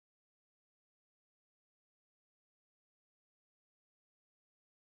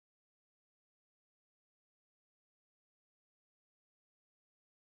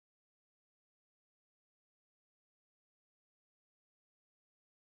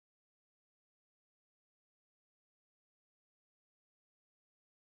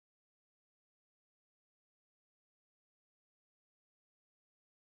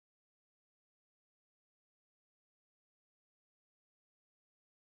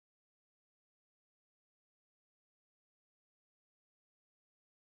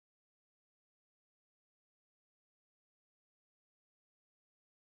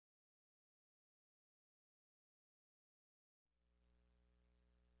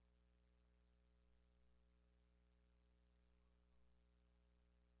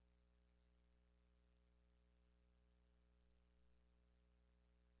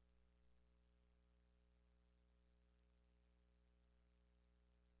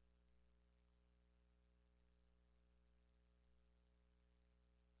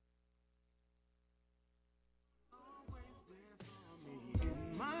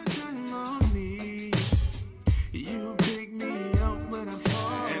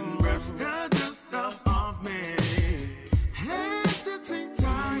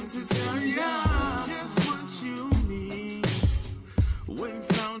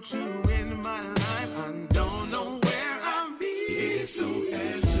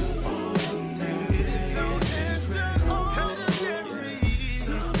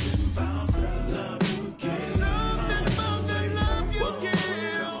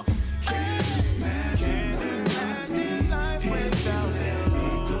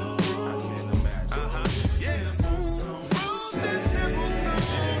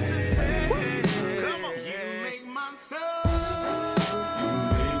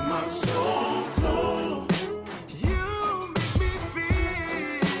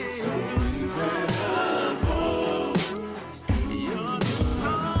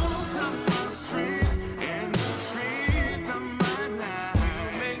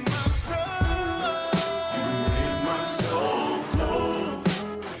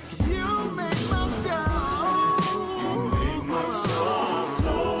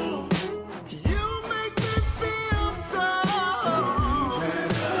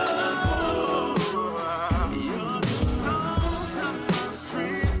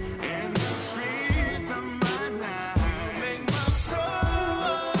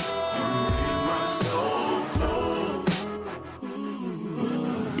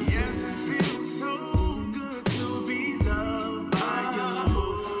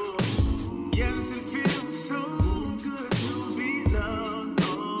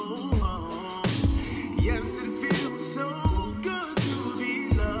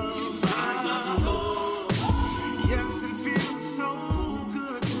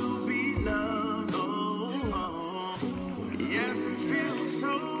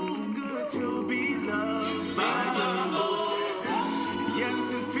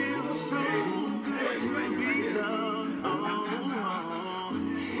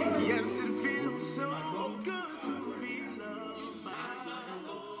Yes, it feels so good to be loved by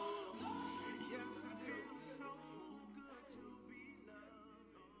you. Yes, it feels so good to be loved.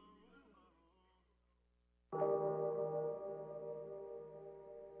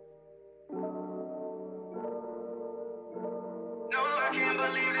 No, I can't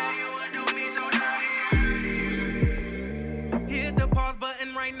believe that you would do me so dirty. Hit the pause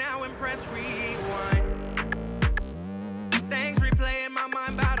button right now and press rewind. Things replay in my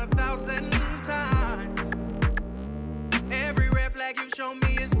mind about 1,000 times. Every red flag you show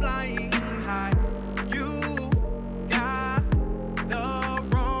me is flying high. You got the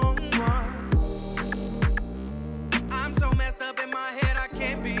wrong one. I'm so messed up in my head I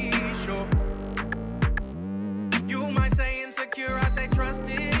can't be sure. You might say insecure, I say trust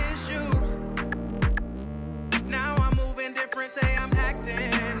issues. Now I'm moving different, say I'm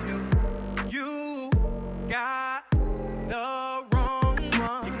acting new. You got the wrong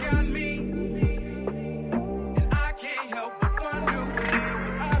one. You got me, and I can't help but wonder where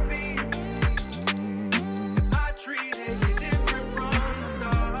would I be if I treated you different from the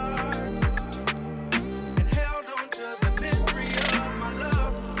start and held on to the mystery of my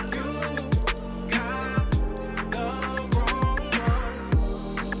love. You got the wrong one.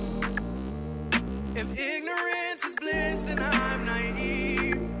 If ignorance is bliss, then I'm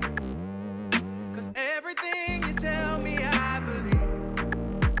naive. 'Cause everything you tell me I believe.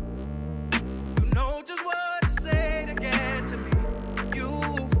 You know just what to say to get to me.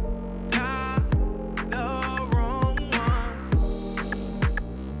 You've got the wrong one.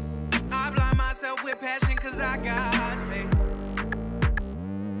 I blind myself with passion 'cause I got faith.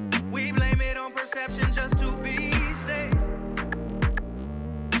 We blame it on perception just to be safe.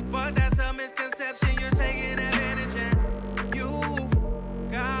 But that's a misconception, you're taking advantage and you've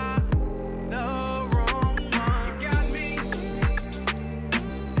got the wrong one. You got me,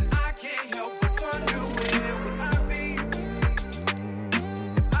 and I can't help but wonder where would I be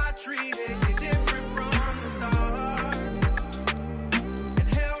if I treated you different from the start and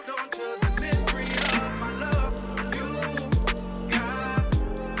held on to the mystery of my love. You got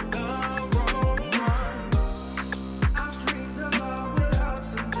the wrong one. I've dreamed of love with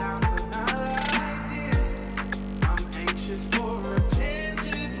ups and downs, but not like this. I'm anxious for a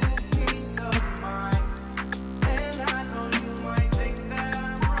tangible peace of mind, and I know you might think that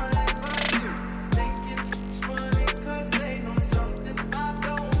I'm running like you, thinking it's funny 'cause they know something I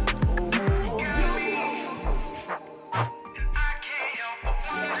don't. Oh, you. And I can't help but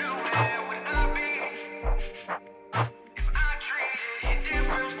wonder where would I be if I treated you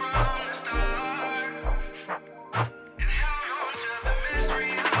different from the start and held on to the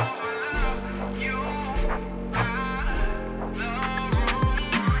mystery of my love. You got the wrong one.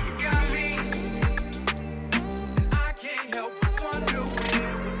 You got me, and I can't help but wonder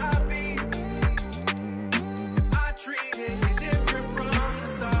where would I be if I treated you different from the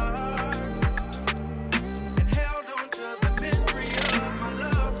start and held on to the mystery of my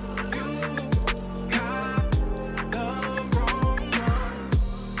love. You got the wrong one.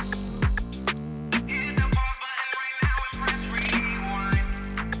 Hit the pause button right now and press rewind.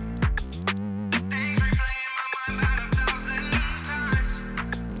 Things replay in my mind about 1,000 times.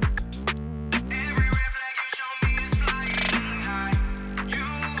 Every red flag you show me is flying high. You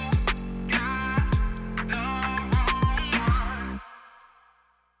got the wrong one.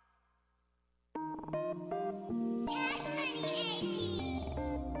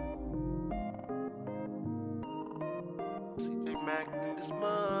 CJ Mac in this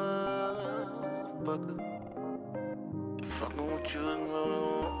motherfucker. Fucking with you and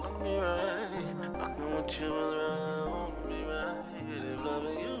want me right. Fucking with you and want me right. If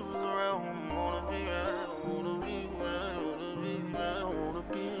loving you is around, wanna be right. Wanna be right. Wanna be right. Wanna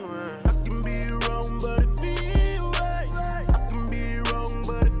be right. I can be wrong, but it feel right. I can be wrong,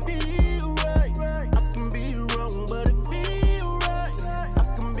 but it feel right. I can be wrong, but it feel right. I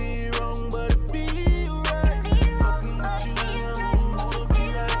can be wrong, but it feel right. Fucking with you, wanna be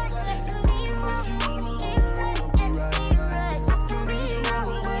right. Fucking with you, wanna be right. If I can be wrong,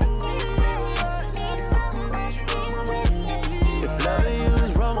 but it feel right. If I can be wrong, but it feel right. If loving you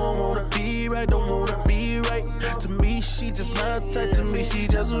is wrong, I wanna be right, don't wanna be right. To me, she just my type, to me, she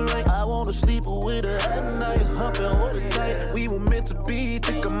just right. I wanna sleep with her at night, humping all the tight. We were meant to be,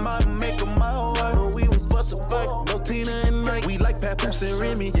 think I might make her my wife. But we won't fuss a fight, no Tina and Mike. We like Papoose and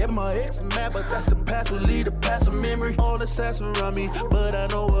Remy, yeah, my ex mad, but that's the past, will lead the past of memory. All the sass around me, but I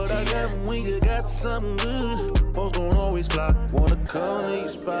know what I got when you got something good. Folks gon' always fly, wanna come to your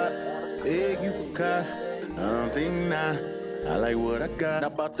spot, beg you for cotton. I don't think not. I like what I got.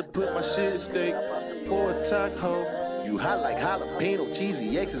 I'm about to put my shit at stake. Pour a taco, You hot like jalapeno,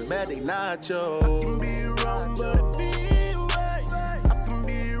 cheesy X's, mad they nacho. I can be wrong, but it feel right. I can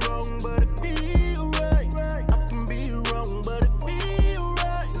be wrong, but it feel right. I can be wrong, but it feel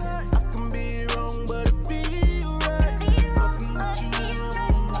right. I can be wrong, but it feel right. Fucking with you,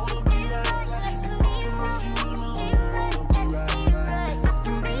 I'll be right. Fucking with you, I'll be right.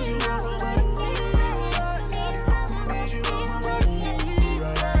 Fucking with you, but it feel right. Fucking with you, but it feel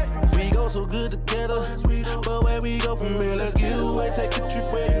right. We go so good together, but where we go from here, let's get away. Take a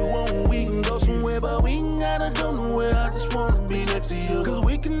trip where you want. We can go somewhere, but we ain't gotta go nowhere. I just wanna be next to you, cause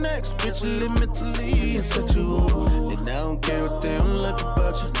we connect spiritually, mentally, and sexual. And I don't care what they don't like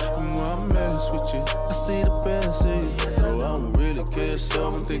about you. And when I mess with you, I see the best in you. So I don't really care, so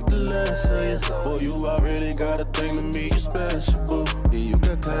I don't think the less of you. For you, I really got a thing to me, you special, boo. Yeah, you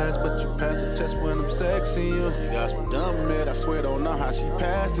got class, but you passed the test when I'm sexing you. You got some dumb mid, I swear, don't know how she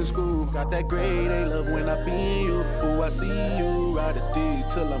passed in school. Got that grade, they love when I be you. Ooh, I see you, ride a D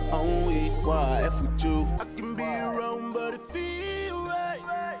till I'm on E. Why F with you? I can be wrong, but it feel right.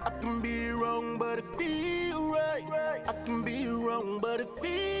 I can be wrong, but it feel right. I can be wrong, but it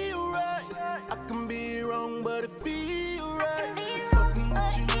feel right. I can be wrong, but it feel right. Fucking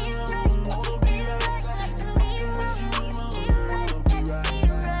with you, I'll be right. Fucking with you, I'll be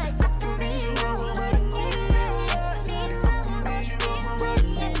right. Fucking be wrong, but it feel right. Fucking be wrong, but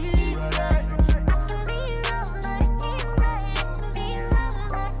it feel right.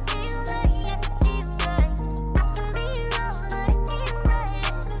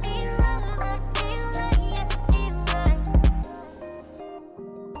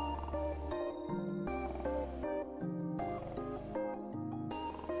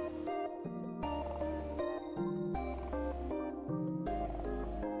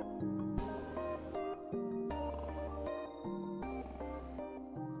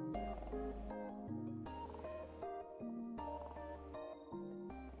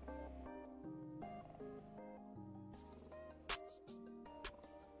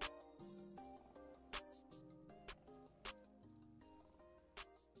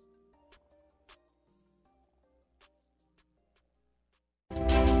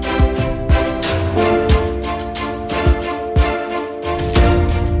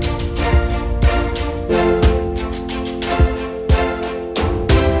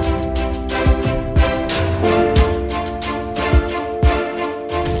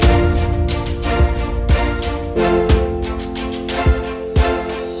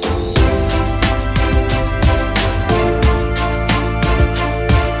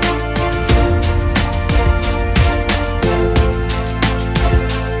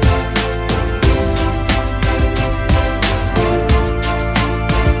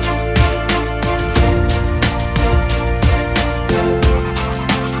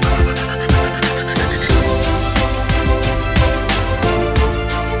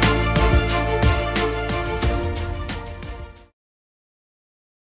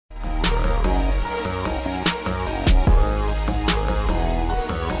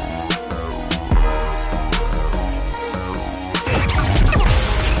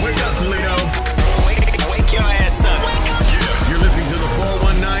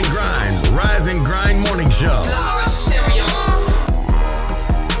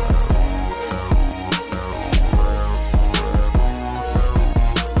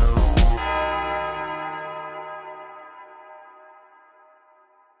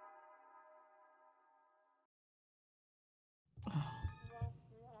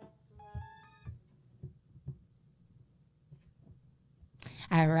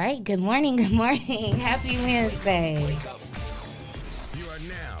 All right. Good morning. Good morning. Happy Wednesday. You are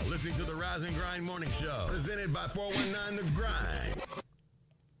now listening to the Rise and Grind Morning Show, presented by 419 The Grind.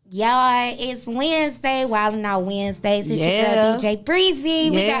 Y'all, it's Wednesday. Wildin' Out Wednesdays. It's your girl, DJ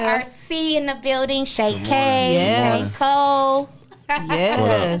Breezy. We got RC in the building. Shay K. J. Cole.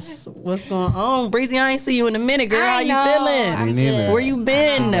 Yes. What's going on? Breezy, I ain't see you in a minute, girl. How you feeling? Me neither. Where you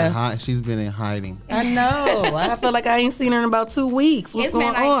been? She's been in hiding. I know. I feel like I ain't seen her in about 2 weeks. What's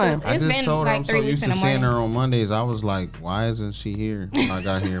going on? I just told her I'm so used to seeing her on Mondays. I was like, why isn't she here when I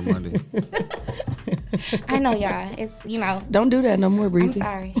got here Monday? I know, y'all. It's, you know. Don't do that no more, Breezy. I'm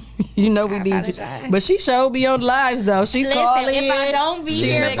sorry. You know we need you. But she sure be on lives, though. She call in. If I don't be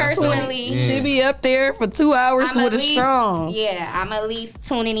here personally. She be up there for 2 hours with a strong. Yeah, I'm at least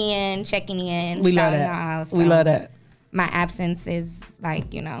tuning in, checking in. We love that. So we love that. My absence is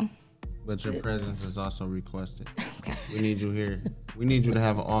like, you know. But your presence is also requested. Okay. We need you here. We need you to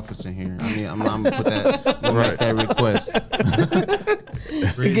have an office in here. I mean, I'm gonna put that, make that request.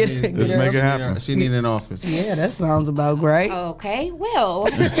 Let's make it happen. She need an office. Yeah, that sounds about great. Okay, well.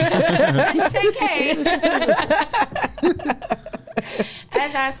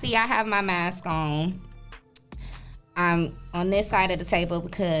 As y'all see, I have my mask on. I'm on this side of the table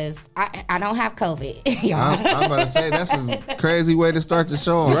because I don't have COVID, y'all. I'm about to say that's a crazy way to start the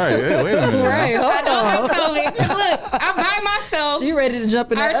show. Right. Hey, wait a minute. Right, I don't have hold on. COVID. 'Cause look, I'm by myself. She ready to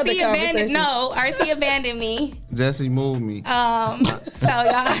jump in that other conversation. RC abandoned me. Jesse moved me. So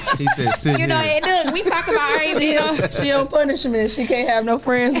y'all, He said, "Sit you know, here." look, we talk about She on punishment. She can't have no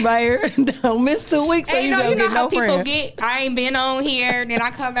friends by her. Don't miss 2 weeks, so Hey, you you don't know get how no people friends. get. I ain't been on here, then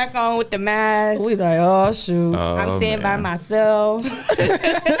I come back on with the mask. We like, oh shoot. I'm sitting by myself.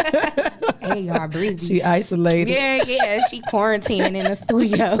 Hey, y'all, breezy. She isolated. Yeah, she quarantining in the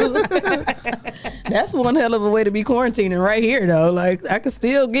studio. That's one hell of a way to be quarantining right here, though. Like, I could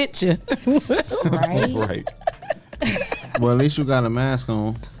still get you. Right? Right. Well, at least you got a mask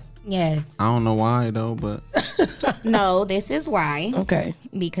on. Yes. I don't know why though, but No, this is why. Okay.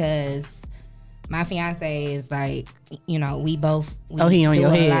 Because my fiance is like, you know, we He on do your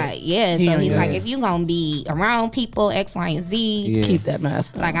a head. lot. Yeah, He so on he's your like, head. if you gonna be around people, X, Y, and Z, yeah. Keep that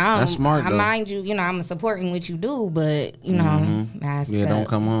mask on. like I don't, That's smart, I though. mind you, you know, I'm supporting what you do, but you know, mask Yeah, up. don't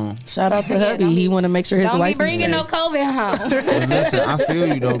come home. Shout out to Yeah, hubby. don't He be- want to make sure his Don't be wife is bringing no safe. COVID home. But listen, I feel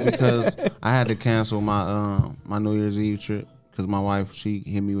you though because I had to cancel my my New Year's Eve trip because my wife she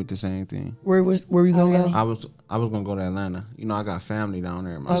hit me with the same thing. Where we gonna really? go? I was gonna go to Atlanta. You know, I got family down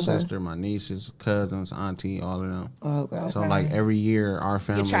there. My Okay. sister, my nieces, cousins, auntie, all of them. Okay. So like every year, our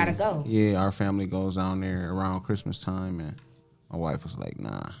family try to go. Yeah, our family goes down there around Christmas time, and my wife was like,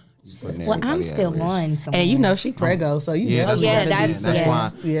 "Nah." you putting Well, I'm everybody at still risk. going somewhere. And you know she prego, so you Yeah, know that's, you Yeah, what gotta I be did. that's- That's yeah.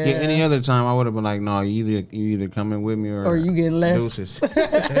 why. Yeah. Yeah. Any other time, I would have been like, "No, you either coming with me Or you getting left." Deuces.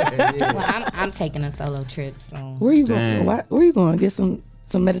 Well, I'm taking a solo trip, so Where you Dang. going? Where you going? Get some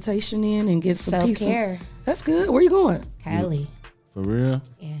meditation in and get some peace. self-care. That's good. Where you going? Cali. For real?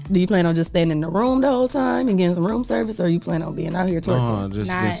 Yeah. Do you plan on just staying in the room the whole time and getting some room service, or you plan on being out here twerking? Oh, just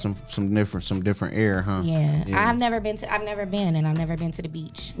Not- get some different air, huh? Yeah. Yeah. I've never been, and I've never been to the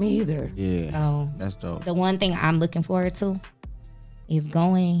beach. Me either. Yeah. So That's dope. the one thing I'm looking forward to is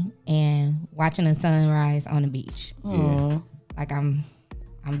going and watching the sunrise on the beach. Yeah. Like I'm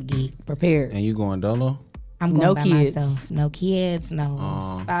geek. Prepared. And you going dolo? I'm going No by kids. myself. No kids,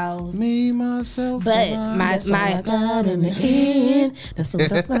 no spouse. Me, myself, But and I. my got in the end. That's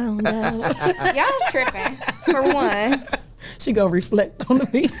what I found out. y'all tripping for one. She gonna reflect on the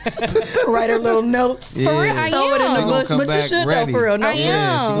beach, write her little notes. Yeah. For real, I Throw it in am. the She gonna bush, come but you back should ready. though, for real. No, I Yeah,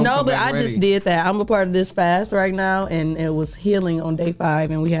 she gonna no, come but back I just ready. did that. I'm a part of this fast right now, and it was healing on day 5,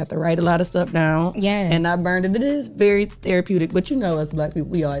 and we had to write a lot of stuff down. Yes. and I burned it. It is very therapeutic, but you know, us black people,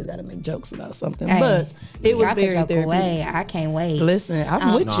 we always got to make jokes about something. Hey, but it was y'all can very joke therapeutic. away. I can't wait. Listen,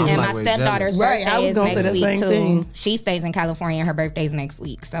 I'm with No, you. I'm And like my way stepdaughter's jealous. Right, birthday I was is gonna next say the week same too. thing. She stays in California, and her birthday's next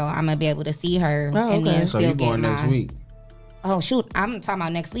week, so I'm gonna be able to see her Oh, and okay. then So still you get going next mine. week? Oh shoot, I'm talking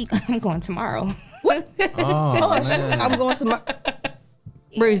about next week. I'm going tomorrow. Oh, man. I'm going to my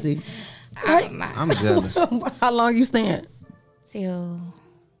Breezy. I'm jealous. How long you staying? Till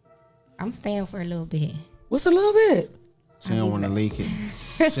I'm staying for a little bit. What's a little bit? She don't want to leak it.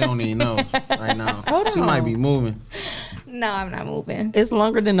 She don't even know right now. Hold She might on. be moving. No, I'm not moving. It's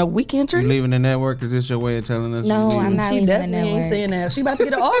longer than a weekend You trip. leaving the network? Is this your way of telling us? No, you leaving? I'm not She leaving the definitely ain't network. saying that. She about to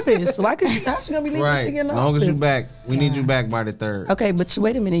get an office. Why could she? How she gonna be leaving? She Right. get an Long as office. you back, we need you back by the 3rd. Okay, but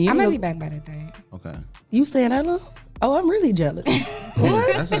wait a minute. You I ain't might go- be back by the 3rd. Okay. You staying that long? Oh, I'm really jealous.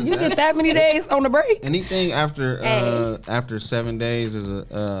 That's You get that many days on the break? Anything after Hey. after 7 days is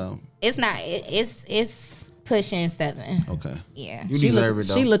a It's not. It's pushing 7. okay. Yeah. You She, deserve it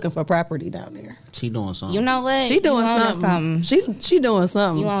though. she looking for property down there. She doing something. You know what? She doing You own something. She doing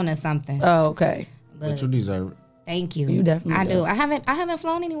something. You own something. Oh, okay. But you deserve it. Thank you. You definitely I do. do. I haven't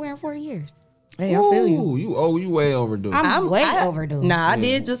flown anywhere in 4 years. Hey, I feel you. Ooh, you way overdue. I'm way I- overdue. Nah, I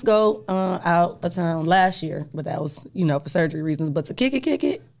did just go out of town last year, but that was for surgery reasons. But to kick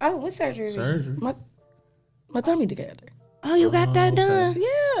it, Oh, what surgery? Surgery. my tummy together. Oh, you got that done?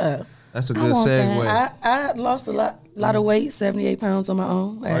 Yeah, That's a good want segue. I lost a lot of weight, 78 pounds on my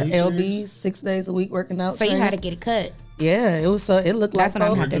own. At you LB, 6 days a week working out. So you training. had to get it cut. Yeah, it was. It looked That's like what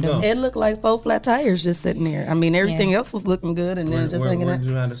I'm four, had to Where'd you do. go? it looked like 4 flat tires just sitting there. I mean, everything else was looking good, and then just hanging where out did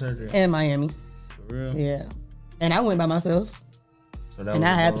you have the surgery? At? in Miami. For real? Yeah, and I went by myself, So that and was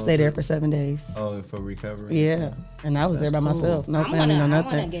I a had to long stay there trip? for 7 days. Oh, for recovery. Yeah, and I was there by myself, no I family, no wanna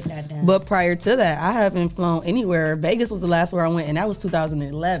nothing. get that done. But prior to that, I haven't flown anywhere. Vegas was the last where I went, and that was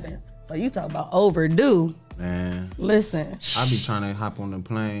 2011. So you talk about overdue. Man, Listen, I be trying to hop on the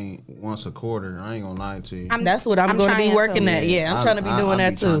plane once a quarter. I ain't gonna lie to you. that's what I'm going to be trying working to. at. Yeah, I'm trying to be doing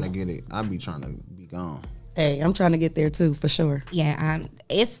that Trying too. to get it. I be trying to be gone. Hey, I'm trying to get there too, for sure. Yeah,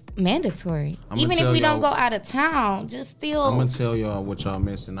 it's mandatory. I'ma Even if tell we don't go y'all- out of town, just still. I'm gonna tell y'all what y'all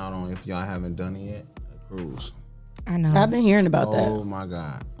missing out on if y'all haven't done it yet. A cruise. I know. I've been hearing about Oh that. my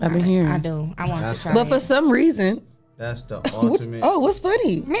God. I've been hearing. I do. I want That's to try. But for it. some reason, That's the ultimate. oh, what's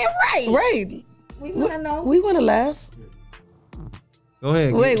funny? Man, right. Right. We want to know. We want to laugh. Go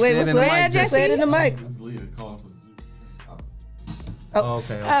ahead. Wait, say it what's in the that? mic, Just say it in the mic. Oh,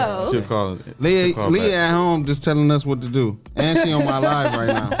 okay. Oh. She'll call it. Leah, She'll call Leah back. at home just telling us what to do. And she on my live right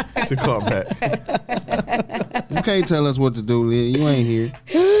now. She'll call back. You can't tell us what to do, Leah. You ain't here.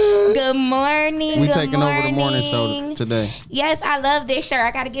 Good morning. We good taking over the morning morning. show today. Yes, I love this shirt.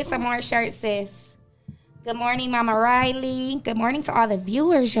 I got to get some more shirts, sis. Good morning, Mama Riley. Good morning to all the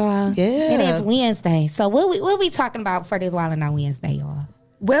viewers, y'all. Yeah. It is Wednesday. So what we talking about for this Wild 'N Out Wednesday, y'all?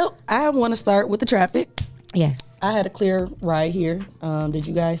 Well, I want to start with the traffic. Yes, I had a clear ride here. Did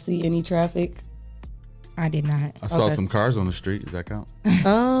you guys see any traffic? I did not. I saw Okay. some cars on the street. Does that count?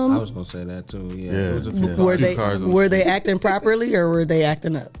 I was gonna say that too. Yeah, Yeah, it was a few yeah. Were cars. they cars on the were they acting properly or were they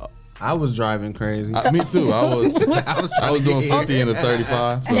acting up? I was driving crazy. Me too. I was I was doing trying to 50 and a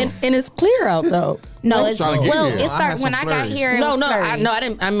 35. So. And it's clear out though. No, it's trying to get well. here. It I started had when some I got flurries. here. It No, was no, flurries. I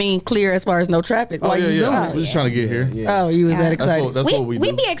didn't. I mean clear as far as no traffic. Oh Why yeah, you yeah. zooming? We're just trying to get here. Yeah. Oh, you was that That's excited? That's what we do.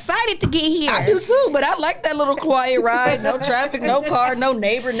 We be excited to get here. I do too, but I like that little quiet ride. No traffic, no car, no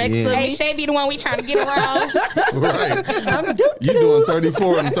neighbor next Yeah. to Hey, me. Shay be the one we trying to get around. Right. I'm You doing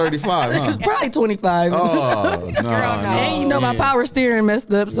 34 and 35, huh? probably 25. Oh, no. And you know my power steering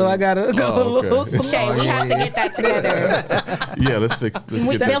messed up, so I gotta go Oh, a little okay. slow. Shay, we have to get that together. Yeah, let's get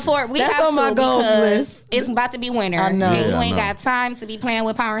that. Therefore, we That's have on my to goals because list. it's about to be winter. I know. And you Yeah, I ain't know. got time to be playing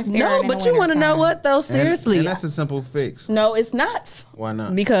with power and steering. No, in but the you want to know wintertime. what though? Seriously, And that's a simple fix. no, it's not. Why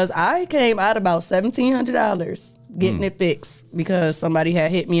not? Because I came out about $1,700 getting it fixed because somebody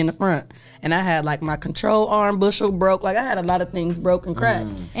had hit me in the front, and I had like my control arm bushel broke. Like I had a lot of things broke and cracked.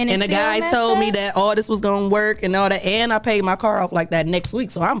 And And it the still guy messed told me up? that all this was gonna work and all that, and I paid my car off like that next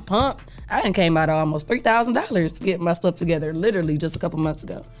week. So I'm pumped. I done came out of almost $3,000 to get my stuff together, literally just a couple months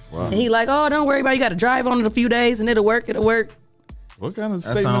ago. And he like, oh, don't worry about it. You got to drive on it a few days and it'll work. It'll work. What kind of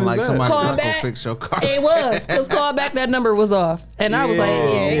That statement sounds is like that? somebody Call not gonna back. fix your car. It was, because call back, that number was off. And I was like,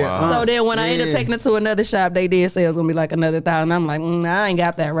 yeah. wow. So then when I ended up Yeah. taking it to another shop, they did say it was going to be like another $1,000. I'm like, I ain't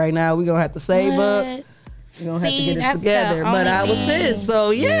got that right now. We're going to have to save up. What? We're going to have to See, get it that's the together. But I was only pissed. thing. So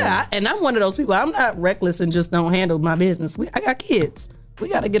yeah, and I'm one of those people. I'm not reckless and just don't handle my business. I got kids. We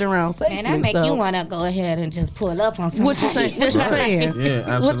got to get around safely. Man, that make so. you want to go ahead and just pull up on somebody. What you saying? What you saying? Yeah,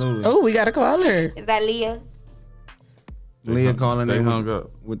 absolutely. Oh, we got to call her. Is that Leah? Leah calling They in hung up.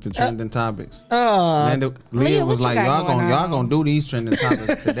 with the trending topics. Oh, And Leah, Leah what was you like, got going y'all on?" gonna do these trending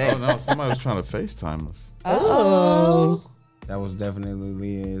topics today. Oh no, somebody was trying to FaceTime us. oh. That was definitely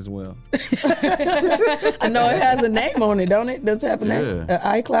Leah as well. I know it has a name on it, don't it? Does it have a name? Yeah.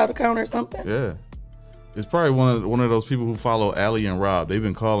 An iCloud account or something? Yeah. It's probably one of those people who follow Allie and Rob. They've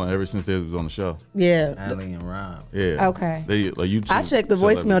been calling ever since they was on the show. Yeah. Allie and Rob. Yeah. Okay. They like YouTube. I checked the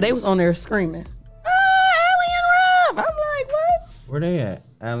voicemail. They was on there screaming. Allie and Rob. I'm like, what? Where they at?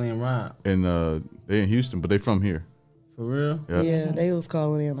 Allie and Rob. And they in Houston, but they from here. For real? Yeah. Yeah, they was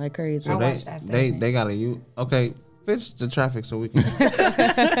calling in like crazy. I So watched that segment. they got a okay. Fix the traffic so we can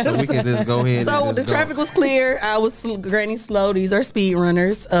just go ahead. So and the just go. traffic was clear. I was granny slow. These are speed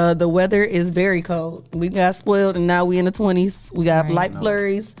runners. The weather is very cold. We got spoiled, and now we in the 20s. We got Right. light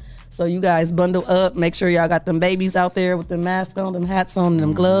flurries. So you guys bundle up. Make sure y'all got them babies out there with them masks on, them hats on,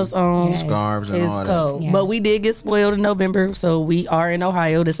 them gloves on. Yes. Scarves and It's all that. cold. Yes. But we did get spoiled in November, so we are in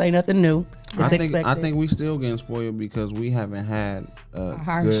Ohio. This ain't nothing new. It's expected. I think we still getting spoiled because we haven't had a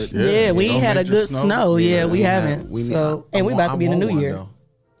harsh- good. Yeah, we Don't ain't had a make good your snow. Yeah, we have- haven't. we need- So, I and we want- about to be in the I new want one, year. though.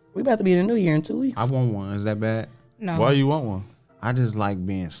 We about to be in the new year in 2 weeks. I want one. Is that bad? No. Why you want one? I just like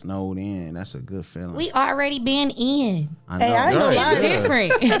being snowed in. That's a good feeling. We already been in. I know. Hey, I ain't gonna Yeah, lie. yeah.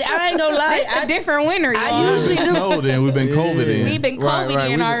 Different. I ain't gonna lie. It's a different winter, y'all. I usually do. Snowed in. We've been COVID in. We've been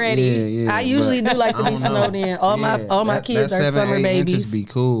COVID in we- already. Yeah, I usually but do like to I be don't know. snowed in. All my That kids are 7, summer 8 babies. inches be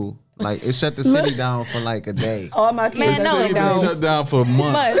cool. Like it shut the city down for like a day. All my kids Man, are no, summer it It's don't. babies. shut down for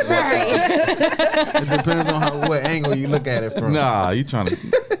months. But, right. It depends on what angle you look at it from. Nah, you trying to.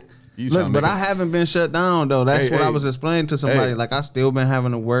 You trying Look, to but make I it- haven't been shut down though. That's Hey, what I hey. was explaining to somebody. Hey. Like I still been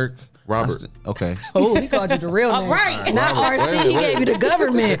having to work. Robert. Okay. Oh, he called you the real name. right. Not Robert, RC. He wait. gave you the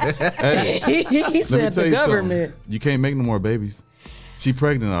government. Hey, he let me said tell the you government. something. You can't make no more babies. She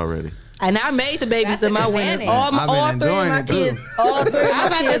pregnant already. And I made the babies That's in my an winters. advantage. All three of enjoying my it, too. kids. All three of I'm my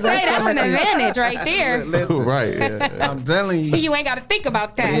about to kids say are that's summer an kids. advantage right there. Right. Yeah. I'm telling you. You ain't got to think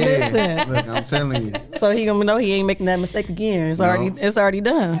about that. Listen. Look, I'm telling you. So he gonna know he ain't making that mistake again. It's already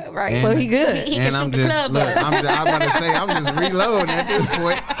done. Right. So he good. He can shoot I'm the just club look. up. I'm about to say I'm just reloading at this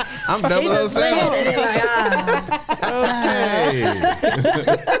point. I'm He just 007. looking at it like, Okay.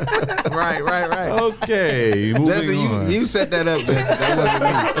 Right. Okay. Moving Jesse, on. you set that up, Jesse. That wasn't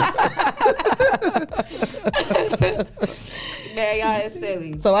me. Man, y'all is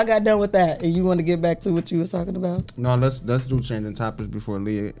silly. So I got done with that, and you want to get back to what you was talking about? No, let's do changing topics before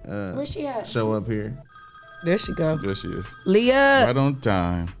Leah Where's she at? show up here. There she go. There she is. Leah. Right on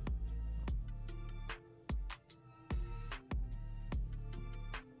time.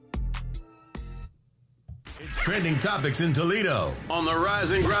 It's trending topics in Toledo on the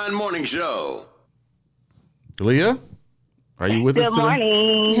Rise and Grind Morning Show. Leah, are you with us Good today?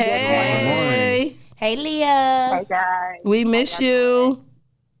 morning. Hey. Hey, Leah. Hey guys. We miss you.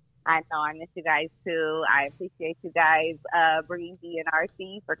 I know I miss you guys too. I appreciate you guys, Breezy and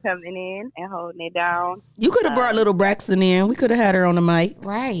RC, for coming in and holding it down. You could have brought little Braxton in. We could have had her on the mic.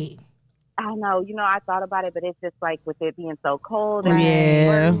 Right. I know, I thought about it, but it's just like with it being so cold Right.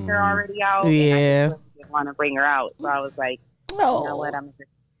 and Yeah. we're already out. Yeah. And I just didn't want to bring her out, so I was like, you know what? I'm just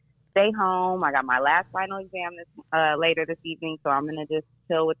stay home. I got my last final exam later this evening, so I'm gonna just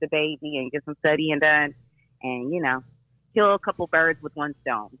chill with the baby and get some studying done, and kill a couple birds with one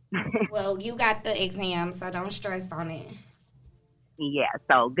stone. Well, you got the exam, so don't stress on it. Yeah,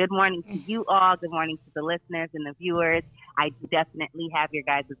 so good morning to you all. Good morning to the listeners and the viewers. I definitely have your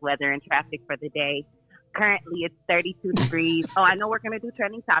guys' weather and traffic for the day. Currently, it's 32 degrees. Oh, I know we're going to do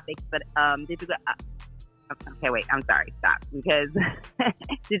trending topics, but did you okay, wait, I'm sorry, stop. Because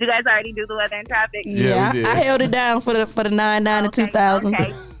did you guys already do the weather and traffic? Yeah, I held it down for the 99 and 2000.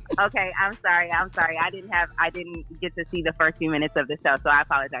 Okay, I'm sorry. I didn't get to see the first few minutes of the show, so I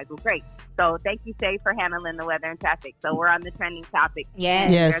apologize. Well, great. So thank you, Shay, for handling the weather and traffic. So we're on the trending topic.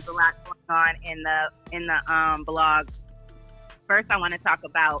 Yes. There's a lot going on in the blog. First, I want to talk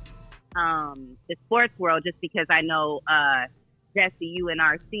about the sports world, just because I know Jesse, you and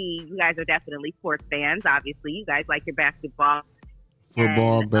RC, you guys are definitely sports fans. Obviously, you guys like your basketball.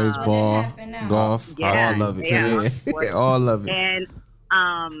 Football, baseball, golf, Yeah. all of it. Yeah. All of it. And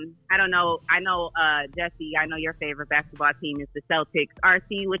I don't know. I know, Jesse, I know your favorite basketball team is the Celtics.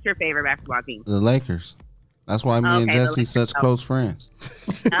 RC, what's your favorite basketball team? The Lakers. That's why me and Okay, the Jesse Lakers. such close friends.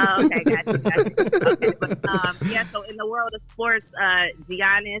 Oh, okay, gotcha. Okay, but yeah, so in the world of sports,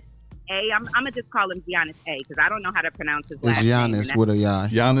 Giannis A, I'm gonna just call him Giannis A because I don't know how to pronounce his It's last name. Giannis with a Y.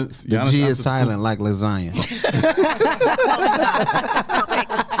 Giannis. The G is silent like lasagna.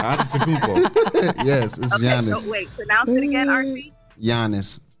 Antetokounmpo. Yes, it's Okay, Giannis. so wait, pronounce it again, RC.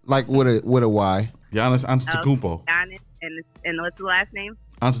 Giannis, like with a Y. Giannis Antetokounmpo. Giannis, and what's the last name?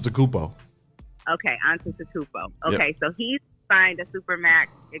 Antetokounmpo. Okay, Antetokounmpo. Okay, so he's signed a Supermax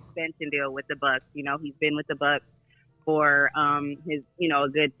extension deal with the Bucks. He's been with the Bucks for his a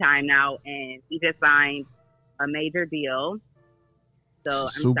good time now, and he just signed a major deal. So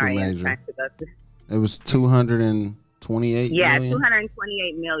I'm Super sorry, major. I'm trying to go It was 228 yeah, million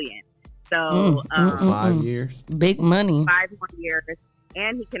 228 million. So for 5 years. Big money. 5 more years,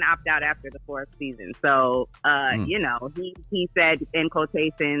 and he can opt out after the 4th season. So he said in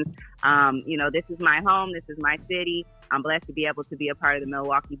quotations, this is my home, this is my city. I'm blessed to be able to be a part of the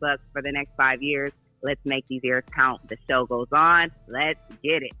Milwaukee Bucks for the next 5 years. Let's make these years count. The show goes on. Let's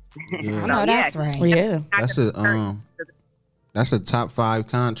get it. Yeah. I know that's right. Yeah. That's a top 5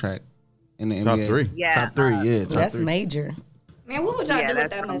 contract in the Top NBA. 3. Yeah, Top 3, yeah. Top That's 3. major. Man, what would y'all Yeah, do with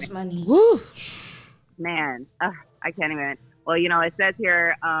that's that much money? Woo. Man, I can't even. Well, it says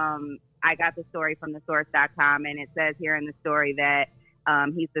here, I got the story from thesource.com, and it says here in the story that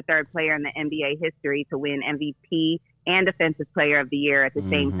he's the 3rd player in the NBA history to win MVP and Defensive Player of the Year at the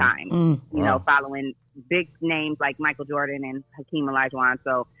same time. Following big names like Michael Jordan and Hakeem Olajuwon.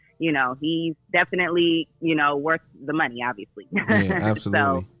 So, he's definitely, worth the money, obviously. Yeah, absolutely.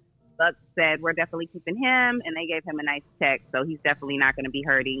 So, Bucks said, we're definitely keeping him, and they gave him a nice check. So he's definitely not going to be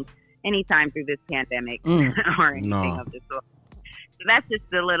hurting anytime through this pandemic or anything of the sort. So that's just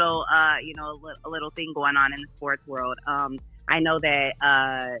a little, a little thing going on in the sports world. I know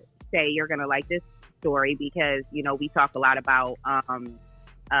that, Shay, you're going to like this story because, we talk a lot about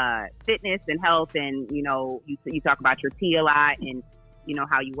fitness and health, and, you talk about your tea a lot, and,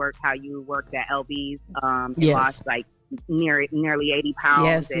 how you worked at LB's. You lost like nearly 80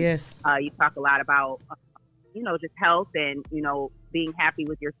 pounds. Yes. You talk a lot about, just health and, being happy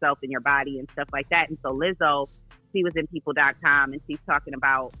with yourself and your body and stuff like that. And so Lizzo, she was in people.com, and she's talking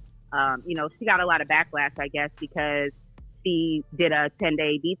about you know, she got a lot of backlash, I guess, because she did a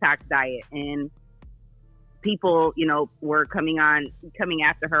 10-day detox diet, and people, you know, were coming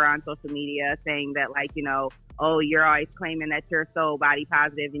after her on social media saying that, like, you know, oh, you're always claiming that you're so body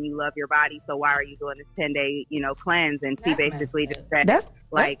positive and you love your body, so why are you doing this 10-day, you know, cleanse? And she basically just said, that's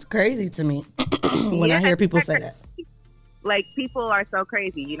like, crazy to me when I hear people say that. Like, people are so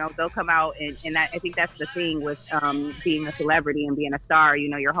crazy, you know, they'll come out and I think that's the thing with being a celebrity and being a star. You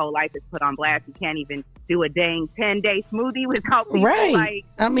know, your whole life is put on blast. You can't even do a dang 10-day smoothie without people, right. Like,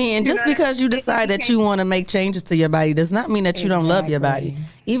 I mean, just because you decide that you want to make changes to your body does not mean that you don't love your body.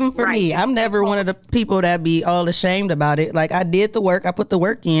 Even for me, I'm never one of the people that be all ashamed about it. Like, I did the work, I put the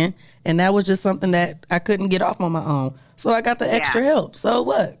work in, and that was just something that I couldn't get off on my own. So I got the extra help. So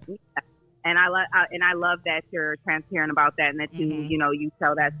what? And I love that you're transparent about that, and that you know, you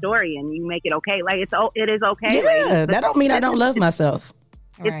tell that story and you make it okay. Like, it is okay. Yeah, ladies. that don't mean I don't love myself.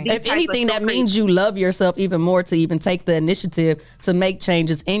 Right. If anything, that means you love yourself even more to even take the initiative to make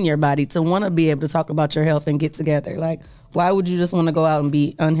changes in your body, to want to be able to talk about your health and get together. Like, why would you just want to go out and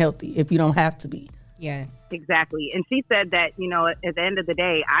be unhealthy if you don't have to be? Yes. Exactly. And she said that, you know, at the end of the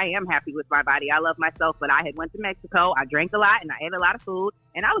day, I am happy with my body. I love myself, but I had went to Mexico. I drank a lot and I ate a lot of food,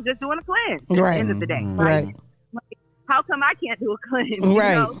 and I was just doing a cleanse at the end of the day. Right. Like, how come I can't do a cleanse?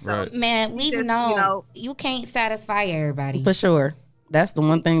 Right. You know? So, Man, we've known you can't satisfy everybody. For sure. That's the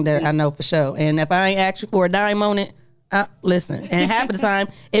one thing that I know for sure. And if I ain't asked you for a dime on it, listen. And half of the time,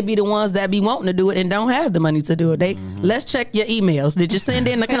 it be the ones that be wanting to do it and don't have the money to do it. Let's check your emails. Did you send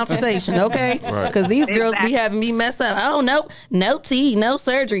in the consultation? Okay, because these girls be having me messed up. Oh no, no tea, no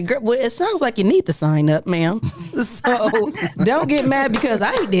surgery. Girl, well, it sounds like you need to sign up, ma'am. So don't get mad because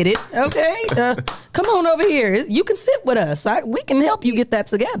I did it. Okay, come on over here. You can sit with us. We can help you get that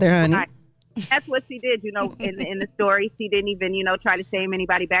together, honey. That's what she did. You know, in the story, she didn't even, you know, try to shame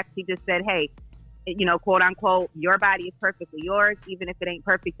anybody back. She just said, hey, you know, quote unquote, your body is perfectly yours, even if it ain't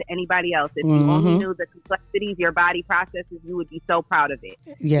perfect to anybody else. If you only knew the complexities your body processes, you would be so proud of it.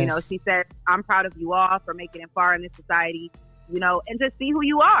 Yes. You know, she said, I'm proud of you all for making it far in this society, you know, and just be who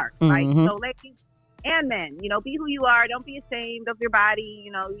you are. Like, so ladies and men, you know, be who you are. Don't be ashamed of your body.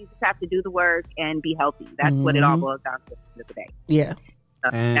 You know, you just have to do the work and be healthy. That's what it all boils down to at the end of the day. Yeah.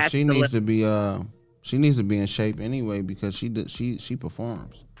 And she needs to be in shape anyway, because she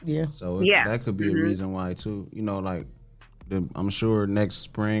performs. Yeah. So that could be a reason why too. You know, like I'm sure next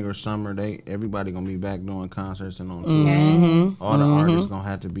spring or summer everybody gonna be back doing concerts and on tour. All the artists gonna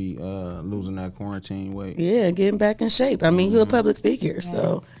have to be losing that quarantine weight. Yeah, getting back in shape. I mean, you're a public figure,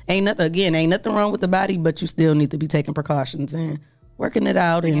 so ain't nothing wrong with the body, but you still need to be taking precautions and working it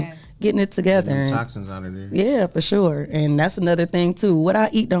out and getting it together. Getting toxins out of there. Yeah, for sure. And that's another thing too. What I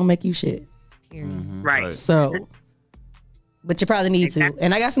eat don't make you shit. Right. So, but you probably need to.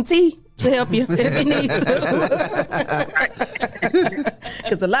 And I got some tea to help you if you need to.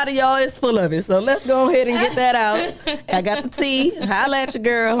 Because a lot of y'all is full of it. So let's go ahead and get that out. I got the tea. Holla at your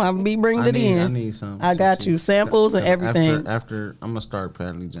girl. I'm going to be bringing it in. I need some. I got you. Samples and everything. After I'm going to start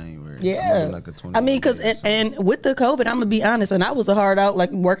paddling January. Yeah. Like a I mean, because, and with the COVID, I'm going to be honest, and I was a hard out,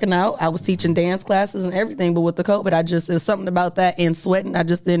 like working out. I was teaching dance classes and everything. But with the COVID, there's something about that and sweating. I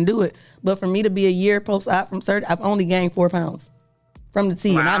just didn't do it. But for me to be a year post-op from surgery, I've only gained 4 pounds. From the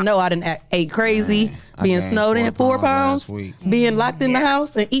tea. Wow. And I know I didn't ate crazy, being snowed in 4 pounds, being locked in the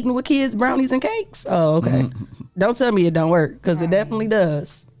house and eating with kids brownies and cakes. Oh, okay. Don't tell me it don't work, because it definitely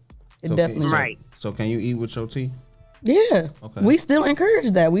does. It definitely does. So can you eat with your tea? Yeah. Okay. We still encourage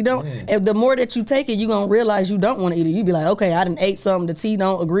that. We don't. Yeah. If the more that you take it, you're going to realize you don't want to eat it. You be like, okay, I done ate something. The tea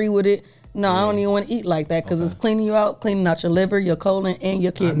don't agree with it. No, I don't even want to eat like that, because it's cleaning you out, cleaning out your liver, your colon, and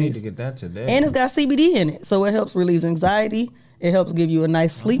your kidneys. I need to get that today. And it's got CBD in it, so it helps relieve anxiety. It helps give you a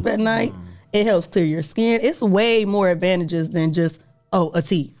nice sleep at night. It helps clear your skin. It's way more advantages than just, a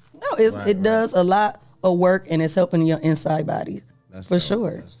tea. No, it does a lot of work, and it's helping your inside body. That's for dope.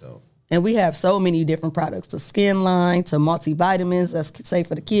 Sure. That's dope. And we have so many different products, to skin line, to multivitamins. That's safe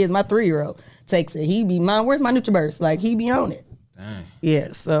for the kids. My 3-year-old takes it. He be, Mom, where's my NutriBurst? Like, he be on it. Dang.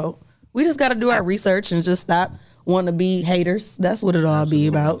 Yeah, so we just got to do our research and just stop wanting to be haters. That's what it all be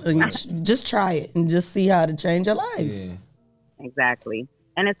about. And just try it and just see how to change your life. Yeah. Exactly.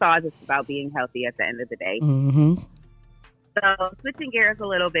 And it's all just about being healthy at the end of the day. So switching gears a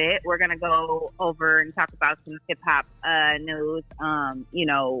little bit, we're going to go over and talk about some hip hop news. You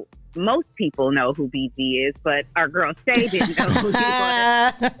know, most people know who BG is, but our girl Shay didn't know who he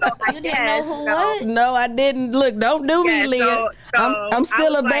was. So you didn't know who what? No, I didn't. Look, don't do me, Leah. I'm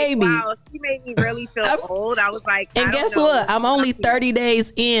still a baby. Wow, she made me really feel old. I was like, and guess what? I'm only 30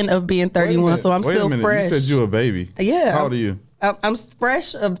 days in of being 31, so I'm still fresh. You said you a baby. Yeah. How old are you? I'm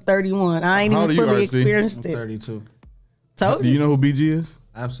fresh of 31. I ain't How even old are you, fully RC? experienced it. 32. Told Do you know who BG is?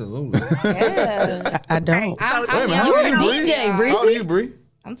 Absolutely. Yeah. I don't. I'm Wait a minute, young. how old are You're a you, Bree? DJ, How old are Breezy. you, Bree?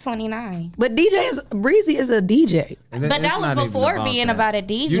 I'm 29. But Breezy is a DJ. And But it's that was not even before being that. about a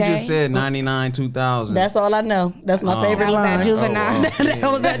DJ. You just said 99, 2000. That's all I know. That's my favorite That was line. that Juvenile.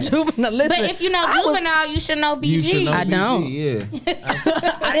 That was that Juvenile. Listen, But if you know Juvenile, you should know BG. You should know I BG, don't. Yeah.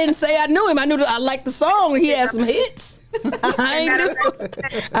 I didn't say I knew him. I knew that I liked the song. He had some hits.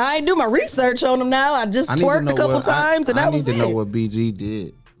 I ain't do my research on him now. I just I need to twerked know a couple what- times and I that was need to know it. what BG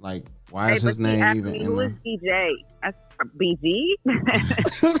did. Like, why Hey, is his but he name asked even me, in who is the... BJ? That's BG.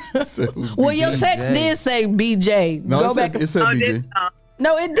 Well, your text BJ. did say BJ. No, Go it back. said, it said BG.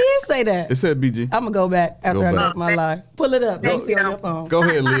 No, it did say that. It said BG. I'm gonna go back after Go I back. get my live. Pull it up. Let me Thank see on you. your phone. Go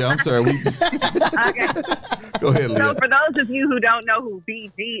ahead, Leah. I'm sorry. Okay. Go ahead, So Leah. for those of you who don't know who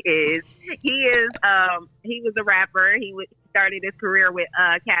BG is, he was a rapper. He started his career with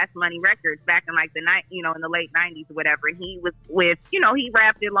Cash Money Records back in like the in the late 90s or whatever. And he was with, he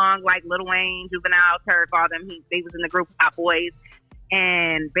rapped along like Lil Wayne, Juvenile, Turk, all them. They was in the group Hot Boys.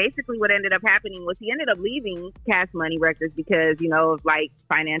 And basically what ended up happening was he ended up leaving Cash Money Records because, of like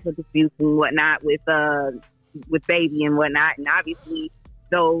financial disputes and whatnot with Baby and whatnot. And obviously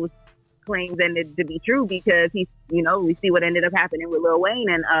those claims ended to be true because we see what ended up happening with Lil Wayne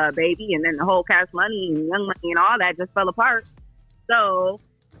and Baby, and then the whole Cash Money and Young Money and all that just fell apart. So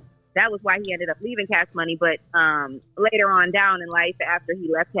that was why he ended up leaving Cash Money. But later on down in life, after he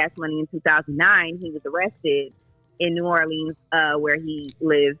left Cash Money in 2009, he was arrested in New Orleans, where he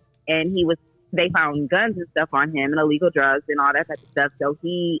lives, and they found guns and stuff on him and illegal drugs and all that type of stuff. So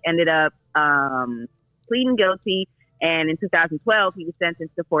he ended up pleading guilty. And in 2012, he was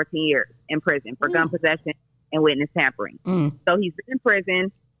sentenced to 14 years in prison for gun possession and witness tampering. So he's been in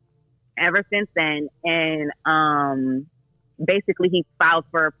prison ever since then. And basically, he filed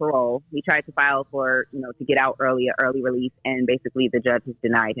for parole. He tried to file for, to get out early release. And basically, the judge has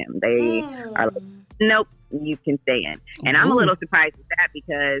denied him. They are like, nope, you can stay in. And I'm a little surprised with that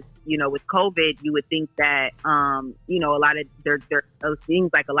because, with COVID, you would think that, a lot of it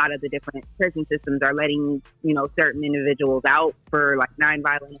seems like a lot of the different prison systems are letting, certain individuals out for like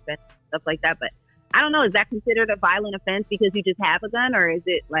non-violent offenses, stuff like that. But I don't know, is that considered a violent offense because you just have a gun, or is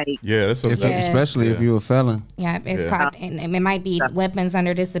it like... Yeah, especially if you're a felon. Yeah, it's called, and it might be weapons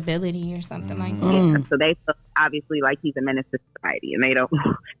under disability or something like that. Yeah, so they feel obviously like he's a menace to society, and they don't...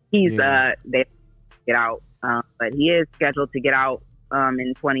 They get out, but he is scheduled to get out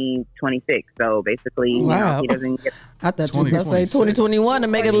in 2026. So basically, he doesn't get... I thought you were going to say 2021 to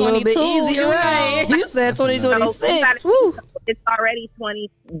make it a little bit easier, right? You said 2026. Woo. It's already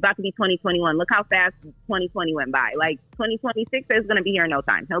about to be 2021. Look how fast 2020 went by. Like 2026 is going to be here in no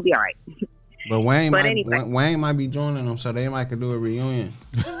time. He'll be all right. But Wayne might be joining them, so they might could do a reunion.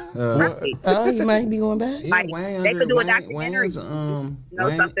 Right. Oh, you might be going back? Yeah, Wayne, they could do a documentary. Wayne,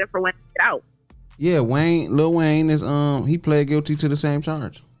 something for when they get out. Yeah, Lil Wayne is he pled guilty to the same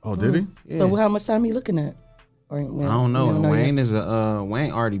charge. Oh, did he? Yeah. So how much time are you looking at? Or, I don't know. Wayne is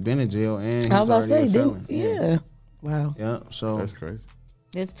Wayne already been in jail and he's I was about to say, already a felon. yeah. Wow. Yeah, so that's crazy.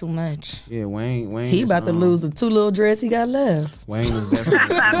 It's too much. Yeah, Wayne. He about to lose the 2 little dreads he got left. Wayne is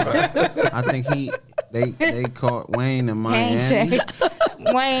definitely. I think they caught Wayne in Miami.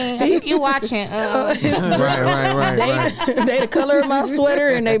 Wayne, if you watching, right. They the color of my sweater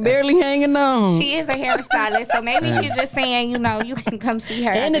and they barely hanging on. She is a hairstylist, so maybe she's just saying, you can come see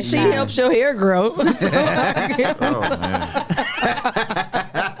her. And the tea helps your hair grow.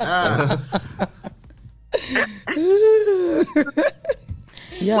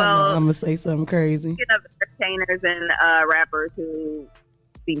 Yeah, I'm gonna say something crazy. Speaking of entertainers and rappers who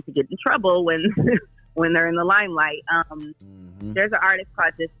seem to get in trouble when when they're in the limelight, there's an artist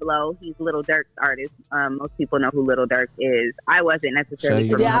called Just Below. He's Lil Durk's artist. Most people know who Lil Durk is. I wasn't necessarily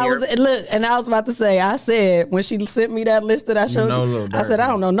familiar. Yeah, I was about to say. I said when she sent me that list that I showed you, I said I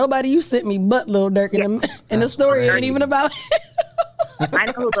don't know nobody you sent me but Lil Durk, and the story ain't even about him. I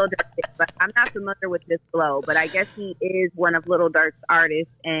know who Lil Durk is, but I'm not familiar with Just Below. But I guess he is one of Lil Durk's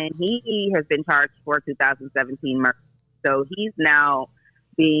artists, and he has been charged for 2017 murder. So he's now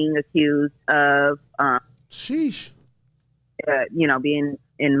being accused of, being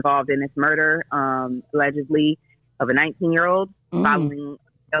involved in this murder, allegedly, of a 19-year-old following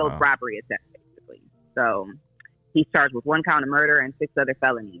a failed robbery attempt, basically. So he's charged with 1 count of murder and 6 other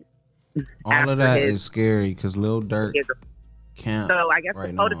felonies. All of that is scary because Lil Durk can't. So I guess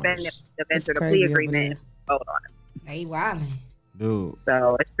the co-defendant entered a plea agreement. Hold on. Hey, wildin'. Dude.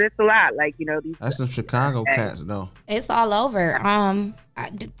 So it's just a lot. Like, these. That's some Chicago cats, though. It's all over.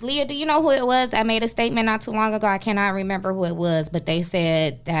 Leah, do you know who it was that made a statement not too long ago? I cannot remember who it was, but they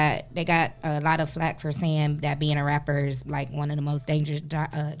said that they got a lot of flack for saying that being a rapper is like one of the most dangerous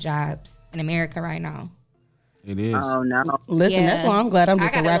jobs in America right now. It is. Oh, no. Listen, that's why I'm glad I'm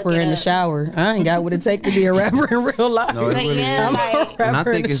just a rapper in the shower. I ain't got what it take to be a rapper in real life. No, it really is. And I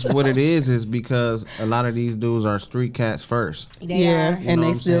think it's what it is because a lot of these dudes are street cats first. And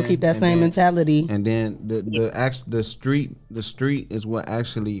they still keep that same mentality. And then the street is what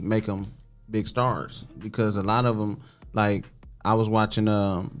actually make them big stars, because a lot of them, like, I was watching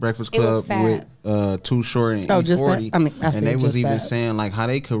Breakfast Club with Too Short and E40, and they was even saying like how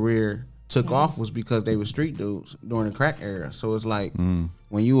their career took off was because they were street dudes during the crack era. So it's like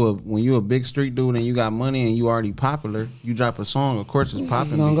when you a big street dude and you got money and you already popular, you drop a song, of course it's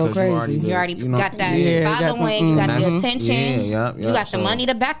popping because you already got that following, you got the attention, you got the money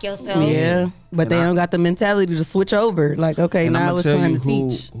to back yourself. Yeah, but they don't got the mentality to switch over. Like, okay, now it's time to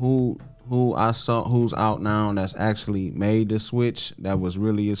teach. Who I saw who's out now that's actually made the switch that was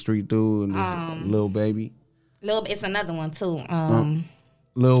really a street dude, and Lil Baby. It's another one too.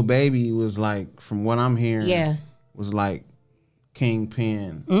 Lil Baby was like, from what I'm hearing, was like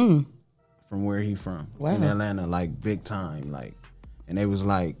Kingpin from where he from in Atlanta, like big time, like, and they was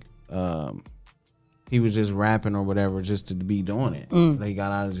like, he was just rapping or whatever just to be doing it. Like, he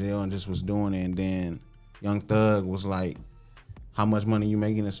got out of jail and just was doing it, and then Young Thug was like, "How much money you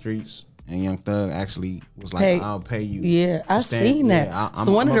make in the streets?" And Young Thug actually was like, "I'll pay you." Yeah, I seen that.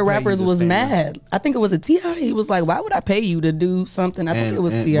 So one of the rappers was mad. I think it was a T.I. He was like, "Why would I pay you to do something?" I think it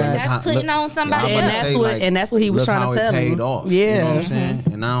was T.I. That's putting on somebody else. And that's what he was trying to tell him. Paid off, yeah, you know what I'm saying.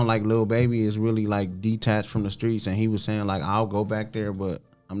 And now like Lil Baby is really like detached from the streets, and he was saying like, "I'll go back there, but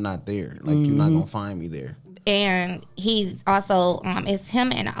I'm not there. Like, you're not gonna find me there." And he's also it's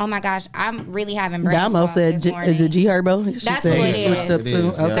him, and oh my gosh, I'm really having brain Damo said, "Is it G Herbo?" That's who it is. Switched up too.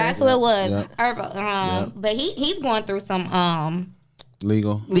 Okay. That's who it was. Herbo. But he's going through some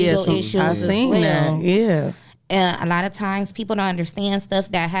legal issues. I've seen that. Yeah. And a lot of times people don't understand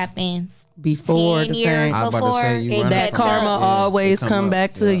stuff that happens before the thing. That karma always come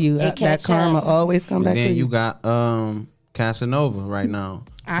back to you. That karma always come back to you. Then you got Casanova right now.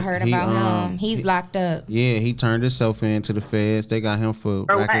 I heard about him. He's locked up. Yeah, he turned himself in to the feds. They got him for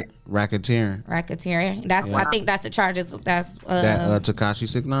racketeering. Racketeering. I think that's the charges. That's that Tekashi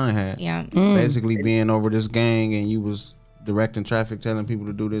 6ix9ine had. Yeah. Basically being over this gang, and you was directing traffic, telling people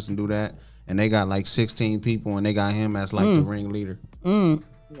to do this and do that, and they got like 16 people, and they got him as like the ringleader. It's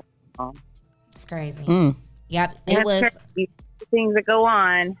crazy. Yep. It was things that go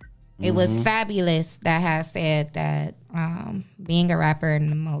on. It was Fabulous that has said that being a rapper in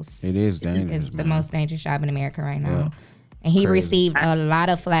the most is the most dangerous job in America right now. Yeah. And he received a lot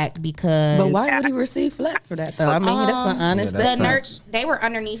of flack because. But why would he receive flack for that though? I mean, that's an honest. They were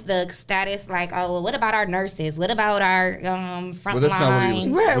underneath the status like, oh, well, what about our nurses? What about our front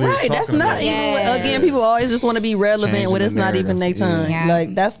line? Right. That's not even. Again, people always just want to be relevant when it's not even their time. Yeah.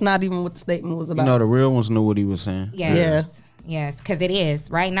 Like, that's not even what the statement was about. You know, the real ones knew what he was saying. Yeah. Yes, because it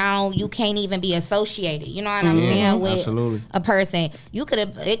is. Right now, you can't even be associated. You know what I'm saying? With a person.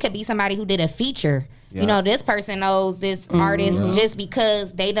 It could be somebody who did a feature. Yeah. You know, this person knows this artist just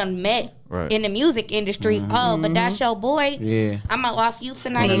because they done met in the music industry. Oh, but that's your boy. Yeah. I'm off you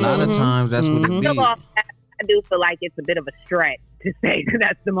tonight. And a lot of times, that's what it be. I do feel like it's a bit of a stretch to say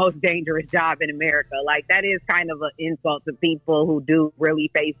that's the most dangerous job in America. Like, that is kind of an insult to people who do really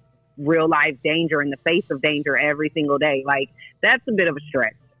face real life danger, in the face of danger every single day. Like, that's a bit of a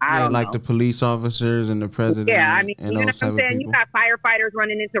stretch. I don't know. The police officers and the president. Yeah, I mean, you know what I'm saying? You got firefighters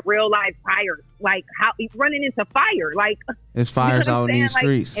running into real life fires. Like, how running into fire? Like, it's fires out in these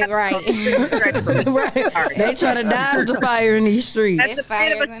streets. Right. Right. They try to dodge the fire in these streets. That's a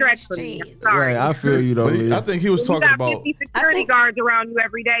bit of a stretch for me. Right, I feel you though. I think he was talking about. You got 50 security guards around you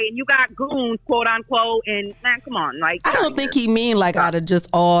every day, and you got goons, quote unquote. And man, come on, like, I don't think he mean like out of just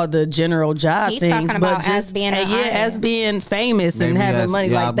all the general job things, but just as being famous and having money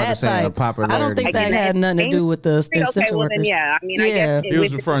like that type. I don't think that had nothing to do with the essential workers. Yeah, I mean, I guess he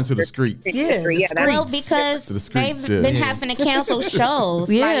was referring to the streets. Yeah, well, because they've been having to cancel shows.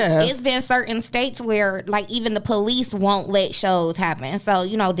 Yeah, like, it's been certain states where like even the police won't let shows happen. So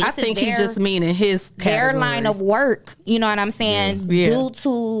you know, I think he just meaning his their line of work. You know what I'm saying? Yeah. Due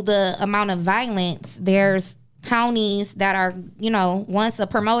to the amount of violence, there's counties that are, you know, once a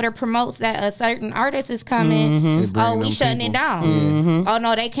promoter promotes that a certain artist is coming, we shutting it down. Oh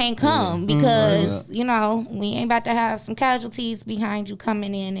no, they can't come because you know, we ain't about to have some casualties behind you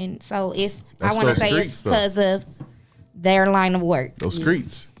coming in. And so I want to say it's because of their line of work. Those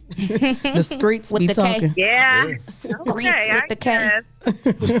streets. The streets With be the K. talking. Yeah. Streets Okay, with the K.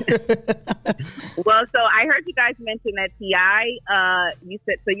 Well, so I heard you guys mention that T.I., you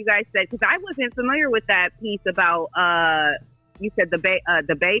said, so you guys said, because I wasn't familiar with that piece about, you said the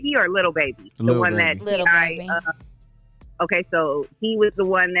baby or little baby? The Lil one Baby. that Little T.I., Baby. okay, so he was the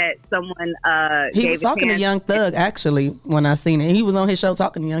one that someone He gave was a talking to chance- Young Thug, actually, when I seen it. He was on his show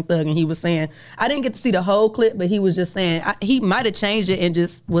talking to Young Thug, and he was saying, I didn't get to see the whole clip, but he was just saying, he might have changed it and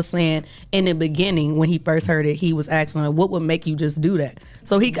just was saying in the beginning when he first heard it, he was asking, like, what would make you just do that?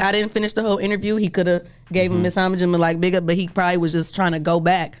 So I didn't finish the whole interview. He could have gave him Miss homage and been like, big up, but he probably was just trying to go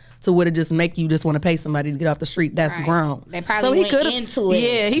back to what it just make you just want to pay somebody to get off the street. That's Right. grown. They probably went coulda- into it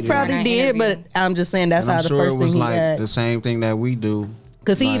Yeah, he probably during did, that but interview. I'm just saying that's And how I'm the sure first it was thing he like had. the same thing that we do.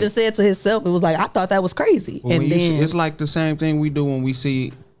 Because he Like- even said to himself, it was like, I thought that was crazy. Well, And when you then see, it's like the same thing we do when we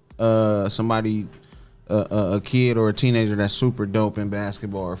see somebody, a kid or a teenager that's super dope in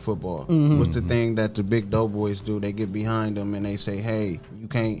basketball or football. Mm-hmm. What's the thing that the big dope boys do? They get behind them and they say, "Hey, you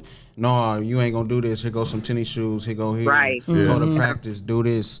can't. No, you ain't gonna do this. Here go some tennis shoes. Here go here. Right. Go Mm-hmm. to practice. Do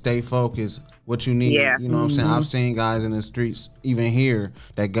this. Stay focused. What you need. Yeah. You know what I'm saying? I've seen guys in the streets, even here,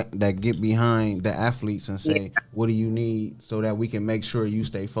 that get behind the athletes and say, "What do you need so that we can make sure you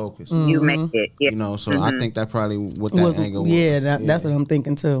stay focused." You make it. Yeah. You know, so I think that probably what that was, angle was. yeah, that's what I'm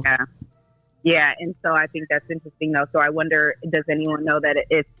thinking too. Yeah, and so I think that's interesting, though. So I wonder, does anyone know that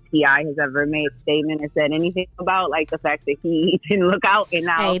if T.I. has ever made a statement or said anything about, like, the fact that he didn't look out and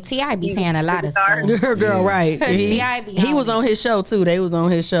now... Hey, T.I. be he's saying a lot of superstar? stuff. Girl, Yeah. right. T.I. be He on was it. on his show too. They was on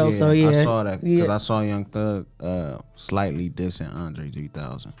his show, so yeah. I saw that because Yeah. I saw Young Thug slightly dissing Andre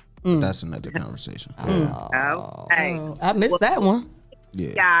 3000. But that's another conversation. Okay. Oh, I missed that one.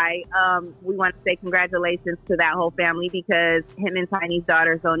 Yeah. Guy, we want to say congratulations to that whole family because him and Tiny's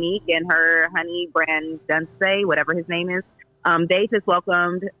daughter Zonique and her honey Brand Dunce, whatever his name is, they just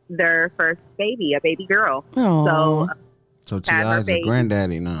welcomed their first baby, a baby girl. Aw. So So Had her T.I.'s a baby.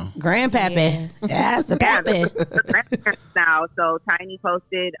 granddaddy now. Grandpappy. Yes. That's the yeah, pappy. they're grandparents now. So Tiny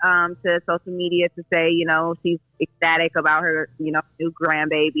posted to social media to say, you know, she's ecstatic about her, you know, new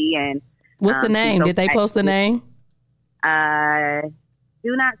grandbaby. And What's the she's name? so Did they post the name?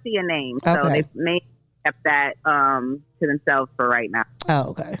 Do not see a name. So Okay. they may have kept that to themselves for right now. Oh,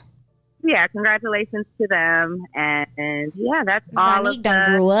 okay. Yeah, congratulations to them. And yeah, that's all of Zonique done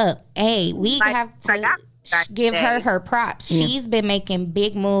grew up. Hey, we Like- have I to got that give her today. her props. Yeah. She's been making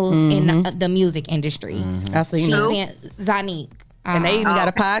big moves in the music industry. I seen She's that. been Zonique. And they even got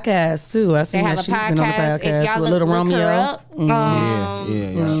a podcast too. I They seen have that a she's been on the podcast. If podcast y'all with Little look Romeo. her up,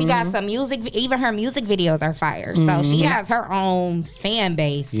 Yeah. she got some music. Even her music videos are fire. So she has her own fan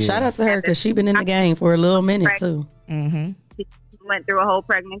base. Yeah. Shout out to her because she been in the game for a little minute Right. too. Mm-hmm. She went through a whole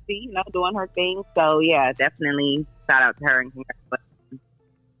pregnancy, you know, doing her thing. So yeah, definitely shout out to her and congratulations.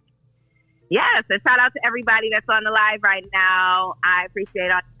 Yeah, so shout out to everybody that's on the live right now. I appreciate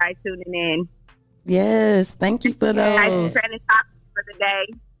all you guys tuning in. Yes, thank you for Guys, those. trending topics for the day.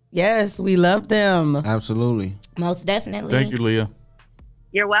 Yes, we love them. Absolutely. Most definitely. Thank you, Leah.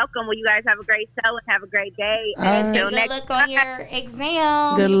 You're welcome. Well, you guys have a great show and have a great day. All right. And until Good next luck on your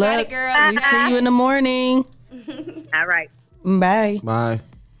exam. Good You got luck. it, girl. We see you in the morning. All right. Bye. Bye.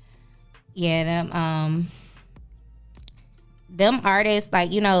 Yeah, them artists,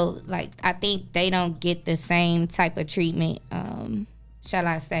 like, you know, like, I think they don't get the same type of treatment, shall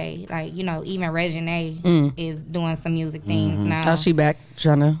I say. Like, you know, even Reginae is doing some music things now. Oh, she back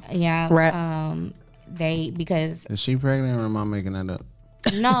trying to. Yeah. rap? Because Is she pregnant or am I making that up?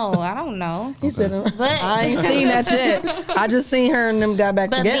 no, I don't know. He said, But I ain't seen that yet. I just seen her and them got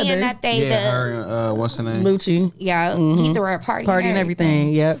back but together. being that they Yeah, her and what's her name? Lucci. yeah, he threw a party Party and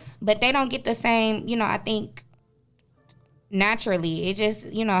everything. Yep. But they don't get the same, you know, I think naturally. It just,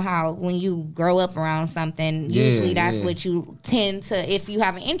 you know, how when you grow up around something, Yeah, usually that's yeah. what you tend to, if you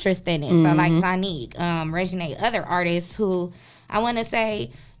have an interest in it. So like Zonique, Reginae, other artists who I want to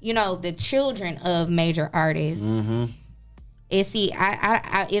say, you know, the children of major artists. It's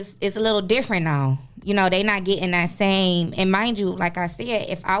it's a little different now. You know, they not getting that same. And mind you, like I said,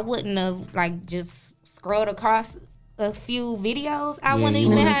 if I wouldn't have like just scrolled across a few videos, I wouldn't you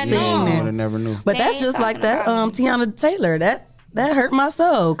even would've have seen known. that. would have never knew. But They that's ain't just like talking that. about Tiana Taylor. That hurt my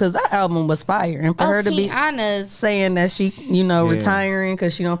soul because that album was fire, and for her to be Tiana's saying that she, you know, Yeah. retiring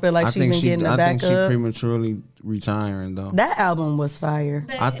because she don't feel like I she think been getting it I back think she up. prematurely retiring though. That album was fire.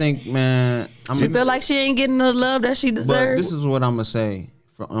 I think, man. I She mean, feel like she ain't getting the love that she but deserves. this is what I'm gonna say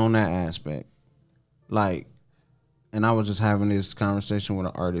on that aspect. Like, and I was just having this conversation with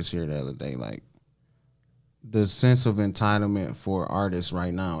an artist here the other day. Like, the sense of entitlement for artists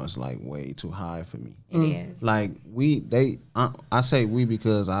right now is like way too high for me. It is. Like I say we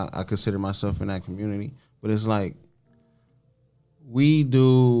because I consider myself in that community, but it's like we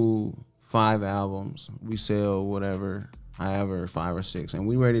do 5 albums, we sell whatever, however 5 or 6, and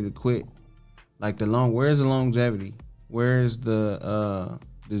we ready to quit. Like where's the longevity? Where's the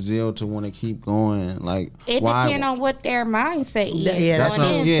zeal to want to keep going? Like it depends on what their mindset is. Yeah, that's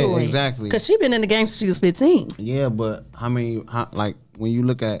going into it. Exactly. Because she been in the game since she was 15. Yeah, but like when you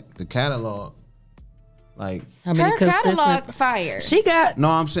look at the catalog, like How many Her consistent? catalog fire. She got no,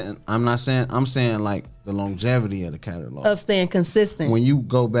 I'm saying like the longevity of the catalog. of staying consistent. When you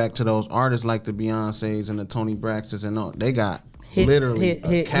go back to those artists like the Beyoncés and the Tony Braxtons and all, they got Hit, literally hit, a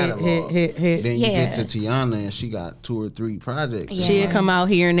hit, catalog. hit. Then you Yeah. get to Tiana and she got 2 or 3 projects. She'll come out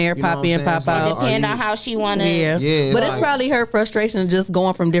here and there, You know pop what in, I'm pop saying? It's like, out. Depend on how she want to. Yeah, Yeah, but it's it's like- probably her frustration of just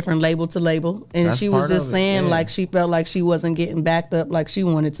going from different label to label, and That's she was part just of it, saying yeah. like she felt like she wasn't getting backed up like she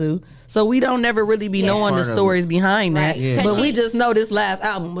wanted to. So we don't never really be knowing the Part of stories behind that, Right. Yeah. but 'Cause we she- just know this last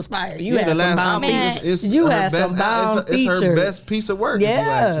album was fire. You Yeah, had the some last bomb album features. is You her had best, some bomb it's her features. best piece of work. if you Yeah.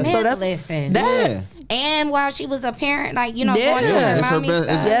 ask me. So Man, that's listen. that. Yeah. And while she was a parent, like, Yeah. going through her It's her mommy best.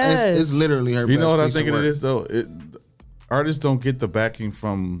 stuff. It's literally her. You best know what I piece think of it work. is though. Artists don't get the backing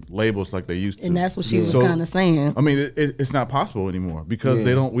from labels like they used to, And that's what she was So, kind of saying. I mean, it's not possible anymore because Yeah.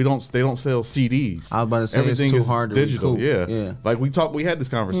 they don't sell CDs. I was about to say everything it's too is hard to digital. recoup. Yeah. Yeah. Like we had this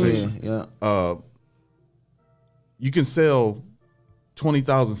conversation. Yeah. You can sell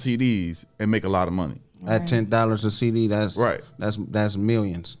 20,000 CDs and make a lot of money. At $10 a CD, that's Right. That's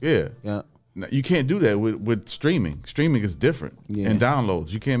millions. Yeah. Yeah. Now, you can't do that with streaming. Streaming is different. Yeah. And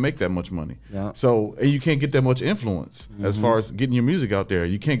downloads. You can't make that much money. Yeah. So, and you can't get that much influence as far as getting your music out there.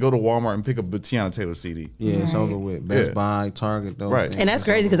 You can't go to Walmart and pick up a Tiana Taylor CD. Yeah, it's over with. Best Yeah. Buy, Target, those Right. things. And that's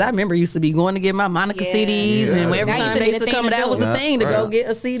crazy because I remember used to be going to get my Monica Yeah. CDs, Yeah. and every That used time to be they the used to thing come, to that do. was the Yeah. thing to go Right.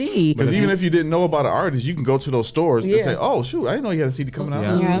 get a CD. Because even if you didn't know about an artist, you can go to those stores and Yeah. say, "Oh shoot, I didn't know you had a CD coming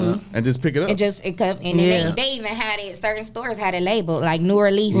out," Yeah. and just pick it up. And then Yeah. they even had it. Certain stores had it labeled like new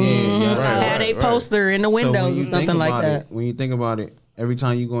release. Yeah, Right, Had a right. poster in the So when windows you or think something like about that. it, when you think about it, every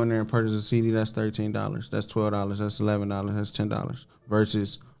time you go in there and purchase a CD, that's $13. That's $12. That's $11. That's $10.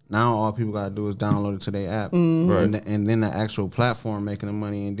 Versus now, all people gotta do is download it to their app, Right. and then the actual platform making the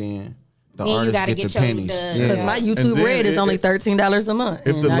money, and then the Then you artists gotta get get the your- pennies. the- Yeah. Because my And YouTube then Red is only $13 a month.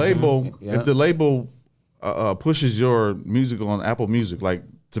 if the And I- label, Yeah. if the label pushes your music on Apple Music, like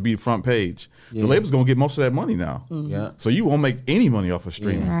to be front page, Yeah. the label's gonna get most of that money now. Yeah. So you won't make any money off of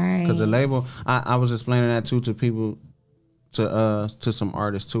streaming. Right. Because the label, I was explaining that too to people, to some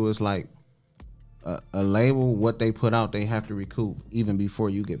artists too. It's like a label, what they put out, they have to recoup even before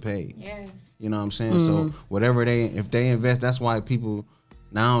you get paid. Yes. You know what I'm saying? So whatever if they invest, that's why people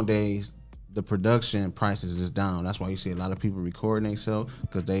nowadays the production prices is down. That's why you see a lot of people recording themselves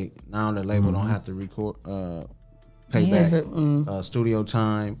because the label don't have to record pay back studio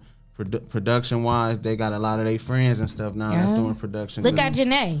time. Production wise, they got a lot of their friends and stuff now that's doing production. Look at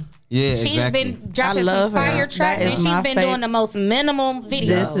Janae. Yeah, She's exactly. been dropping love some her. fire That tracks, and is she's my been fav- doing the most minimum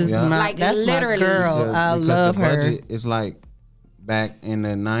videos. This is Yeah. my like that's literally. my girl. I Because love the her. budget is like back in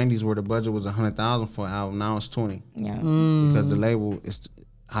the 90s where the budget was 100,000 for an album. Now it's 20 Yeah. because the label is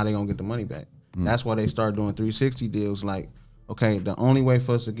how they gonna get the money back. Mm. That's why they start doing 360 deals. Like, okay, the only way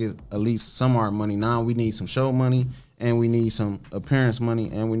for us to get at least some art money now, we need some show money and we need some appearance money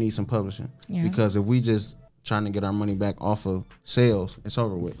and we need some publishing. Yeah. Because if we just trying to get our money back off of sales, it's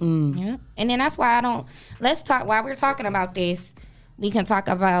over with. Yeah. And then that's why let's talk, while we're talking about this, we can talk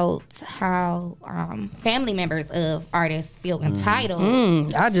about how family members of artists feel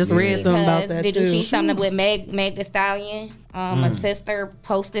entitled. I just read something about that Did too. you see something with Meg Thee Stallion? A sister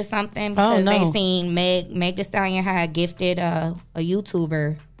posted something Oh, because no. they seen Meg Thee Stallion had gifted a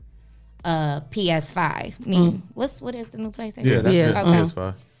YouTuber PS5. I mean, what is the new PlayStation? Yeah, that's Yeah. it. Okay.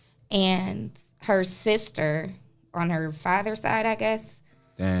 PS5. And her sister on her father's side, I guess,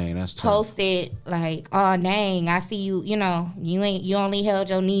 Dang, that's tough. posted like, "Oh dang, I see you. You know, you only held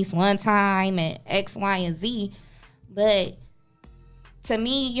your niece one time at X, Y, and Z." But to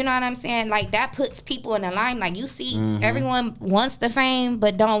me, you know what I'm saying? Like that puts people in the line. Like you see, everyone wants the fame,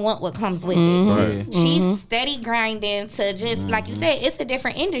 but don't want what comes with it. Right. She's steady grinding to just like you said, it's a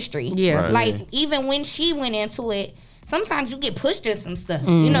different industry. Yeah. Right. Like even when she went into it. Sometimes you get pushed to some stuff.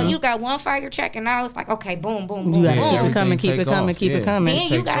 You know, you got one fire track and now it's like, okay, boom, boom, boom, You gotta boom. keep it Everything coming, keep take it coming, off, keep it yeah. coming. Then you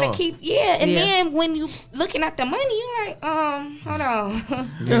takes gotta off. keep, and Yeah. then when you looking at the money, you like, hold on.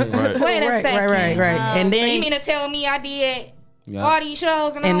 Right. Wait a Right, second. right. And So you then mean to tell me I did Yeah. All these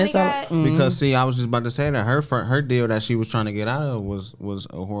shows and And all it's we all- got. Because see, I was just about to say that her deal that she was trying to get out of was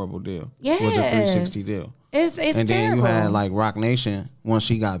a horrible deal. Was a Yes. 360 deal. It's And then terrible. you had like Rock Nation once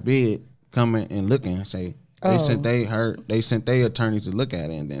she got big coming and looking and say they sent their attorneys to look at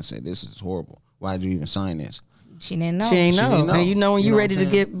it and then say this is horrible. Why'd you even sign this? She didn't know. She ain't She know. didn't know. And you know when You you know ready what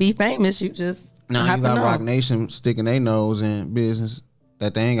to I'm be famous, you just Now happen you got to know. Rock Nation sticking their nose in business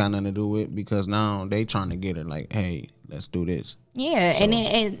that they ain't got nothing to do with because now they trying to get her like, hey, let's do this. Yeah,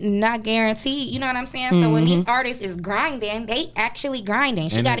 and not guaranteed. You know what I'm saying? So when these artists is grinding, they actually grinding.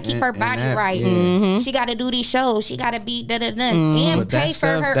 She And- got to keep her and body that- right. yeah. She got to do these shows. She got to be and But pay for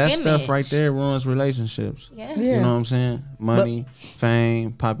her that image. stuff right there ruins relationships. Yeah. You know what I'm saying? Money,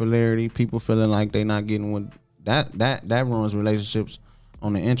 fame, popularity, people feeling like they not getting what that ruins relationships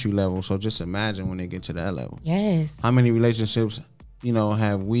on the entry level. So just imagine when they get to that level. Yes. How many relationships,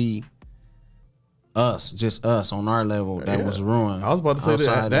 have we just us on our level that was ruined? I was about to say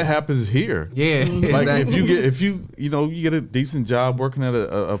that happens here. Yeah. Like exactly. if you get a decent job working at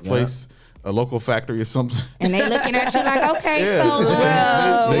a place, a local factory or something. And they looking at you like, okay, Yeah.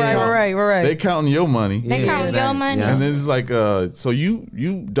 so Right. They counting your money. they counting your money. Yeah. And then it's like, so you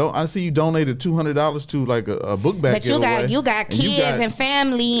don't. I see you donated $200 to like a book bag. But you got giveaway, kids and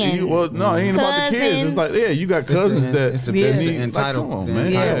family and no, it ain't about the kids. It's like you got cousins it's that the need entitled- like, come on, the man.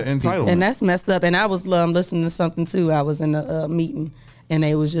 entitled Yeah, entitlement. And that's messed up. And I was listening to something too. I was in a meeting, and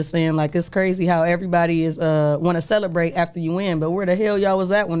they was just saying like it's crazy how everybody is want to celebrate after you win, but where the hell y'all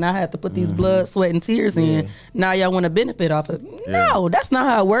was at when I had to put these blood, sweat, and tears in? Now y'all want to benefit off it? No, that's not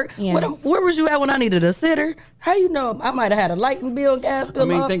how it worked. Yeah. Where was you at when I needed a sitter? How you know I might have had a lighting bill, gas bill? I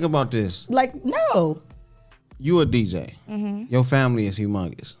mean, off? think about this. Like no. You a DJ. Your family is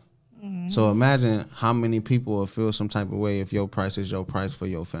humongous. So imagine how many people will feel some type of way if your price is your price for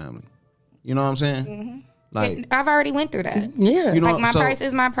your family. You know what I'm saying? Like, I've already went through that. Yeah. you know, Like my so- price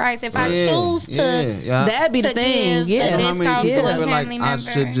is my price. If I Yeah, choose to, yeah. That'd be the to thing. give Yeah. a You know how many discount people to a feel like family I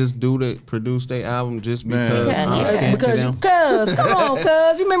member. should just produce their album just Man. because Yeah, I'm yeah. into them? Come on,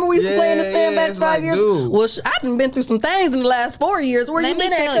 cuz. You remember we used to play in the Yeah, sandbag it's 5 like, years? dude. Well, I done been through some things in the last 4 years. Where Let you me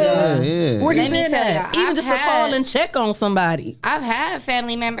been at, tell you. cuz? Yeah. Where you Let me been tell at? you, Even I've just to had- call and check on somebody. I've had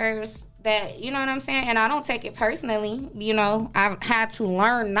family members that, you know what I'm saying, and I don't take it personally. You know, I've had to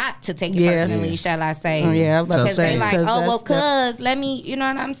learn not to take it Yeah. personally, shall I say? Oh, yeah, I was about to Because say. they like, 'cause oh well, that's- cuz let me, you know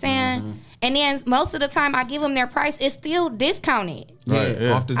what I'm saying. And then most of the time, I give them their price. It's still discounted. Right,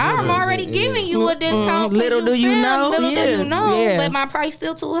 yeah. Off the I'm jump. already giving you a discount. 'cause Little do you feel- know. Little do Yeah, you know. yeah. But my price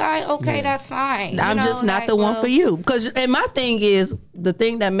still too high. Okay, that's fine. You I'm know, just not like, the one well, for you. And my thing is, the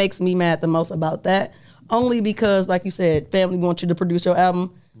thing that makes me mad the most about that, only because, like you said, family wants you to produce your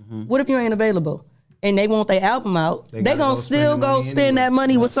album. What if you ain't available? And they want their album out. They gotta gonna go still spend the go money spend anyway. that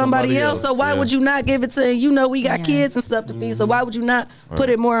money with somebody Somebody else. So else, why yeah. would you not give it to? You know, we got kids and stuff to feed. So why would you not put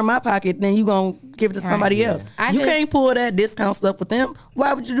it more in my pocket than you gonna give it to somebody else? I You just- can't pull that discount stuff with them.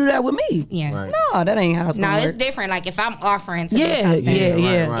 Why would you do that with me? Yeah. Right. No, that ain't how it's No, gonna it's work. different. Like if I'm offering to do Yeah, something,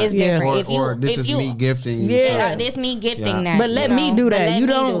 yeah. it's different. if you, Or this if is you, me gifting you. yeah, something. this me gifting Yeah. that. But let you me know, do but that. let You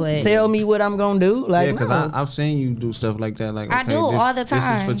me don't do it. tell me what I'm gonna do. Like, Yeah, because no. I've seen you do stuff like that. Like, I okay, do all the This is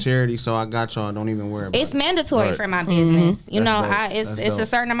time. for charity, so I got y'all. Don't even worry about It's it. mandatory Right. for my business. You know, That's dope. That's it's a dope.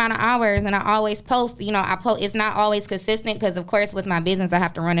 certain amount of hours, and I always post. You know, I post. It's not always consistent because, of course, with my business, I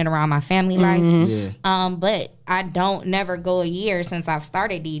have to run it around my family life. Yeah. But I don't never go a year since I've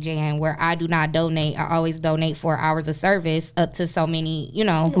started DJing where I do not donate. I always donate 4 hours of service up to so many. You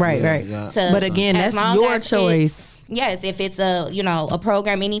know, right, right. Yeah. to- But again, as that's long your as choice. Yes, if it's a a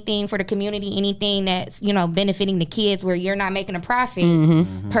program, anything for the community, anything that's benefiting the kids, where you're not making a profit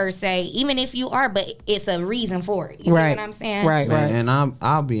per se, even if you are, but it's a reason for it. You Right. know what I'm saying? Right, right. Man, and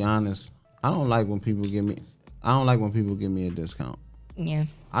I'll be honest. I don't like when people give me a discount. Yeah.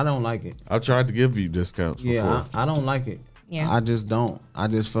 I don't like it. I tried to give you discounts before. Yeah, I don't like it. Yeah. I just don't. I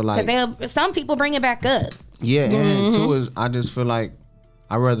just feel like Because some people bring it back up. yeah, and two is I just feel like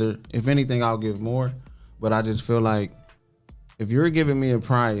I rather, if anything, I'll give more. But I just feel like if you're giving me a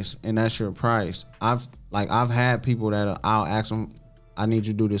price and that's your price, I've had people that I'll ask them, I need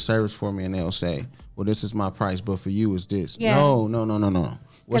you to do this service for me, and they'll say, well, this is my price, but for you it's this. Yeah. No.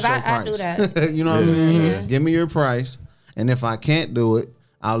 What's 'Cause your I do price? that. You know what I'm saying? Give me your price, and if I can't do it,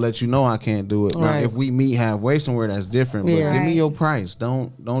 I'll let you know I can't do it. Now, Right. if we meet halfway somewhere, that's different. But Yeah. give me Right. your price.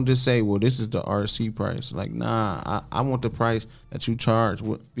 Don't just say, well, this is the RC price. Like, nah, I want the price that you charge.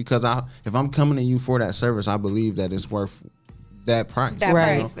 Because if I'm coming to you for that service, I believe that it's worth that price. That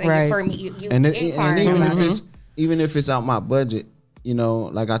Right, price. right. For me, you And inquiring even about if even if it's out my budget,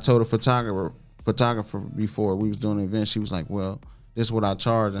 like I told a photographer before we was doing an event, she was like, well, this is what I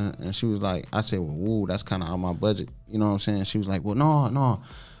charge. And she was like, I said, well, woo, that's kind of out my budget. You know what I'm saying? She was like, well, no.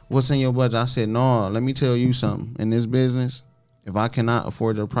 What's in your budget? I said, no, let me tell you something. In this business, if I cannot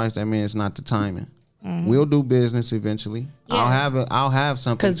afford your price, that means it's not the timing. We'll do business eventually. Yeah. I'll have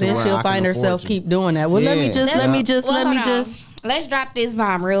something. Because then she'll find herself keep doing that. Well, let me just. Let's drop this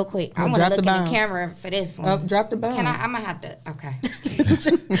bomb real quick. I want to look in the camera for this one. Oh, drop the bomb. I'm gonna have to. Okay.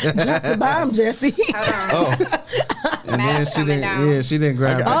 Drop the bomb, Jesse. Oh. And then she didn't. Yeah, she didn't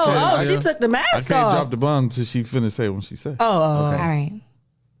grab. She took the mask off. I can't drop the bomb until she finished saying what she said. Okay. All right.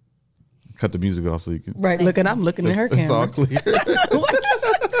 Cut the music off so you can. Right. I'm looking at her camera. It's all clear.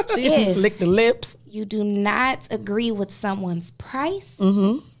 She licked the lips. You do not agree with someone's price.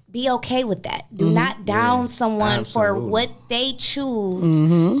 Be okay with that. Do not down someone for what they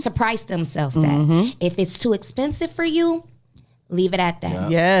choose to price themselves at. If it's too expensive for you, leave it at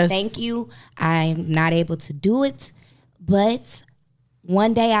that. Yes. Thank you. I'm not able to do it, but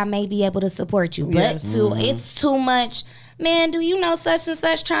one day I may be able to support you. But it's too much. Man, do you know such and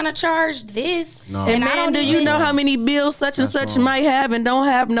such trying to charge this? No. And man, do you know how many bills such and such might have and don't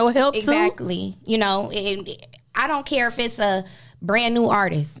have no help Exactly. You know, I don't care if it's a brand new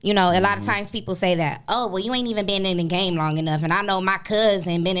artist. You know, a lot of times people say that, oh, well, you ain't even been in the game long enough. And I know my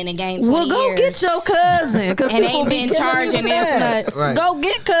cousin been in the game 20 years. Well, go get your cousin. And ain't been charging this much. Right. Go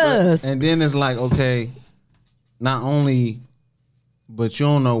get cuz. And then it's like, okay, not only, but you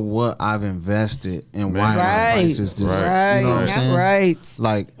don't know what I've invested and why my price is this. Right. You know what I'm saying? Right.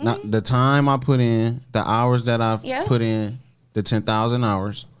 Like not the time I put in, the hours that I've put in, the 10,000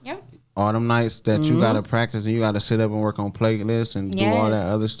 hours. Yep. All them nights that you gotta practice and you gotta sit up and work on playlists and do all that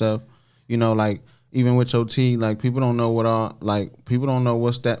other stuff. You know, like even with your T, like people don't know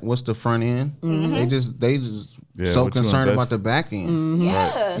what's the front end. They just so concerned about the back end.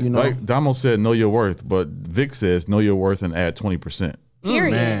 Yeah. You know, Like Damo said, know your worth, but Vic says know your worth and add 20%.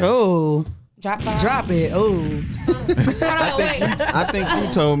 Period. Oh. Drop it. Oh. I think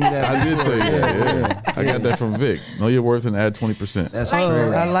you told me that. I did tell you that. I got that from Vic. Know your worth and add 20%. That's Like,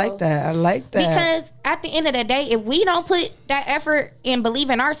 crazy. I like that. Because at the end of the day, if we don't put that effort and believe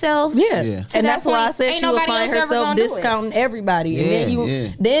in ourselves, and that's why I said she would find herself discounting everybody.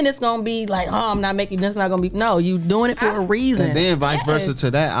 And then it's gonna be like, oh, I'm not making this. Not gonna be. No, you doing it for a reason. And then vice versa to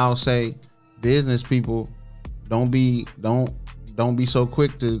that, I'll say, business people, don't be so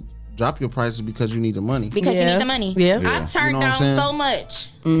quick to drop your prices because you need the money. Because you need the money. I've turned You know what I'm down saying? so much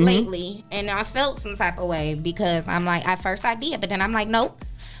lately, and I felt some type of way because I'm like, at first I did, but then I'm like, nope,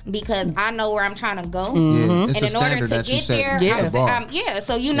 because I know where I'm trying to go, It's and a in order standard to that you get set. there,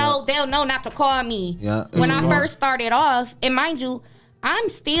 so you know they'll know not to call me. When I first started off, and mind you, I'm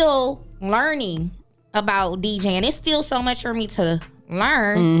still learning about DJing. It's still so much for me to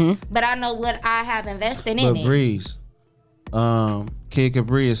learn, but I know what I have invested in it. Breeze, Kid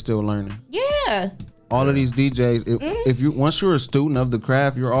Capri is still learning. Yeah. All of these DJs, if you once you're a student of the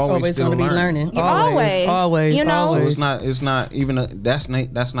craft, you're always still going to be learning. Always. You know, so it's not even that's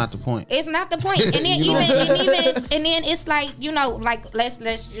not the point. It's not the point. And then and then it's like, you know, like let's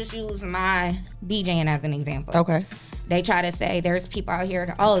just use my DJing as an example. Okay. They try to say there's people out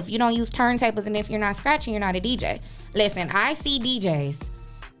here, oh, if you don't use turntables and if you're not scratching, you're not a DJ. Listen, I see DJs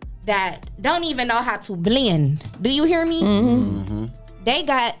that don't even know how to blend. Do you hear me? They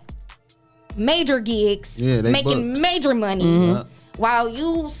got major gigs, making major money. While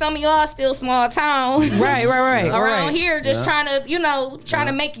some of y'all still small town, right, around here, just trying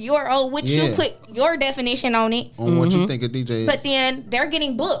to make your own, which you put your definition on it, on what you think a DJ is. But then they're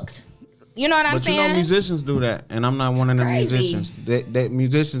getting booked. You know what I'm saying? But you know, musicians do that, and I'm not one of them musicians. That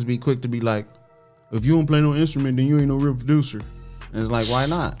musicians be quick to be like, if you don't play no instrument, then you ain't no real producer. And it's like, why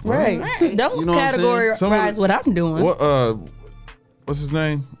not? Right. Don't you know categorize what I'm doing. What's his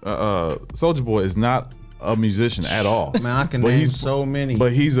name? Soulja Boy is not a musician at all. Man, I can name so many.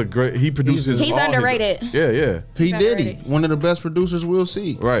 But he produces. He's underrated. P. Diddy, one of the best producers we'll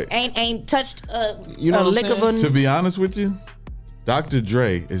see. Right. Ain't touched a lick of a. To be honest with you, Dr.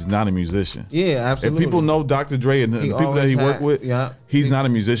 Dre is not a musician. Yeah, absolutely. If people know Dr. Dre and the people that he worked with, he's not a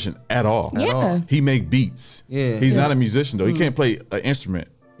musician at all. He make beats. He's not a musician though. He can't play an instrument.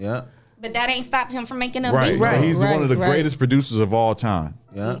 Yeah. But that ain't stopped him from making a beat. Right. He's one of the greatest producers of all time.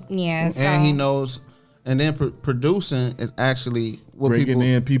 Yeah. So. And he knows. And then producing is actually what bringing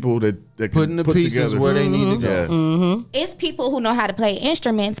in people that putting the put pieces together. where they need to go. It's people who know how to play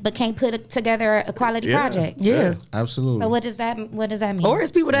instruments but can't put together a quality project. Yeah, absolutely. So what does that mean? Or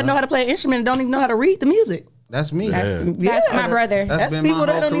it's people that know how to play an instrument and don't even know how to read the music. That's me. That's my brother. That's people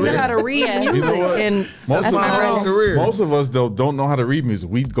that don't even know how to read music. And most of us though don't know how to read music.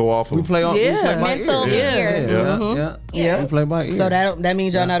 We go off. We play off. Mental ear. Yeah. We play by ear. So that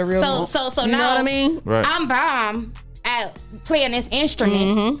means y'all not a real. So you now know what I mean? Right. I'm bomb at playing this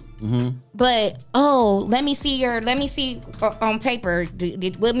instrument. But let me see on paper.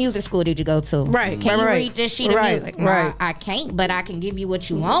 What music school did you go to? Right. Can you read this sheet of music? Right. I can't, but I can give you what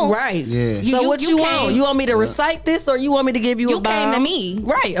you want. Right. Yeah. So what you want? You want me to recite this, or you want me to give you a bomb? You came to me.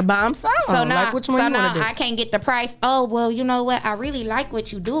 Right, a bomb song. So now, like which one you want to do? I can't get the price. Oh, well, you know what? I really like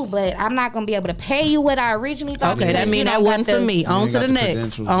what you do, but I'm not going to be able to pay you what I originally thought. Okay, that means that wasn't for me. On to the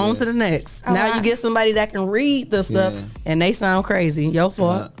next. On to the next. Now you get somebody that can read the stuff, and they sound crazy. Your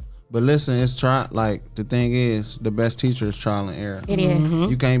fault. But listen, it's like the thing is, the best teacher is trial and error. It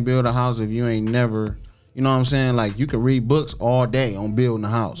is. You can't build a house if you ain't never, you know what I'm saying? Like you can read books all day on building a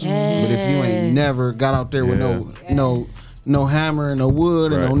house, but if you ain't never got out there with no hammer and no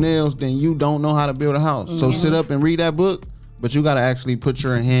wood and no nails, then you don't know how to build a house. So sit up and read that book, but you got to actually put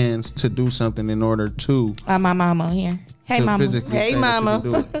your hands to do something in order to. My mama here. Hey mama. Hey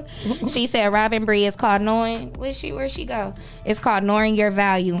mama. She said Robin Bree is called knowing. Where she go? It's called knowing your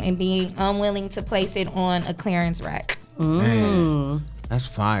value and being unwilling to place it on a clearance rack. Man, that's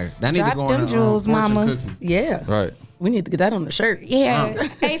fire. That need to go on jewels, mama. Cookie. Yeah. Right. We need to get that on the shirt. Yeah.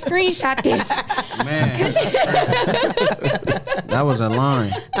 Hey, screenshot this. Man. That was a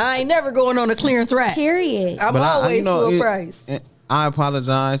line. I ain't never going on a clearance rack. Period. I'm always full price. I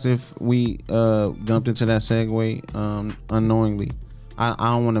apologize if we jumped into that segue unknowingly. I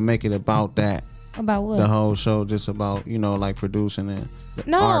don't want to make it about that. About what? The whole show just about, like producing and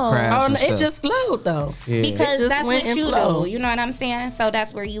no, our crafts and it stuff. just flowed though. Yeah. Because that's what you do. You know what I'm saying? So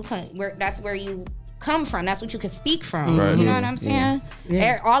that's where you come from. That's what you can speak from. Right. You know what I'm saying?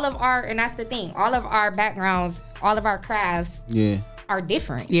 Yeah. All of our, and that's the thing, all of our backgrounds, all of our crafts are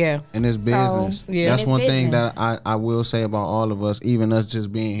different. Yeah. And it's business. So, that's one thing that I will say about all of us, even us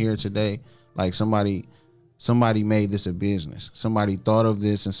just being here today. Like somebody made this a business. Somebody thought of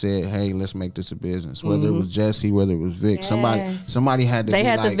this and said, hey, let's make this a business. Whether it was Jesse, whether it was Vic, somebody had to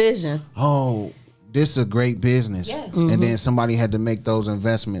the vision. Oh, this is a great business. Yeah. And then somebody had to make those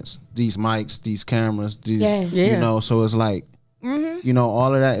investments, these mics, these cameras, these, so it's like,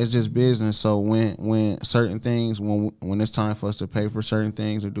 all of that is just business. So when certain things, when it's time for us to pay for certain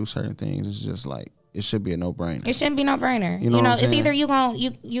things or do certain things, it's just like, it should be a no-brainer. It shouldn't be no-brainer. You know it's either you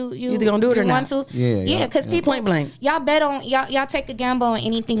either gonna do it or not. Yeah, because people point blank. Y'all bet on y'all take a gamble on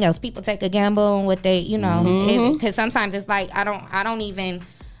anything else. People take a gamble on what they because sometimes it's like I don't even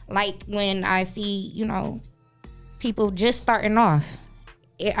like when I see people just starting off.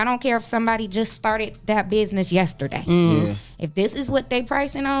 I don't care if somebody just started that business yesterday. If this is what they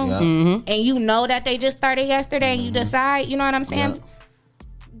pricing on, and you know that they just started yesterday, and you decide, you know what I'm saying.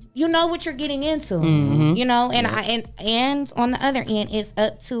 You know what you're getting into, and and on the other end, it's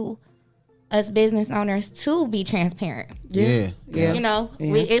up to us business owners to be transparent.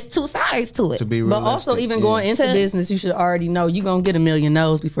 It's two sides to it. To be realistic, but also even going into business, you should already know you're gonna get a million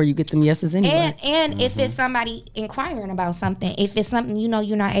no's before you get them yeses anyway. And if it's somebody inquiring about something, if it's something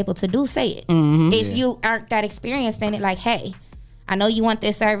you're not able to do, say it. If you aren't that experienced in it, like, hey, I know you want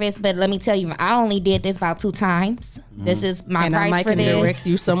this service, but let me tell you, I only did this about 2 times. This is my price for this. And I might direct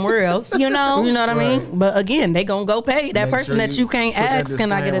you somewhere else. You know what I mean? But again, they gonna go pay that person that you can't ask.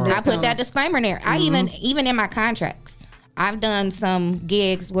 Can I get a discount? I put that disclaimer in there. I even in my contracts, I've done some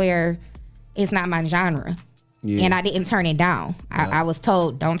gigs where it's not my genre, and I didn't turn it down. I was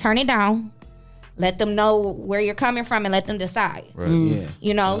told, don't turn it down. Let them know where you're coming from and let them decide. Right.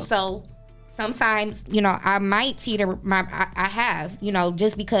 So. Sometimes, I might teeter I have,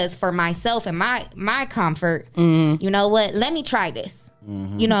 just because for myself and my comfort, you know what, let me try this,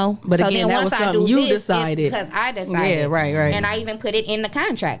 But so again, that was something you decided. Because I decided. Yeah, right. And I even put it in the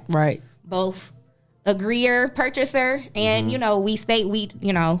contract. Right. Both agreeer, purchaser, and,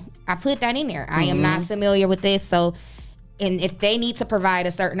 I put that in there. I am not familiar with this, so... And if they need to provide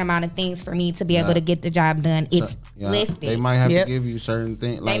a certain amount of things for me to be able to get the job done, it's listed. They might have to give you certain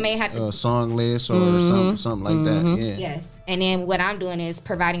things, like they may have a song list or something like that. Yeah. Yes. And then what I'm doing is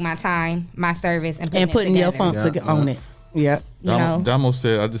providing my time, my service, and putting your funk on it. Yeah. Damo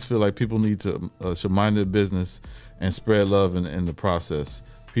said, I just feel like people need to should mind their business and spread love in the process.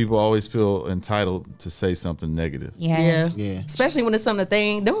 People always feel entitled to say something negative. Yeah. Especially when it's something that they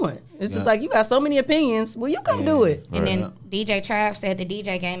ain't doing. It's just like, you got so many opinions. Well, you come do it. And then DJ Trav said the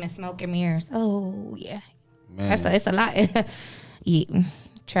DJ game is smoke and mirrors. Oh, yeah. Man. It's a lot.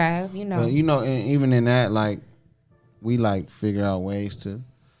 Trav, But, and even in that, like, we, like, figure out ways to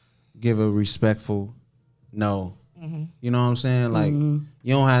give a respectful no. You know what I'm saying? Like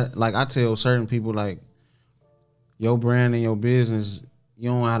you don't have, like I tell certain people, like your brand and your business, you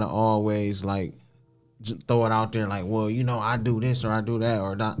don't have to always like throw it out there like, well, you know, I do this or I do that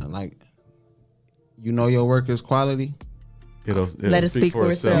or that. Like, you know, your work is quality. It'll Let it speak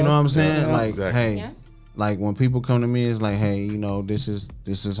for itself. You know what I'm saying? Yeah, like, exactly. hey, like when people come to me, it's like, hey, you know, this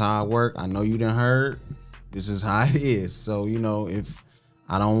is how I work. I know you done heard. This is how it is. So, you know, if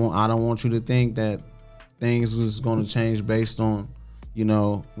I don't want you to think that things is going to change based on, you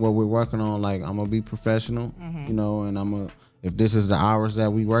know, what we're working on. Like, I'm gonna be professional, you know, and if this is the hours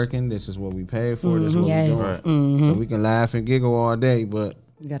that we working, this is what we pay for. This is what we doing. Right. So we can laugh and giggle all day, but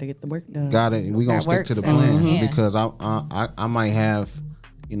You got to get the work done. we gonna stick to the plan because I might have,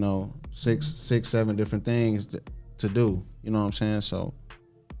 you know, six, 7 different things to do. You know what I'm saying? So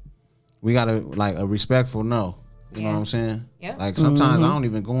we gotta like a respectful no. You know what I'm saying? Yeah. Like sometimes I don't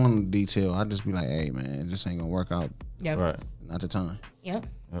even go into detail. I just be like, hey man, this ain't gonna work out. Yep. Right. Not the time. Yep.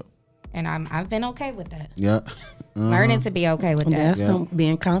 And I've been okay with that. Yeah. Learning to be okay with that. That's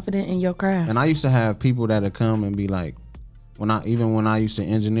being confident in your craft. And I used to have people that'd come and be like, when I used to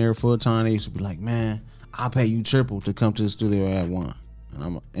engineer full time, they used to be like, man, I'll pay you triple to come to the studio at 1. And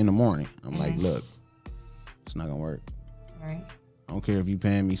I'm in the morning. I'm like, look, it's not gonna work. Right. I don't care if you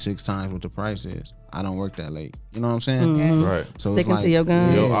paying me 6 times what the price is. I don't work that late. You know what I'm saying? Right. So Sticking it's like, to your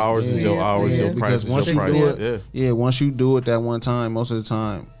guns. Your hours is your hours. Your price because is your price. once you do it that one time, most of the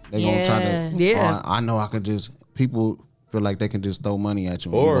time they gonna try to. Yeah. I know I could just. People feel like they can just throw money at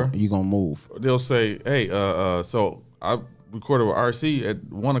you, Or you gonna move. They'll say, hey, so I recorded with RC at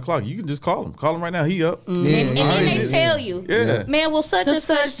 1 o'clock. You can just call him. Call him right now. He up. And then they tell you, man, well, such and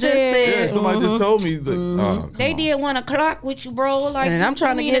such just said. Yeah, somebody just told me that. They did 1 o'clock with you, bro. Like, And I'm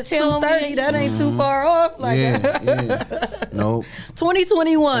trying to get 2:30. That ain't too far off. Like Nope.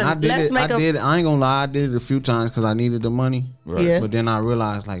 2021. I did it. I ain't gonna lie. I did it a few times because I needed the money. Right. Yeah. But then I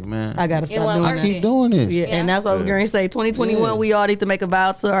realized, like, man, I gotta stop doing I that. keep doing this. Yeah, and that's what I was going to say. 2021, we all need to make a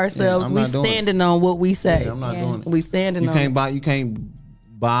vow to ourselves. I'm We not doing it. standing on what we say. I'm not doing it. We standing You on. can't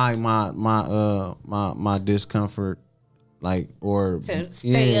buy my discomfort, like, or To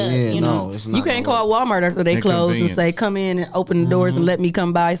stay up, you know. it's You not can't gonna call Walmart after they close and say, Inconvenience. come in and open the doors and let me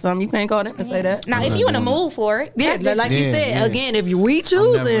come buy something. You can't call them and say that. Now, if you in a mood for it, Yeah, like you Yeah, said, yeah. again, if we never in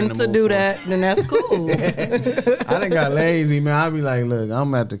choosing the to mood do for that, then that's cool. I done got lazy, man. I be like, look,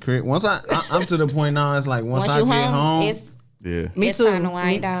 I'm at the crib. Once I'm to the point now. It's like once once I you get home, it's Yeah. Me it's too. time to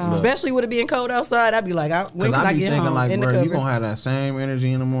wind down. Especially with it being cold outside, I'd be like, when cause can I I be get thinking home? like, In the bro, you covers. gonna have that same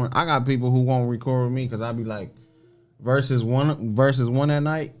energy in the morning. I got people who won't record with me because I be like, versus one at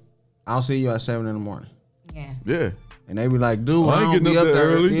night. I'll see you at 7 in the morning, Yeah. Yeah. and they be like, dude, I I ain't don't getting be up up that there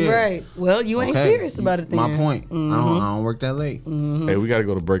early. Yeah. Right. Well, you ain't Okay. serious about it then. My point. I don't work that late. Hey, we got to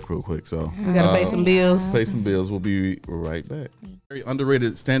go to break real quick. So We gotta pay some bills. pay some bills. We'll be right back. Very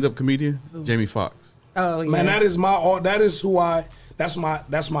underrated stand-up comedian, Jamie Foxx. Oh, yeah. Man, that's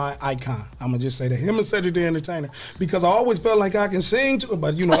my icon. I'm gonna just say that, him and Cedric the Entertainer, because I always felt like I can sing too,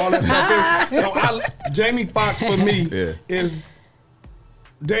 but you know all that stuff. So Jamie Foxx for me is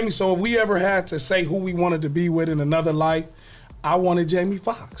Jamie. So if we ever had to say who we wanted to be with in another life, I wanted Jamie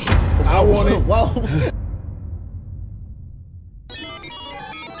Foxx. I wanted. Whoa.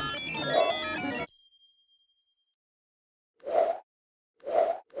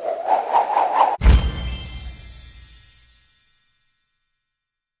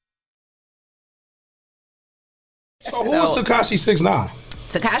 So who is Tekashi 6ix9ine?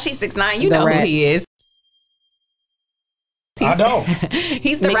 Tekashi 6ix9ine, you The know rat. who he is. I don't.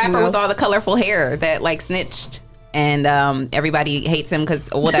 He's the Mickey rapper with Mouse. all the colorful hair that like snitched. And everybody hates him because,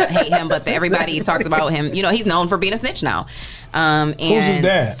 well, not hate him, but everybody talks about him. You know, he's known for being a snitch now. And Who's his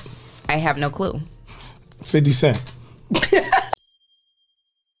dad? I have no clue. 50 Cent.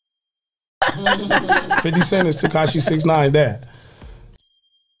 50 Cent is Tekashi 6ix9ine's dad.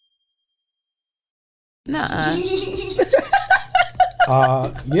 Nuh-uh.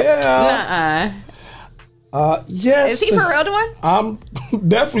 Yeah. Nuh-uh. Yes. Is he for real, Dwan? I'm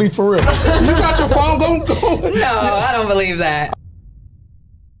definitely for real. You got your phone? Go. No, I don't believe that.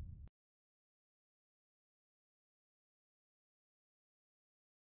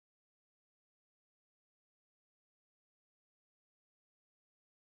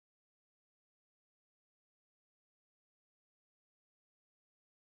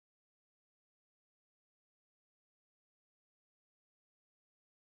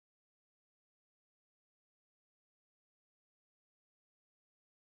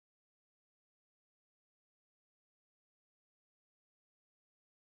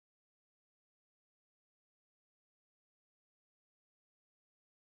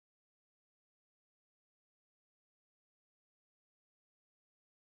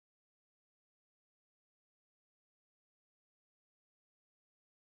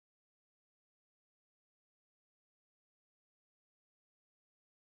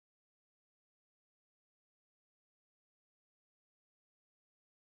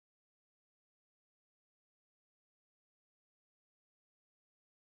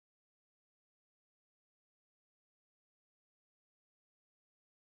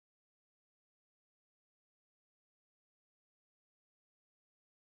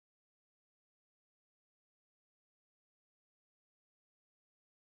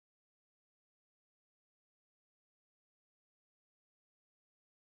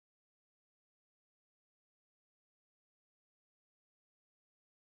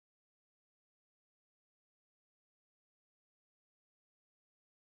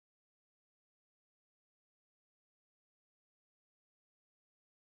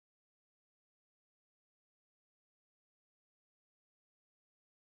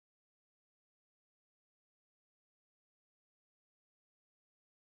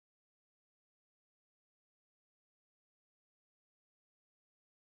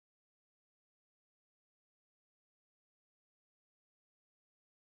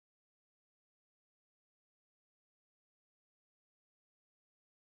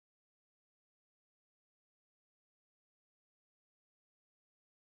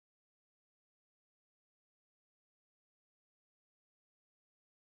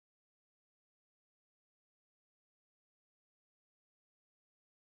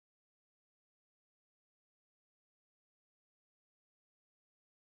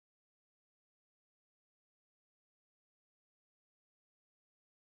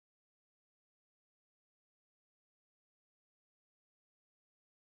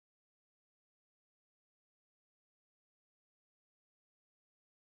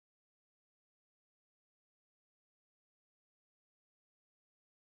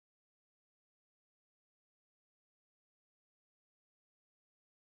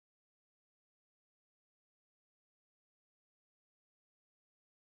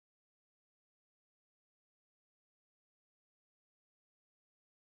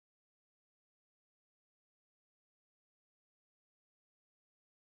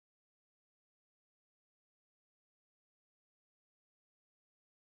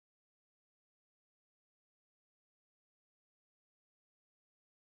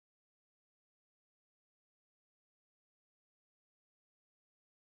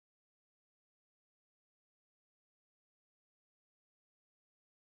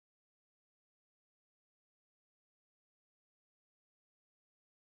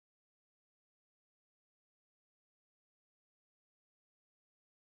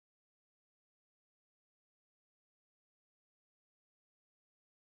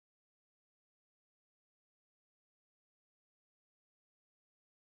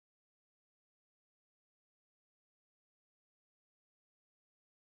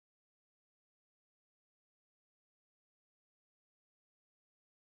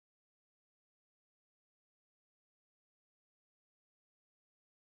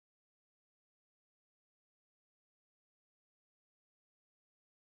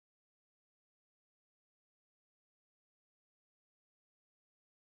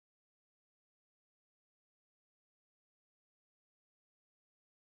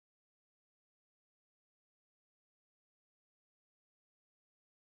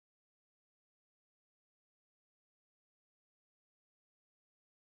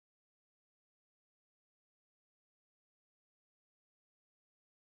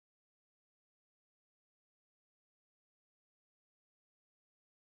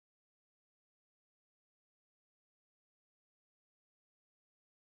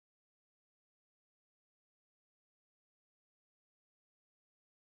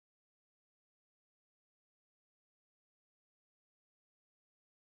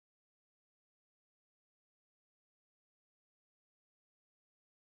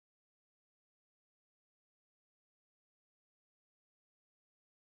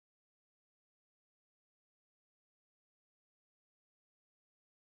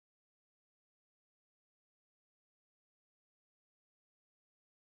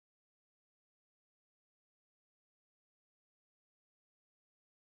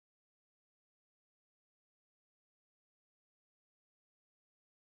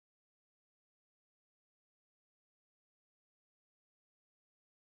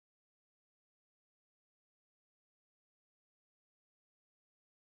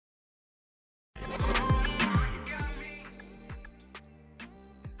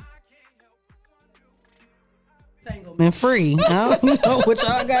 And free. I don't know what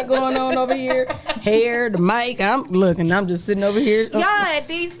y'all got going on over here. Hair, the mic. I'm just sitting over here. Y'all,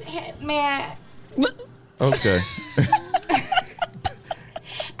 these man. Okay.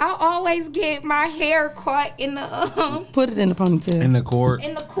 I always get my hair caught in the Put it in the ponytail. In the cord.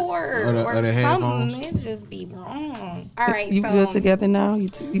 in the cord Or the something. headphones. It just be wrong. All right, You so good together now? You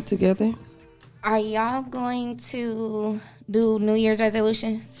together? are y'all going to do New Year's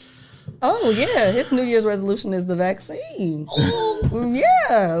resolution? Oh yeah, his New Year's resolution is the vaccine.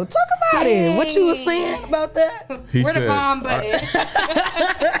 Yeah, talk about it. What you was saying about that? He Where the said, bomb button?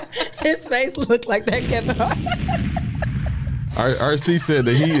 His face looked like that Kevin Hart. RC said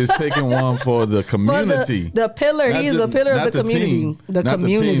that he is taking one for the community. The pillar. Not He's the- a pillar of not the community. team. The Not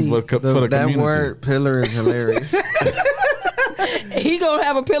community. the team, but for the That community. word pillar is hilarious. He gonna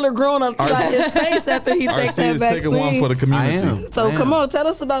have a pillar growing up inside his face after he takes RC that is vaccine. taking one for the community. I am. So come on, tell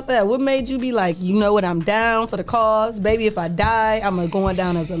us about that. What made you be like, you know what, I'm down for the cause, baby. If I die, I'm going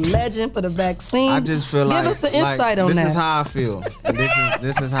down as a legend for the vaccine. I just feel like give us the insight on this that. is how I feel. And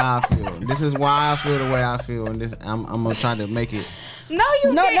this is how I feel. This is why I feel the way I feel. And this I'm gonna try to make it. No,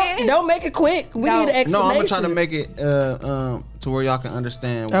 you can't. Don't make it quick. We need an explanation. No, I'm gonna try to make it to where y'all can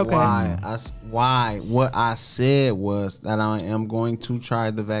understand Okay. why what I said was that I am going to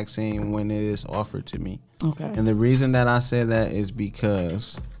try the vaccine when it is offered to me. Okay. And the reason that I said that is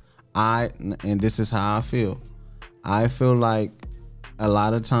because and this is how I feel. I feel like a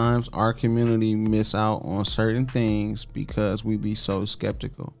lot of times our community miss out on certain things because we be so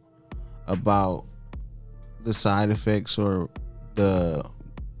skeptical about the side effects or the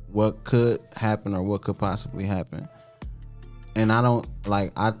what could happen or what could possibly happen. And I don't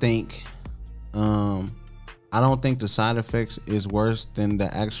think the side effects is worse than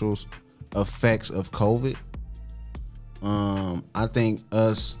the actual effects of COVID. I think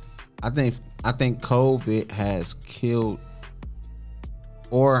COVID has killed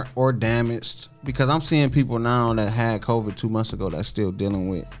or damaged, because I'm seeing people now that had COVID 2 months ago that's still dealing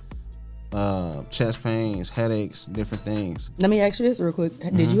with chest pains, headaches, different things. Let me ask you this real quick.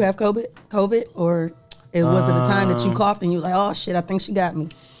 Did you have COVID, or was it a time that you coughed and you were like, oh shit, I think she got me?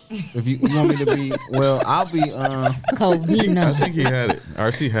 If you want me to be, well, I'll be. COVID. I think he had it.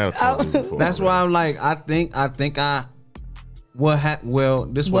 RC had COVID before. That's why I'm like, what happened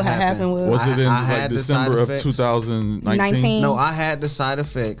Was it in I like had the December side of effects. 2019? No, I had the side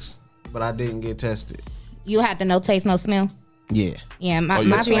effects, but I didn't get tested. You had the no taste, no smell. Yeah. Yeah, my Oh,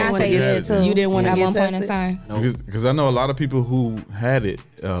 yeah, so fiance you did had too. it. You didn't want to at get one point tested? in time. Because I know a lot of people who had it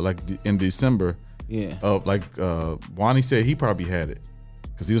like in December. Yeah. Like Wani said he probably had it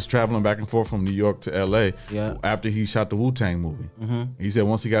because he was traveling back and forth from New York to LA. Yeah. After he shot the Wu-Tang movie. He said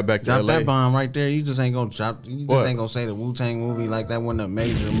once he got back to Drop LA. that bomb right there. You just ain't gonna drop. You just What? ain't gonna say the Wu-Tang movie like that wasn't a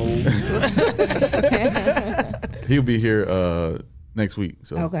major move. He'll be here next week.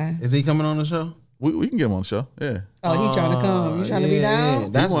 So Okay. Is he coming on the show? we can get him on the show. Yeah. Oh, he trying to come. You trying to be down? Yeah.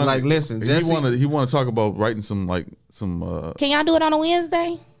 That's He wanna- like, listen, He Jesse. want to talk about writing some Can y'all do it on a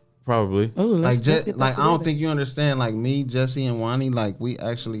Wednesday? probably. Ooh, let's get that I don't together. think you understand. Like me, Jesse, and Wani, like we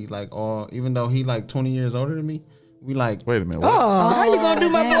actually like all. Even though he like 20 years older than me, we like. Wait a minute. What? Oh, how you gonna do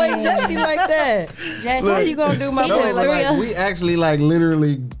my boy Jesse like that? How you gonna do my He boy just like three that? of- We actually like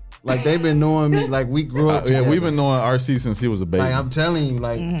literally like they've been knowing me. Like we grew up. Yeah, together. we've been knowing RC since he was a baby. Like I'm telling you,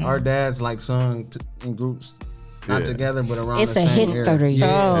 like our dads like sung in groups, not Yeah. together, but around It's the a same era. history. Yeah,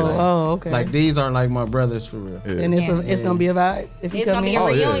 Oh, like, oh, okay. like these are like my brothers for real. Yeah. And it's gonna be a vibe if he It's come gonna be in. a Oh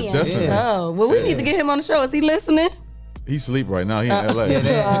yeah, reunion. definitely. Yeah. Oh, well, we need to get him on the show. Is he listening? He sleep right now. He in LA. Yeah,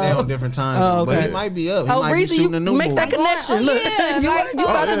 they on different times, Oh, but okay. he might be up. He Oh, might Breezy, be you shooting a new make that movie. connection. Oh, Look, yeah, you like,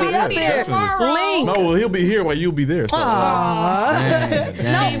 about to be yeah, out there. definitely. Link. No, well, he'll be here while you'll be there. So.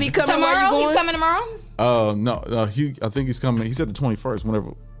 No, he be coming while you Tomorrow? going. He's coming tomorrow? No, I think he's coming. He said the 21st,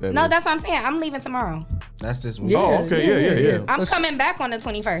 whenever. That No, is. that's what I'm saying. I'm leaving tomorrow. That's this week. Oh, okay, yeah. I'm coming back on the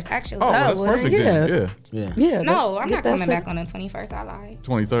 21st, actually. Oh, that's well, perfect. then, Then. Yeah, Yeah. No, I'm get not that coming set- back on the 21st. I lied.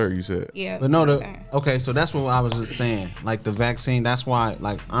 23rd. You said. Yeah. But no, 23rd. okay, so that's what I was just saying. Like the vaccine, that's why.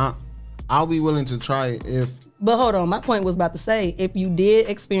 Like I'll be willing to try it if. But hold on, my point was about to say, if you did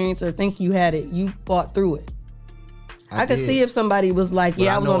experience or think you had it, you fought through it. I could did. see if somebody was like, But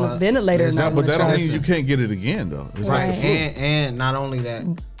yeah, I I was know on I- a ventilator. listen, and I But wanna that try don't it. mean you can't get it again though. It's Right, like the flu. and not only that,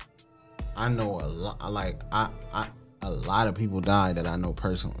 I know a lot. Like a lot of people died that I know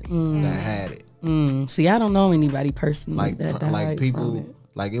personally that had it. See, I don't know anybody personally Like that died like from people, it.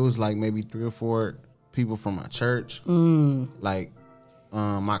 like it was like maybe 3 or 4 people from my church. Like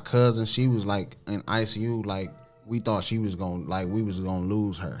my cousin, she was like in ICU. Like we thought she was gonna we was gonna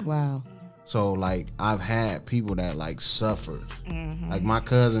lose her. Wow. So like I've had people that like suffered. Like my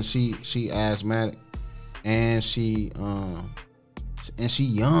cousin, she asthmatic, and she young.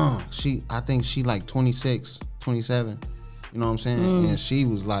 I think she like 26, 27. You know what I'm saying? And she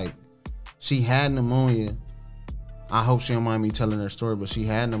was like, she had pneumonia. I hope she don't mind me telling her story, but she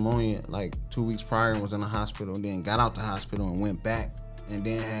had pneumonia like 2 weeks prior and was in the hospital, and then got out the hospital and went back, and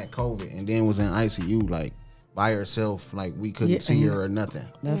then had COVID, and then was in ICU like by herself. Like we couldn't see her or nothing.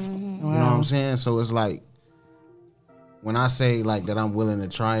 That's You know what I'm saying? So it's like, when I say like that I'm willing to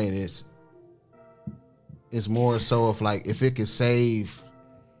try it, it's more so of like, if it could save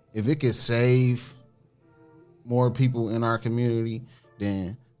more people in our community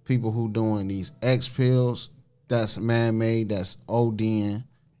than people who doing these X pills, that's man-made, that's ODing,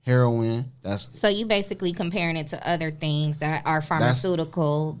 heroin, that's... So you basically comparing it to other things that are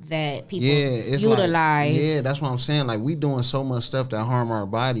pharmaceutical that people it's utilize. Like, that's what I'm saying. Like, we doing so much stuff that harm our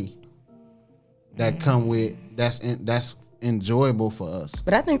body that come with, that's enjoyable for us.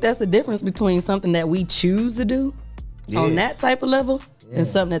 But I think that's the difference between something that we choose to do on that type of level and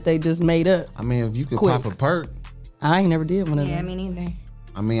something that they just made up. I mean, if you could quick. pop a perk. I ain't never did one of them. Yeah, me neither.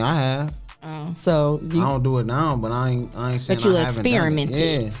 I mean, I have. So I don't do it now, but I ain't saying But you I haven't done it.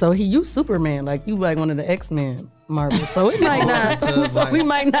 experimented. Yeah. So you Superman, like you like one of the X-Men Marvel. So it might not. Because, like, we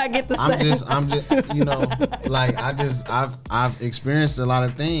might not get the same. I'm just, you know, like I've experienced a lot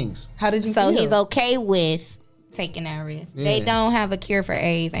of things. How did you So feel? he's okay with taking that risk. Yeah. They don't have a cure for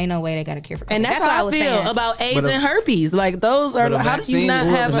AIDS. Ain't no way they got a cure for COVID. And that's what how I was feel saying. about AIDS But and herpes. Like those are. but a How do you vaccine not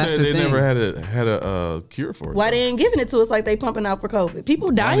will- have? that's the they thing. never had a cure for it. Why though. they ain't giving it to us like they pumping out for COVID? People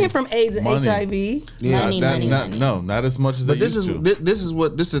dying from AIDS and Money. HIV. Yeah. Money. No, not as much as But they this used is to. this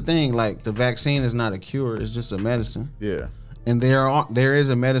is the thing. Like, the vaccine is not a cure; it's just a medicine. Yeah. And there is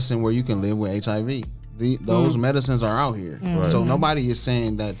a medicine where you can live with HIV. Those medicines are out here, so nobody is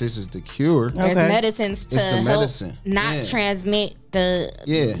saying that this is the cure. There's Okay. medicines to It's the help medicine. not Yeah. transmit the,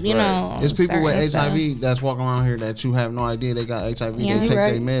 Yeah, you know. it's people with certain stuff. HIV that's walking around here that you have no idea they got HIV. Yeah. They take You're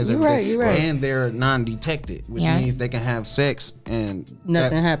their right. meds You're every right. day. You're right. And they're non-detected, which Yeah. means they can have sex and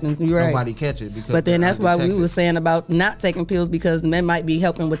Nothing happens. You're right. nobody catch it. Because But then they're that's why we undetected. were saying about not taking pills because men might be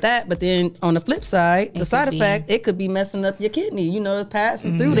helping with that. But then on the flip side, the It side could be. effect, it could be messing up your kidney. You know, it's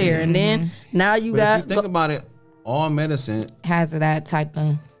passing through there, and then now you But got. if you think about it, all medicine Has that type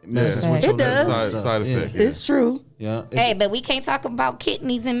of. messes Yeah. with It your does. levels and stuff. Side Yeah. effect. it's true. Yeah. Hey, but we can't talk about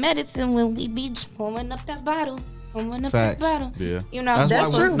kidneys and medicine when we be pulling up that bottle. Pulling up Facts. that bottle. Yeah. You know,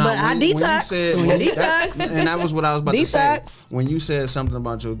 That's why true, but I when you detox. said- We when- detox. and that was what I was about to say. Detox. When you said something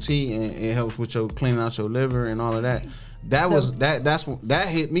about your tea and it helps with your cleaning out your liver and all of that, that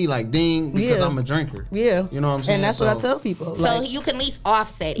hit me like ding, because Yeah. I'm a drinker. Yeah. You know what I'm saying? And that's what I So- tell people. so Like, you can at least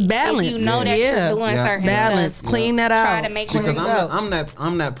offset it. Balance. If you know that Yeah. you're doing Yeah. certain balance, stuff. clean that out. Try to make sure Because you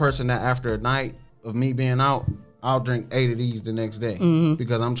I'm that person that after a night of me being out, I'll drink 8 of these the next day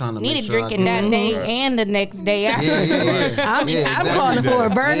because I'm trying to need make to sure drink it that day and the next day after. I'm exactly. calling for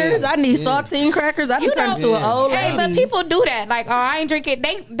burners. Yeah. I need Yeah. saltine crackers. I done turned into an old Hey, lady. but people do that. Like, oh, I ain't drinking.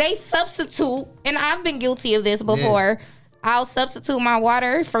 They substitute, and I've been guilty of this before. I'll substitute my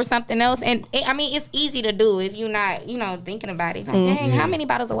water for something else, and it's easy to do if you're not, thinking about it. Like, dang, how many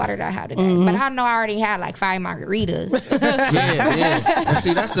bottles of water did I have today? But I know I already had like 5 margaritas. Yeah. And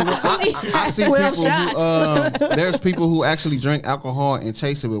see, that's the I see 12 people who there's people who actually drink alcohol and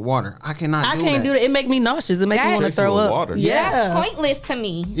chase it with water. I cannot. I can't do that. It make me nauseous. It make me That- want to Chase it throw with up. water. Yeah. That's pointless to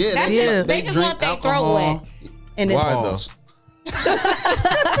me. Yeah, That's they, just, they, they just drink want their throat alcohol. wet. And then Why Pause.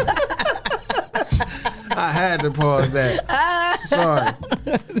 I had to pause that. Sorry,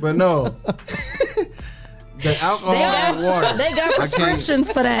 but no. The alcohol and water. They got I can't-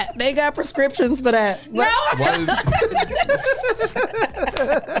 prescriptions for that. They got prescriptions for that. No. Why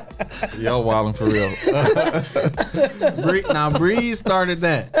did, y'all wilding for real. Now Breeze started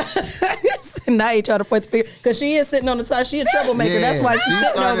that. Now you try to point the finger because she is sitting on the side. She a troublemaker. Yeah, That's why she's she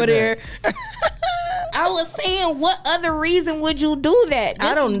sitting started over there. I was saying, what other reason would you do that?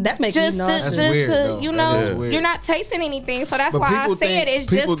 I don't. That makes me Just to, nauseous. That's just weird, to, though. you That know, is weird. you're not tasting anything. So that's But why I people said it's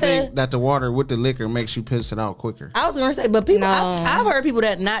people just to. think that the water with the liquor makes you piss it out quicker. I was going to say, but people, No. I've heard people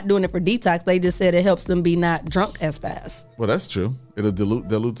that not doing it for detox. They just said it helps them be not drunk as fast. Well, that's true. It'll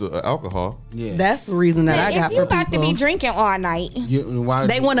dilute the alcohol. Yeah. That's the reason that I if got you for about people. to be drinking all night, Why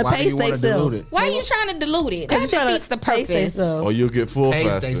They wanna why do you pace wanna theyself. dilute it? why are you trying to dilute it? 'Cause That you tryna defeats the pace purpose. themselves. Or you'll get full Pace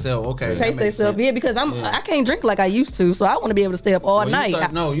faster. themselves. Okay. that Pace makes themselves. sense. Yeah, because I can't drink like I used to, so I want to be able to stay up all Well, night.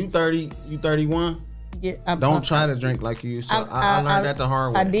 you 30, you 31. Yeah, Don't try to drink like you used to. I learned that the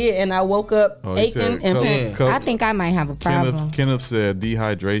hard way. I did, and I woke up Oh, he aching said, and Yeah. I think I might have a problem. Kenneth said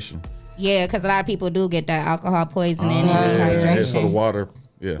dehydration. Yeah, because a lot of people do get that alcohol poisoning and Yeah, so the dehydration. water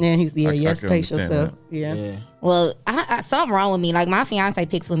Yeah. And he's I yes, can pace understand yourself. that. Yeah. Well, I something wrong with me. Like my fiance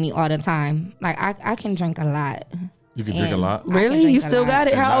picks with me all the time. Like I can drink a lot. You can drink a lot. Really? You still got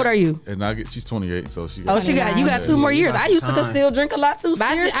it? How old are you? And she's 28, so she. Oh, you got 2 more years. I used to still drink a lot too.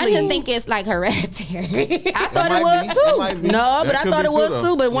 But Seriously, I just think it's like hereditary. I thought it was too. No, but I thought it was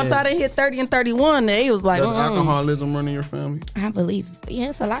too. But once I done hit 30 and 31, they was like, does alcoholism run in your family? I believe. Yeah,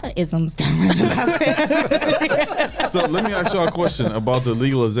 it's a lot of isms. So let me ask y'all a question about the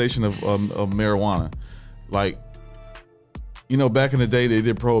legalization of marijuana. Like, back in the day they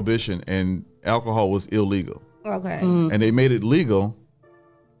did prohibition and alcohol was illegal. Okay. And they made it legal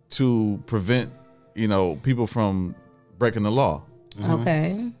to prevent, people from breaking the law.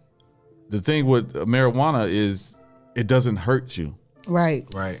 Okay. The thing with marijuana is it doesn't hurt you. Right.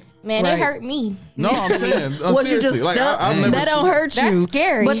 Man, it hurt me. No, I'm saying. Well, you just that don't hurt you. That's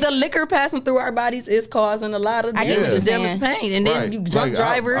scary. But the liquor passing through our bodies is causing a lot of damage, pain, and then you drunk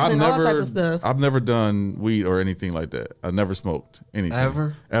drivers and all type of stuff. I've never done weed or anything like that. I never smoked anything.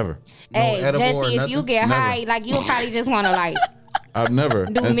 Ever. Hey, Jesse, if you get high, like you'll probably just want to like. I've never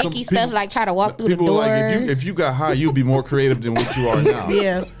do Mickey stuff like try to walk through the door. People like if you got high, you'd be more creative than what you are now.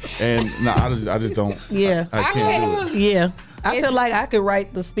 Yeah. And I just don't. Yeah. I can't do it. Yeah. I feel like I could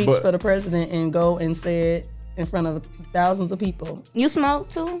write the speech for the president and go and say it in front of thousands of people. You smoke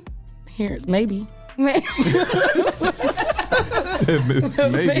too? Here's maybe. Maybe. It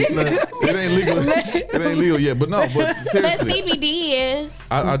ain't legal. It ain't legal yet. But no. But seriously. But CBD is.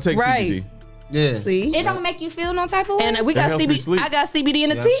 I take CBD. Yeah. See, it don't make you feel no type of way. And we got CBD. I got CBD in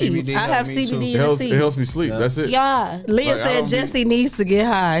the tea. I have CBD in the tea. It helps me sleep. That's it. Yeah. Leah said Jesse needs to get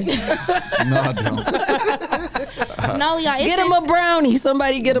high. No, I don't. No, y'all. Get him a brownie.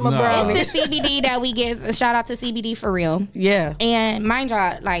 Somebody get him a brownie. It's the CBD that we get. Shout out to CBD for real. Yeah. And mind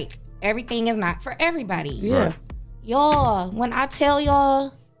y'all, like everything is not for everybody. Yeah. Right. Y'all, when I tell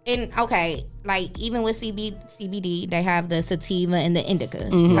y'all, and okay, like even with CBD, they have the sativa and the indica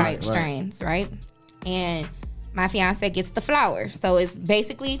type strains, right? And my fiance gets the flower, so it's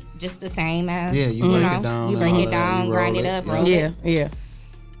basically just the same as you break it down. You break it down, grind it up, roll it. Yeah.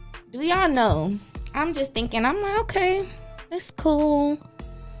 Do y'all know? I'm just thinking. I'm like, okay, it's cool.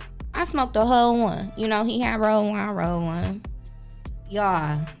 I smoked a whole one. He had roll one, I roll one.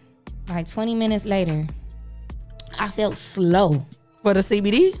 Y'all, like 20 minutes later, I felt slow. For the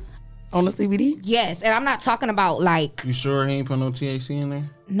CBD? On the CBD? Yes, and I'm not talking about like. You sure he ain't put no THC in there?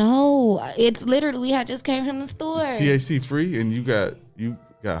 No, it's literally we had just came from the store. It's THC free, and you got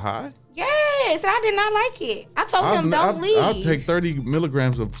high? Yes, I did not like it. I told him don't leave. I'll take 30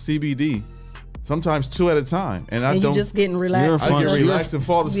 milligrams of CBD, sometimes 2 at a time, and I don't. You just getting relaxed. I get relaxed and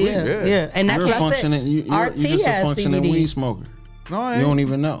fall asleep. Yeah. And that's what I said. You're just a functioning weed smoker. No, I ain't. You don't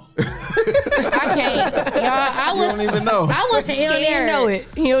even know. I can't. Y'all, you don't even know. I was scared. He don't even know it.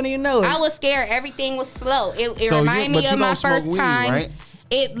 He don't even know it. I was scared. Everything was slow. It reminded me of my first time. Right?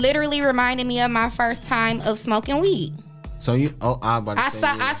 It literally reminded me of my first time of smoking weed. So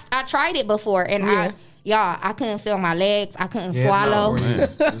I tried it before, and I couldn't feel my legs. I couldn't swallow. You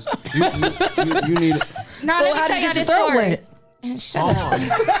need it. No, so let me how tell did y'all you this throat story. wet? And shut up.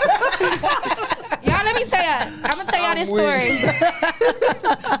 Y'all, let me tell y'all. I'm gonna tell y'all this story.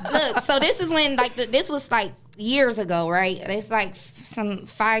 Look, so this is when this was like years ago, right? It's like some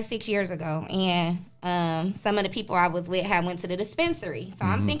 5-6 years ago, and some of the people I was with had went to the dispensary. So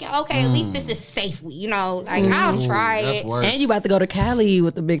I'm thinking, okay, at least this is safe. I'll try it. Worse. And you about to go to Cali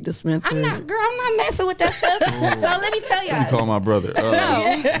with the big dispensary. I'm not messing with that stuff. So let me tell y'all. You call my brother.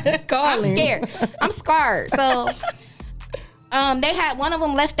 No, Call him. I'm scared. I'm scarred. So they had one of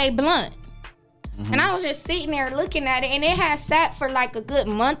them left a blunt. And I was just sitting there looking at it, and it had sat for like a good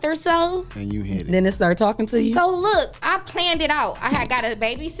month or so. And you hit it. Then it started talking to you. So look, I planned it out. I had got a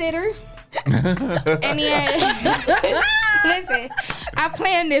babysitter. And then, listen, I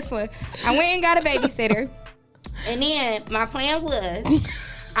planned this one. I went and got a babysitter. And then my plan was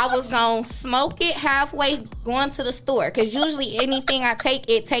I was going to smoke it halfway going to the store. Because usually anything I take,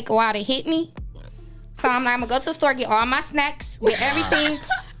 it take a while to hit me. So I'm like, I'm going to go to the store, get all my snacks, get everything.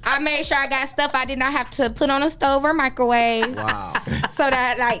 I made sure I got stuff I did not have to put on a stove or microwave. Wow. So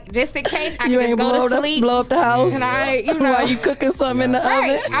that, like, just in case I you could ain't just go to sleep. blow up the house. And while you cooking something in the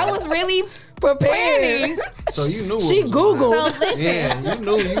oven. I was really preparing. So you knew what she was Googled. So listen. Yeah,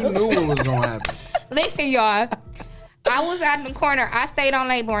 you knew what was going to happen. Listen, y'all. I was out in the corner. I stayed on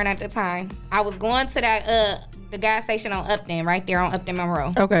Laybourne at the time. I was going to that the gas station on Upton, right there on Upton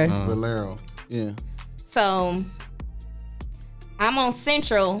Monroe. Okay. Valero. Yeah. So I'm on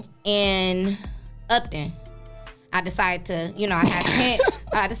Central in Upton. I decided to, I had tent.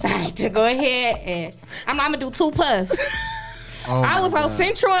 I decided to go ahead and I'm gonna do 2 puffs. Oh I was my on God.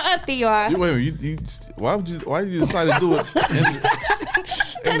 Central and up there, y'all. Wait, why did you decide to do it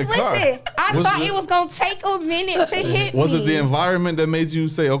in the car? Listen, I Was thought it- it was gonna take a minute to hit Was me. it the environment that made you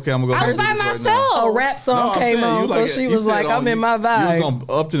say, okay, I'm gonna go I was do by this right now? myself. A rap song No, I'm came saying, on, you so she you was said like, on- I'm in my You vibe. was on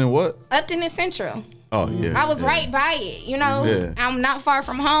Upton and what? Upton and Central. Oh yeah. I was yeah. right by it, you know. Yeah. I'm not far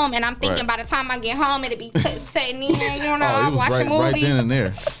from home, and I'm thinking Right. by the time I get home, it'll be setting in. You know, Oh, I'm it was watching right movies. then and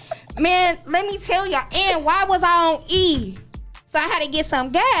there. Man, let me tell y'all. And why was I on E? So I had to get some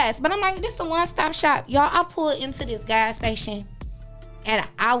gas. But I'm like, this is a one-stop shop. Y'all, I pulled into this gas station. And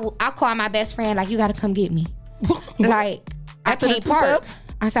I call my best friend, like, you got to come get me. Like, I After the can't 2 park. puffs?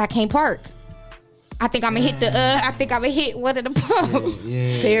 I said, I can't park. I think I'm going to hit I think I'm going to hit one of the pumps.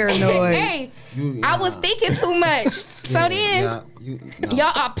 Yeah. Paranoid. Hey, You- I was thinking too much. So then... Yeah, no.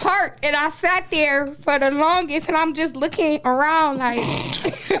 Y'all, I parked and I sat there for the longest, and I'm just looking around like,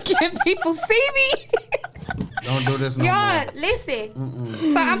 can people see me? Don't do this no Y'all, more. listen.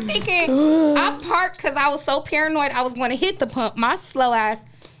 So I'm thinking, I parked because I was so paranoid I was going to hit the pump. My slow ass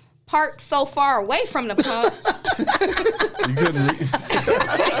parked so far away from the pump. You couldn't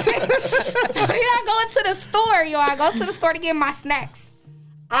So then I go into the store, y'all. I go to the store to get my snacks.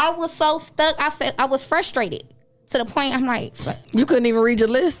 I was so stuck. I was frustrated to the point I'm like, You couldn't even read your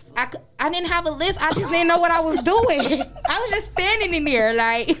list. I didn't have a list. I just didn't know what I was doing. I was just standing in there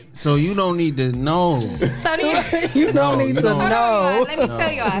like. So you don't need to know. So then, You don't need to don't. hold on, know. y'all. Let me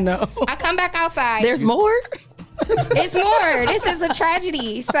tell y'all. No. I come back outside. There's more? It's more. This is a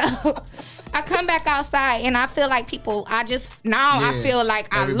tragedy. So I come back outside and I feel like people. I Yeah. feel like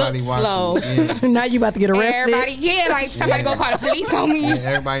I look Everybody slow. watching. Yeah. Now you about to get arrested. Everybody, like somebody Yeah. go call the police on me. Yeah,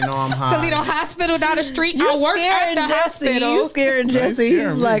 everybody know I'm high. Toledo Hospital down the street. You I work at scaring the Jesse. hospital. You scaring Jesse. scaring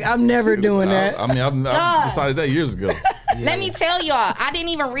He's me. like, I'm never doing that. I mean, I've decided that years ago. Let me tell y'all, I didn't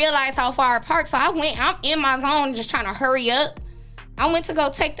even realize how far it parked. So I'm in my zone just trying to hurry up. I went to go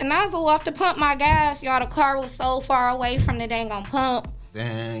take the nozzle off to pump my gas. Y'all, the car was so far away from the dang on pump.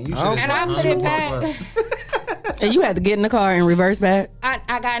 Dang, you should Oh. have And I put it back. And you had to get in the car and reverse back. I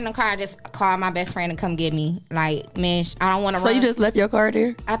got in the car, I just called my best friend to come get me. Like, man, I don't want to So run. you just left your car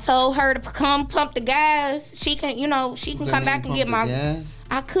there? I told her to come pump the gas. She can, come back and get my. Gas?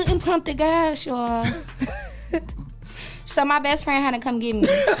 I couldn't pump the gas, y'all. So my best friend had to come get me.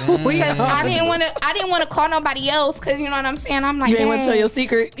 I didn't want to call nobody else because you know what I'm saying. I'm like, You ain't want to tell dang. your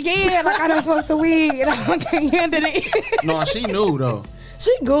secret? Yeah, like I done smoked some weed and I can't handle it. No, she knew though.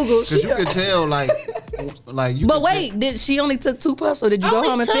 She Googled. Cause you could tell, like you. But could wait, did she only took 2 puffs or did you go Only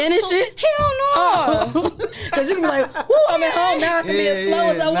home and took finish 2 it? Hell no. Because you can be like, woo, I'm at home now. I can be as slow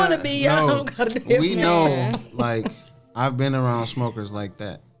as I want to be. I don't gotta be. We know, like I've been around smokers like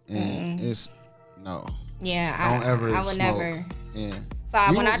that, and it's no. Yeah, Don't ever. I would smoke. never. Yeah.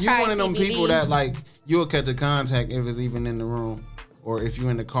 So when I you tried one of them CBD, people that like you'll catch a contact if it's even in the room, or if you're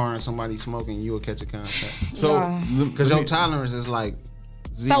in the car and somebody's smoking, you'll catch a contact. So, Because your tolerance is like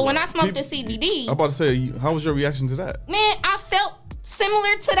zero. So when I smoked the CBD, I'm about to say, how was your reaction to that? man, I felt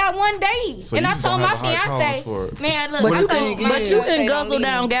similar to that one day. So and you I just told don't my have a high fiance, tolerance for it. man, look, But I you told can, my but you fiance, can don't guzzle leave.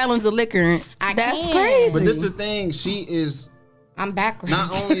 down gallons of liquor. That's can. crazy. But this the thing, she is I'm backwards.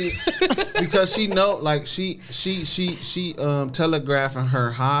 not only because she know, like she telegraphing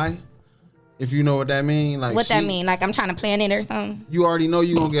her high. If you know what that mean, like What that mean? Like I'm trying to plan it or something? You already know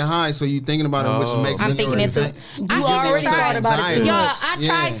you gonna get high, so you thinking about it, which makes I'm it thinking it too. You already thought about it too Y'all, much. I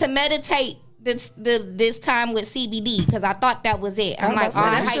tried to meditate this time with CBD because I thought that was it. I'm like, about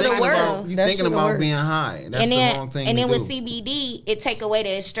all to the say, hype that I should've know. worked. You That thinking should've about worked. being high. That's And the then, wrong thing and to then do. with CBD, it take away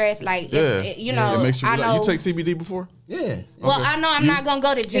the stress. Like, Yeah, you know, it makes you I relax. know. You take CBD before? Yeah. Well, I know I'm not gonna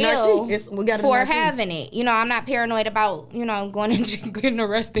go to jail we got it for in our tea. having it. You know, I'm not paranoid about going and getting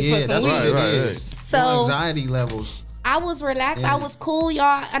arrested Yeah, for that's some what weed. it Right, is. So- Your anxiety levels. I was relaxed. Yeah. I was cool,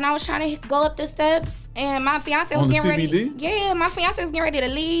 y'all, and I was trying to go up the steps. And my fiance was On the getting ready. CBD? Yeah, my fiance was getting ready to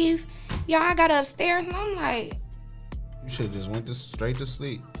leave. Y'all, I got upstairs and I'm like, You should have just went straight to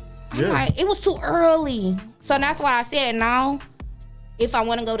sleep. I'm like, it was too early. So that's why I said now, if I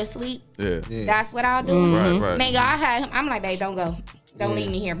want to go to sleep, Yeah. that's what I'll do. Right, right. Man, y'all, I had him. I'm like, babe, don't go. Don't leave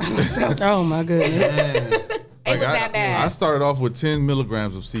me here by myself. Oh my goodness. It was that I bad. started off with 10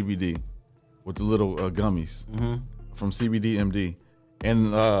 milligrams of CBD with the little gummies from CBD MD.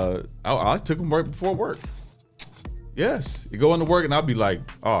 And I took them right before work. Yes. You go into work and I'll be like,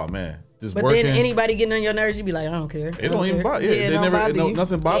 oh, man, just But working. then anybody getting on your nerves, you be like, I don't care. It don't even bother. Yeah, it they don't never. bother you.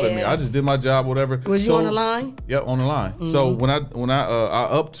 Nothing bothered me. Yeah. I just did my job, whatever. Was you on the line? Yep, on the line. So when I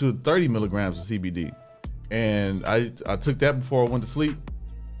up to 30 milligrams of CBD, and I took that before I went to sleep,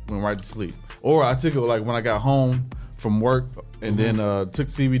 went right to sleep. Or I took it like when I got home from work, and then took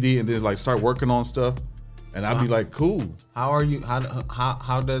CBD, and then like start working on stuff, And I'd be like, cool. How are you?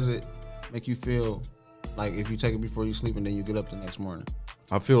 How does it make you feel? Like if you take it before you sleep and then you get up the next morning.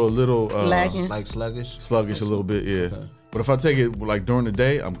 I feel a little like sluggish. Sluggish a little bit, yeah. Okay. But if I take it like during the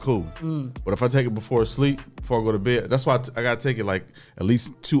day, I'm cool. But if I take it before sleep, before I go to bed, that's why I gotta take it like at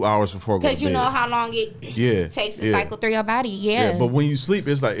least 2 hours before I go to bed. Because you know how long it takes to cycle through your body. Yeah. But when you sleep,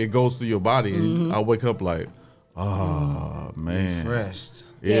 it's like it goes through your body, and I wake up like, oh man, refreshed.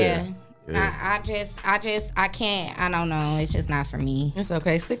 Yeah. I can't. I don't know. It's just not for me. It's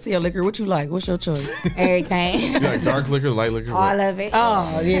okay. Stick to your liquor. What you like? What's your choice? Everything. You like dark liquor, light liquor? All of it.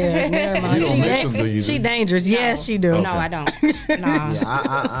 Oh yeah. Never mind. You don't mix them, do you? She dangerous. No. Yes, she do. Okay. No, I don't. No.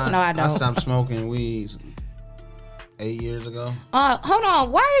 Yeah, no, I don't. I stopped smoking weed 8 years ago. Hold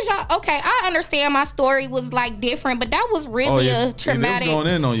on. Why is y'all okay? I understand my story was like different, but that was really a traumatic. They was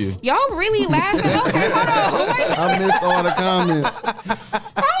going in on you. Y'all really laughing? Okay, hold on. Wait. I missed all the comments.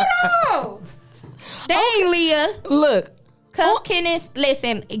 Hold on. Dang, Leah. Look. Kenneth,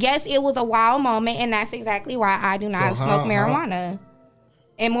 listen, yes, it was a wild moment, and that's exactly why I do not smoke marijuana.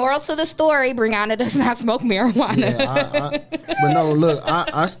 And moral to the story, Brianna does not smoke marijuana. Yeah, but no, look,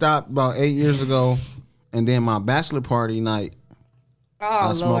 I stopped about 8 years ago, and then my bachelor party night,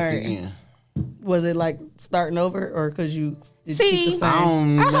 I smoked again. Was it like starting over, or because you see? I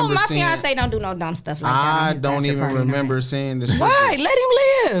hope my fiance don't do no dumb stuff like that. I don't even remember seeing the strippers. Why? Let him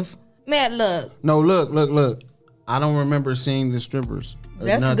live. Man, look. No, look. I don't remember seeing the strippers.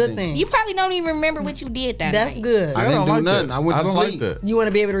 That's a good thing. You probably don't even remember what you did that That's night. good. I didn't do nothing. I went to sleep. You want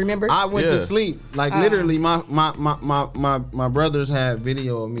to be able to remember? I went to sleep. Like literally, my brothers had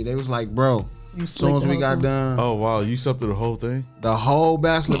video of me. They was like, bro, as soon as we got done. Oh wow, you slept through the whole thing? The whole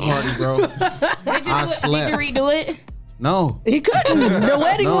bachelor party, bro. I slept. Did you redo it? No. He couldn't. The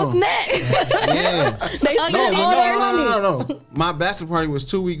wedding was next. Yeah. They spent all their money. No. My bachelor party was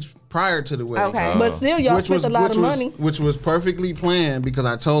 2 weeks prior to the wedding. Okay. But still, y'all spent a lot of money. Which was perfectly planned because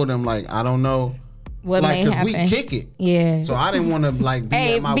I told them, like, I don't know. What may happen. Because we kick it. Yeah. So I didn't want to, like, be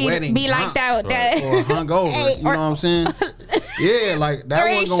at my wedding. Be like that. Or hungover. You know what I'm saying? Yeah, like, that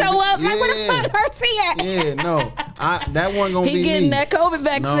one wasn't show up. Like, where the fuck Percy at? Yeah, no. That wasn't going to be me. He getting that COVID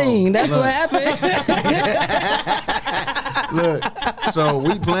vaccine. That's what happened. Look, so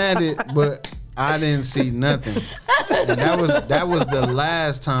we planned it, but I didn't see nothing. And that was the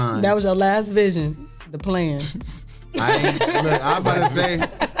last time. That was your last vision, the plan. I'm about to say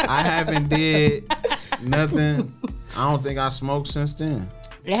I haven't did nothing. I don't think I smoked since then.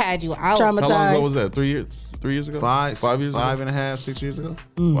 It had you out. Traumatized. How long ago was that? 3 years? 3 years ago? 5 years ago? 5.5, 6 years ago.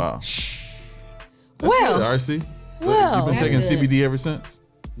 Wow. That's Well, good, RC. well, You've been taking CBD ever since?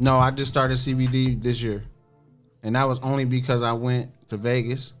 No, I just started CBD this year. And that was only because I went to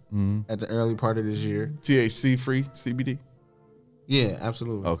Vegas at the early part of this year. THC free CBD? Yeah,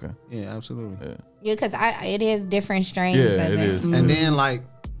 absolutely. Okay. Yeah, absolutely. Yeah, because it is different strains. Yeah, of it is. And then, like,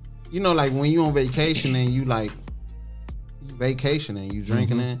 you know, like when you on vacation and you like vacationing, you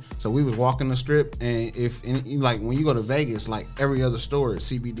drinking it. So we was walking the strip, and like when you go to Vegas, like every other store is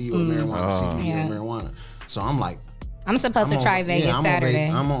CBD or marijuana, CBD or marijuana. So I'm like, I'm supposed to try Vegas Saturday.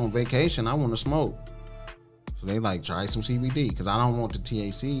 I'm on vacation. I want to smoke. So they like try some CBD because I don't want the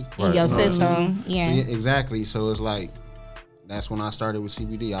THC in your system. Yeah. So, exactly. So it's like that's when I started with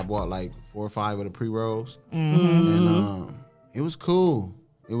CBD. I bought like 4 or 5 of the pre-rolls, and it was cool.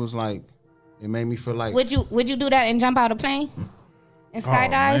 It was like it made me feel like. Would you do that and jump out a plane and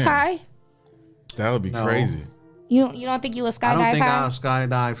skydive high? That would be crazy. You don't think you would skydive high? I don't think I'll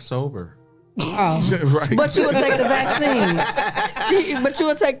skydive sober. Oh. Right. But you would take the vaccine. But you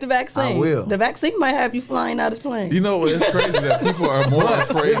would take the vaccine. I will. The vaccine might have you flying out of the plane. You know, it's crazy that people are more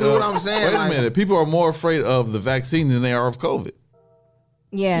afraid This is what I'm saying. Wait a like, minute. People are more afraid of the vaccine than they are of COVID.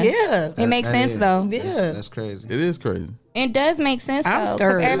 Yeah. Yeah. It makes sense though. Yeah. That's crazy. It is crazy. It does make sense I'm though.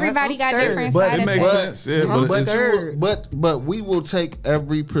 scared. Because everybody I'm got scared. different But side It makes effects. sense. Yeah, I'm but scared. But we will take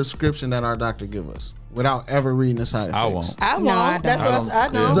every prescription that our doctor give us without ever reading the side effects. I won't. I won't. No, I don't. That's what I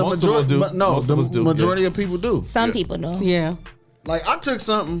know. Yeah. The Most of us do. Most of us do, majority of people do. Some people do. Yeah. Like I took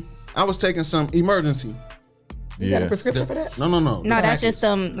something. I was taking some emergency. You got a prescription for that? No. No, that's just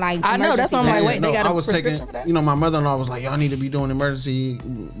some like. I know. That's on my way. They got I a was prescription taking. for that? You know, my mother-in-law was like, "Y'all need to be doing emergency."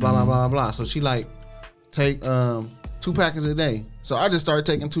 Blah blah blah blah. So she like take 2 packets a day. So I just started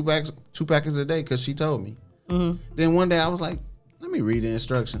taking 2 packets a day because she told me. Then one day I was like, "Let me read the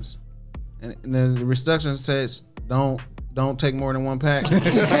instructions," and then the instructions says, "Don't take more than 1 pack."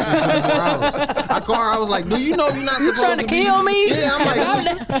 I was like, "Do you know you're not supposed trying to kill me? Yeah, I'm like,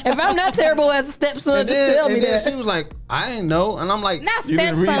 if I'm not terrible as a stepson, just tell me and then that. she was like, I didn't know, and I'm like, Not You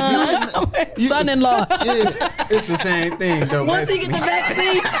didn't stepson. Son-in-law. yeah, it's the same thing though. Once he get the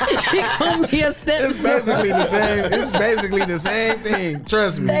vaccine, he gonna be a stepson. It's basically the same. It's basically the same thing.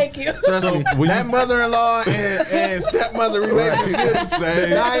 Trust me. Thank you. Trust me. when That mother-in-law and stepmother relationship Same.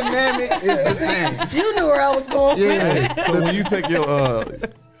 dynamic is the same. You knew where I was going. Yeah. So when you take your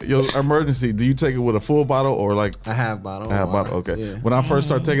emergency, do you take it with a full bottle or like A half bottle. a half bottle? Okay. Yeah. When I first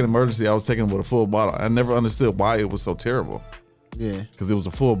started taking emergency, I was taking it with a full bottle. I never understood why it was so terrible Yeah. because it was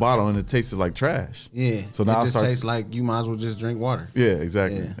a full bottle and it tasted like trash. Yeah. So now it I just start- tastes like you might as well just drink water. Yeah,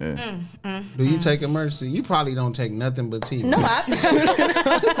 exactly. Yeah. Yeah. Do you take emergency? You probably don't take nothing but tea. No,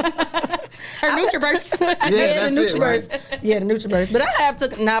 Her NutriBurst. Yeah, that's the it, right? NutriBurst. Yeah, the NutriBurst. But I have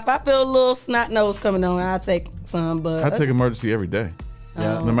took now. If I feel a little snot nose coming on, I'll take some. But I take emergency every day,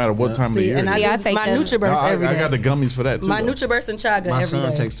 Yeah. no matter what time of the see, year. and I, it is. I do take my them. NutriBurst No, every day. I got the gummies for that too. My though. NutriBurst and chaga My every son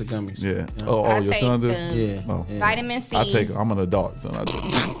day. takes the gummies. Yeah. Yeah. Oh, I your take son do? the Yeah. Oh. Yeah. Vitamin C. I take. I'm an adult, so I take.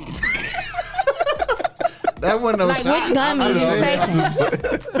 That wasn't no Like shot. which gummies I'm you just take?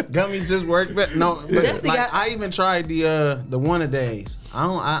 saying. Gummies just work better. No, but Jesse like, got- I even tried the one a days. I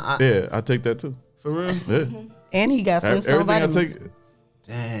don't. I Yeah, I take that too. for real. Yeah. And he got Flintstone Everything I vitamins. take.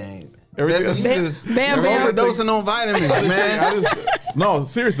 Dang. Everything That's, I you take. just Bam, you're Bam. overdosing on vitamins, man. No,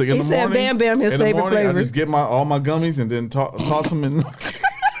 seriously. In He the said morning, Bam Bam his in the favorite morning, flavor. I just get all my gummies and then toss them in.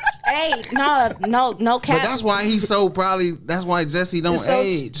 Hey, no But cap. that's why he's so probably. That's why Jesse don't He's so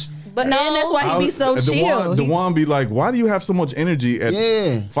age. But no, and that's why he be so chill. Dewan be like, "Why do you have so much energy at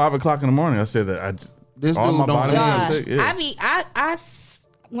Yeah. 5 o'clock in the morning?" I said that This all dude my don't vitamins I God, take, yeah.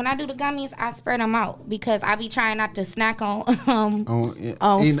 when I do the gummies, I spread them out because I be trying not to snack on Yeah.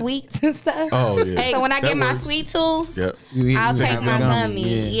 on Eating- sweets and stuff. Oh yeah. So when I That get my works. sweet tooth, Yep. I'll take have my a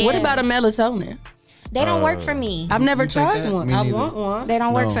gummy. Yeah. What about a melatonin? They don't work for me. I've never You take tried that? one. Me I neither. want one. They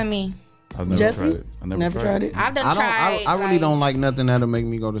don't work No. for me. I've never Jesse? tried it. I never tried it. I've done I don't. tried. I really don't like nothing that'll make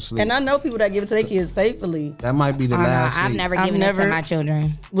me go to sleep. And I know people that give it to their kids faithfully. That might be the last. I've sleep. never I've given it never- to my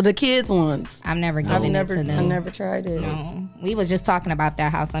children. With the kids ones. I've never I've given never, it to I them. never tried it. No, we was just talking about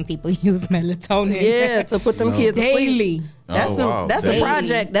that. How some people use melatonin. Yeah, to put them kids to sleep. daily. That's Oh, the wow. that's the Daily.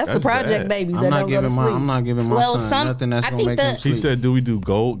 project. That's the That's project bad. babies I'm that not don't go to giving my. sleep. I'm not giving my Well, son nothing that's I gonna think make him the- sleep. He said, "Do we do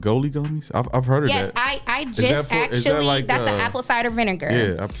goalie gummies?" I've heard of Yes, that. I that just for- is that actually like, that's the uh, apple cider vinegar.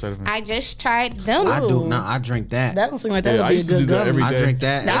 Yeah, apple cider vinegar. I just tried them. I do. Now I drink that. That don't seem like that Yeah, I would be a used to good do that gummy. every I day. drink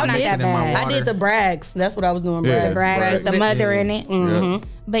that. That's I not mix that it in my bad. water. I did the Brags. That's what I was doing. Yeah, Brags. Bragg with the mother in it. Mm-hmm.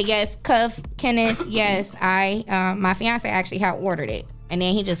 But yes, Cuff Kenneth. Yes, my fiance actually had ordered it, and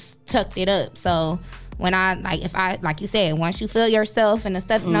then he just tucked it up. So when like you said, once you feel yourself and the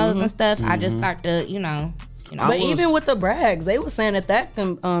stuffy nose and stuff, I just start to But even with the Brags, they were saying that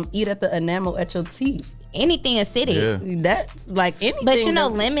can eat at the enamel at your teeth. anything acidic. Yeah. That's like anything.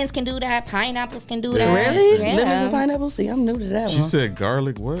 But lemons can do that. Pineapples can do that. Really? Yeah. Lemons and pineapples? See, I'm new to that She one. said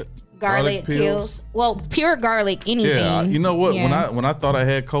garlic. What? Garlic pills. Well, pure garlic. Anything. Yeah, you know what? Yeah. When I thought I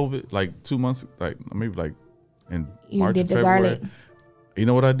had COVID, like 2 months, like maybe like in You March did and the February. garlic. You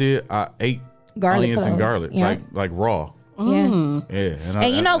know what I did? I ate Garlic onions and cloves. garlic, Yeah. like raw. Yeah. Yeah,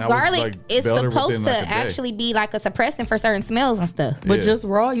 And you know, I was, garlic like, is better supposed within, to like, a day. actually be like a suppressant for certain smells and stuff. But Yeah. just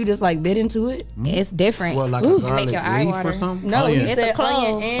raw, you just like bit into it? It's different. What, like Ooh, a it make garlic your eye leaf water. or something? No, Onion. he It's a said clove.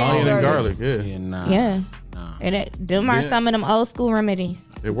 onion and Onion and garlic. garlic. Yeah, Yeah, nah. Yeah. Nah. And them are Yeah. some of them old school remedies.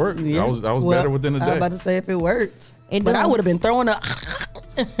 it worked. Yeah. I was Well, better within a I was day. about to say if it worked. It But do. I would have been throwing up.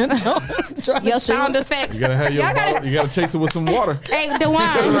 Your sound effects. You gotta have your Y'all gotta- bottle, you gotta chase it with some water. Hey,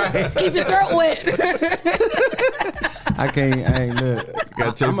 Dewan. Keep your throat wet. I can't. Hey, look.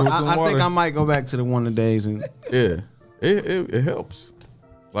 Gotta chase it with some I think water. I might go back to the one of days and Yeah, it helps.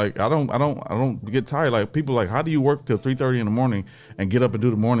 Like I don't get tired. Like people like, how do you work till 3:30 in the morning and get up and do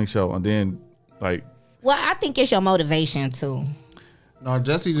the morning show and then like Well, I think it's your motivation too. no,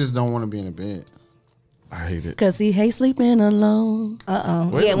 Jesse just don't want to be in the bed. I hate it. Because he hates sleeping alone.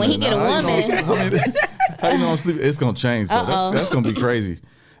 Wait Yeah, a when he minute, get a now, woman. how you know I'm sleeping? It's gonna change. Though. That's gonna be crazy.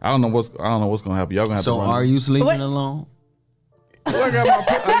 I don't know what's gonna happen. Y'all gonna have So to. run are it. you sleeping What? alone? I got my.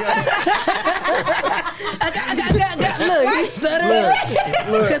 Look, he stuttered.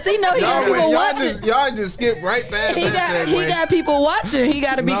 Because he know he got people watching. Y'all just skip right past He that got, segue. he got people watching. He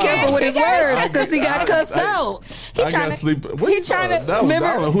got to be careful with his words because he got cussed out. He I trying got to sleep. he trying to I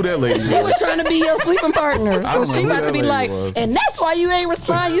don't know who that lady She was trying to be your sleeping partner. I don't So know she who about that to be lady like, was. and that's why you ain't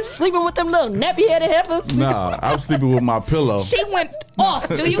respond. You sleeping with them little nappy headed heifers. Nah, I'm sleeping with my pillow. She went off.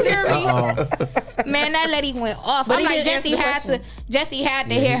 Do you hear me? Man, that lady went off. But I'm he like, didn't answer the Jesse had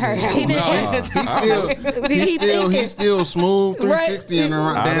to hear her. He Nah, He's still smooth 360 and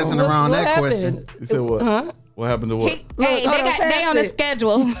around, dancing What- around what that happened? question. You said what? Huh? What happened to what? Hey, they on the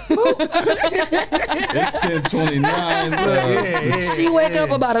schedule. It's 10:29. She wake up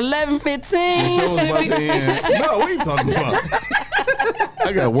about 11:15. The show's about to end. No, what are you talking about?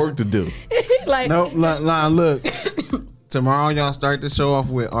 I got work to do. Like, Nope, look. Tomorrow y'all start the show off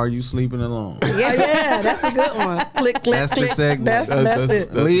with "Are You Sleeping Alone?" yeah, that's a good one. Click, click, That's the click. segment. That's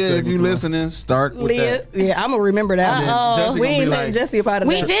it. Leah, the if segment you tomorrow. listening, start with Leah, that. yeah, I'm gonna remember that. And then Jesse We gonna ain't be letting like, Jesse a part of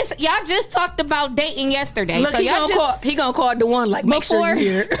that. Y'all just talked about dating yesterday. Look, so he y'all gonna call the one like make sure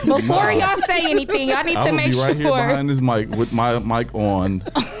you hear. before y'all say anything, y'all need I to will make be right here sure. behind this mic with my mic on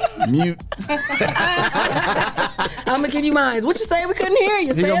mute. I'm gonna give you mine. What you say? We couldn't hear you.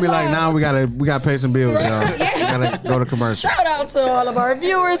 He Say gonna it be like, loud. "Now we gotta pay some bills, y'all. We gotta go to commercial." Shout out to all of our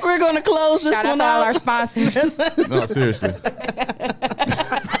viewers. We're gonna close this Shout out one to all out. our sponsors. No, seriously. I'm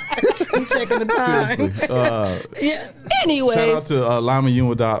checking the time. Seriously. Yeah. Anyways, Shout out to Lima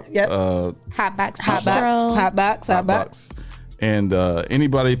Unidop. Yep. Hotbox. Hotbox. And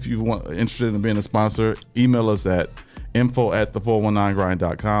anybody, if you want interested in being a sponsor, email us at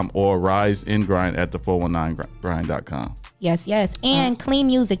info@the419grind.com or riseingrind@the419grind.com. Yes. And clean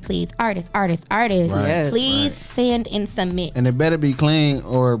music, please. Artists. Right. Yes. Please send and submit. And it better be clean,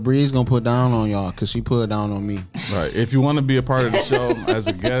 or Bree's gonna put down on y'all, cause she put down on me. Right. If you want to be a part of the show as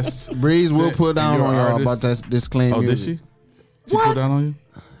a guest, Breeze will send put down your on y'all artist- about this clean Oh, music. did she? She put down on you?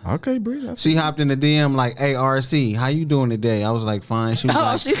 Okay, Bree. She hopped in the DM like, "Hey, RC, how you doing today?" I was like, "Fine." She was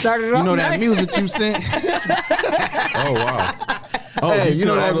like, She started "You off know that nice. music you sent?" Oh, wow. Oh, Hey, you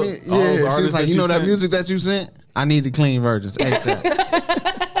know sent that? all Yeah, those she was artists like, that "You know that sent?" music that you sent? I need the clean versions ASAP."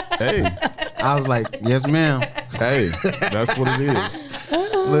 Hey, I was like, "Yes, ma'am." hey, that's what it is.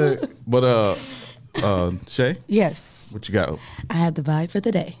 Look, But Shay, Yes, what you got? I have the vibe for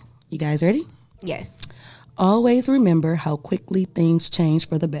the day. You guys ready? Yes. Always remember how quickly things change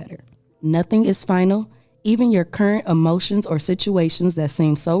for the better. Nothing is final. Even your current emotions or situations that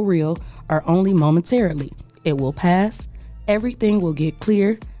seem so real are only momentarily. It will pass. Everything will get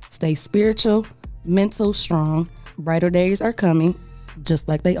clear. Stay spiritual, mental strong. Brighter days are coming, just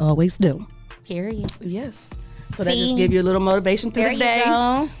like they always do. Period. Yes. So that See? just give you a little motivation through There the you day.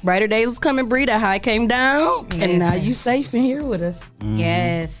 go. Brighter days was coming, Bree. That high came down, and now you safe in here with us.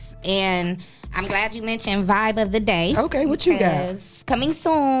 Yes. And I'm glad you mentioned Vibe of the Day. Okay, what you got? because coming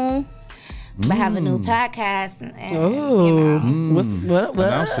soon. I have a new podcast. And, Oh, what's what?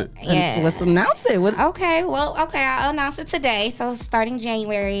 Announce it. Yeah. What's announce it? What's Okay, I'll announce it today. So starting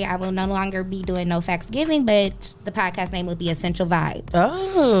January, I will no longer be doing No Facts Giving, but the podcast name will be Essential Vibes.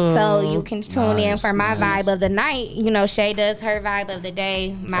 oh? So you can tune in Nice, for my nice. vibe of the night. You know, Shay does her vibe of the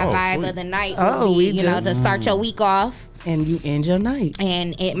day. My Oh, vibe sweet. of the night Oh, will we be, just- to start your week off. And you end your night.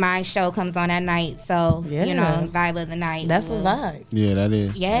 And my show comes on at night. So, Yeah. you know, vibe of the night. That's a will- vibe. yeah, that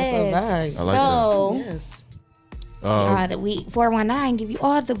is. Yes. That's a vibe. I like so, Yes. the week 419 give you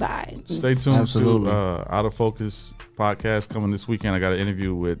all the vibes. Stay tuned Absolutely. to Out of Focus podcast coming this weekend. I got an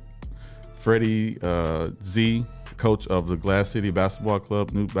interview with Freddie Z, coach of the Glass City Basketball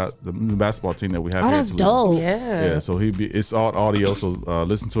Club, the new basketball team that we have Oh, here. that's in Toledo. dope. Yeah. Yeah, so it's all audio. So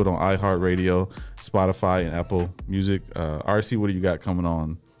listen to it on iHeartRadio, Spotify, and Apple Music. RC, what do you got coming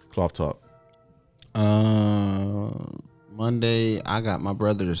on Cloth Talk? Monday, I got my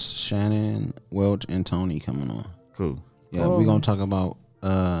brothers Shannon, Welch, and Tony coming on. Cool. Yeah, we're gonna talk about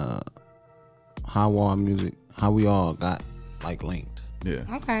how our music, how we all got like linked. Yeah.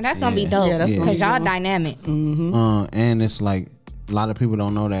 Okay, that's gonna be Yeah. dope. Yeah, that's gonna Because be y'all dope. dynamic. And it's like a lot of people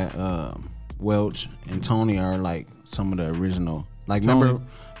don't know that Welch and Tony are like some of the original. Like Tony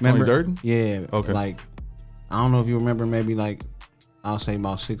Durden? Yeah. Okay. Like I don't know if you remember, maybe like I'll say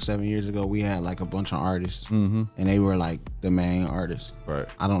about 6-7 years ago, we had like a bunch of artists, and they were like the main artists. Right.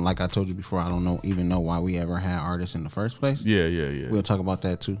 I don't like I told you before. I don't even know why we ever had artists in the first place. Yeah. We'll talk about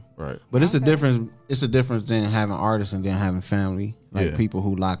that too. Right. But it's a difference. It's a difference than having artists and then having family, like Yeah. people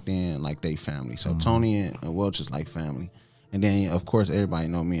who locked in like they family. So Tony and Welch is like family, and then of course everybody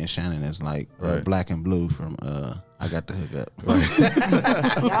know me and Shannon as like Right. Black and Blue from I Got the Hookup.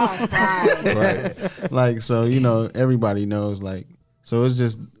 Y'all fried. Right. Like so, you know, everybody knows like. So it's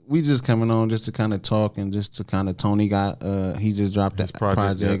just we just coming on just to kind of talk and just to kind of Tony got he just dropped that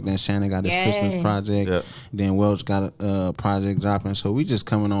project, yeah. then Shannon got his Yes. Christmas project, Yeah. then Welch got a project dropping. So we just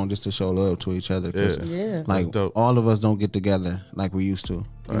coming on just to show love to each other. 'Cause, Yeah. like That's dope. all of us don't get together like we used to.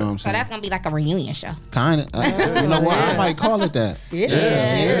 You know what I'm So saying? that's gonna be like a reunion show. Kind of. You know what? I might call it that. Yeah.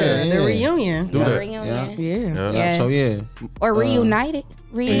 Yeah. The reunion. Do that. Reunion. Yeah. Yeah. Yeah. Yes. So yeah. Or reunited.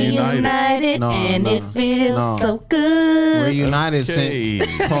 Reunited. No, and no. it feels No. so good. Reunited. Okay.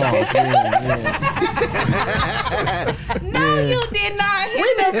 Pause. Yeah. No, you did not hit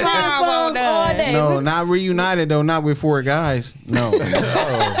We been the singing song songs all day. no, not reunited though. Not with 4 guys. No.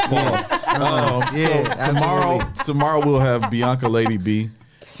 Tomorrow we'll have Bianca Lady B.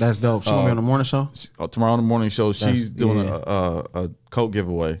 That's dope. She gonna be on the morning show. Tomorrow on the morning show, she's doing a coat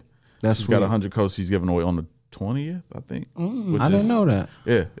giveaway. She's got 100 coats she's giving away on the 20th, I think. I didn't know that.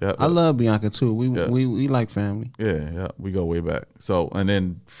 Yeah. I love Bianca too. We like family. Yeah, we go way back. So, and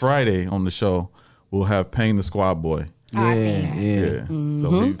then Friday on the show, we'll have Payne the Squad Boy. Yeah.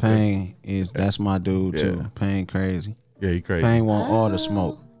 So Payne that's my dude too. Payne crazy. Yeah, he crazy. Payne want all the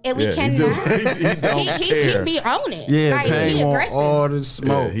smoke. And we cannot. He be on it. Yeah, like, Payne want all the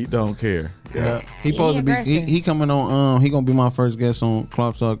smoke. Yeah, he don't care. Yeah. He supposed to be. He coming on. He gonna be my first guest on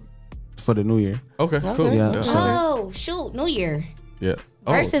Club Talk for the new year. Okay, cool. Yeah. Oh shoot, New Year. Yeah.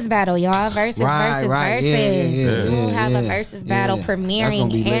 Versus battle, y'all. Versus. Right. We'll have a Yeah. versus battle That's gonna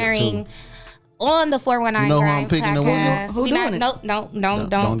premiering, be lit, airing on the 419 You know who Grind I'm picking to win? podcast. Who doing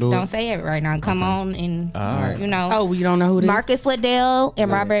it? Don't say it right now. Come on and you know. Oh, you don't know who it is? Marcus Liddell and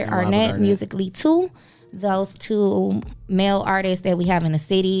Robert and Robert Arnett, Arnett. Musically 2. Those 2 male artists that we have in the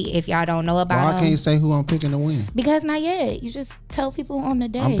city. If y'all don't know about Well, I them, can't say who I'm picking to win. because not yet. You just tell people on the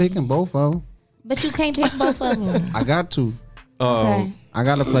day. I'm picking both of them. But you can't pick both of them. I got to. Okay. I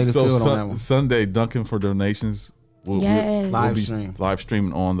got to play the field on that one. Sunday, Duncan for donations. Yes. Live be stream. live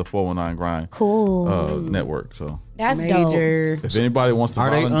streaming on the 419 Grind Cool. network. So That's dope. Major. if anybody wants to Are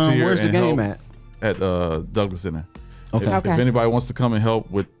they? volunteer, Where's the and game help at Douglas Center. Okay. If Okay. anybody wants to come and help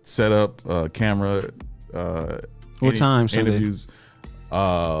with setup, camera, What time Sunday? interviews.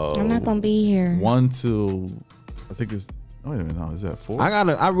 I'm not gonna be here. 1 to I think it's. Wait a minute, no, is that 4?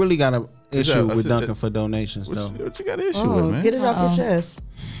 I really got an Is issue that- with is Duncan it- for donations though. What you got an issue with, man? Get it off your chest.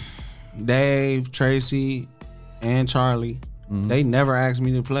 Dave, Tracy, and Charlie, they never asked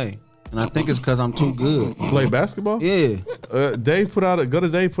me to play, and I think it's because I'm too good. Play basketball? Yeah. Dave put out a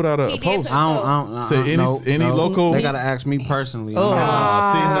post. I don't Say any local. They gotta ask me personally. See,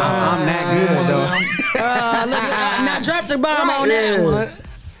 nah. I'm that good though. Now drop the bomb on that one.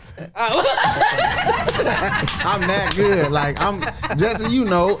 I'm that good. Like I'm just so you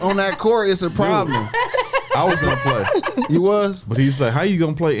know, on that court it's a problem. I was gonna play, You was? but he's like, "How you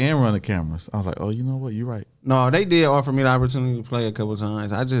gonna play and run the cameras?" I was like, "Oh, you know what? You're right." No, they did offer me the opportunity to play a couple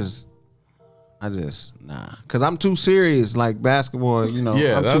times. I just nah, cause I'm too serious. Like basketball, you know,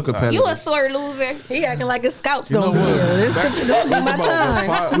 Yeah, I'm too competitive. You a sore loser. He acting like his scouts You know gonna be what? here. This could be my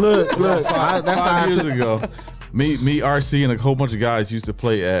time. Look, that's how I 5 years took. ago. Me, RC, and a whole bunch of guys used to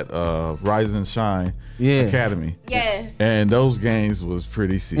play at Rise and Shine Academy. Yes. And those games was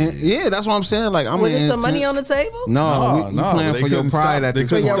pretty serious. Yeah, that's what I'm saying. Like, I'm Was there intense. some money on the table? No, you playing they for your couldn't pride stop- at they the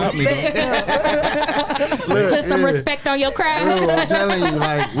couldn't school. stop me, though. Put some respect on your craft. I'm telling you,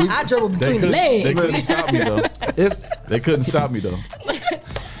 like, I dribble They between the couldn't legs. stop me though. They couldn't stop me though.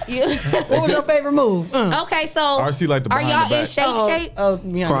 What was your favorite move? Okay, so RC like the are behind y'all the in back. shape? Oh,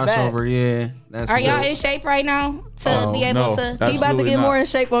 me on the back. Crossover, yeah. That's Are y'all good. in shape right now to be able no. to? He about to Absolutely get not. more in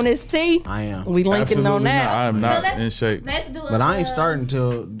shape on his tee. I am. We linking Absolutely on that. not. I am So not let's- in shape. Let's do it. But I ain't starting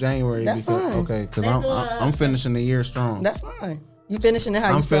till January. That's because, fine. Okay, because Let's do I'm finishing the year strong. That's fine. You finishing it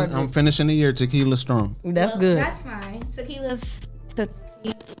how you started. I'm finishing the year tequila strong. That's good. That's fine. Tequila's tequila.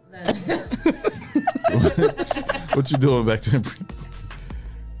 What you doing back there?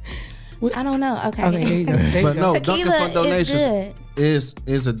 I don't know. Okay. Okay, there you go. There But you go. no, Tequila Dunkin' for donations is good.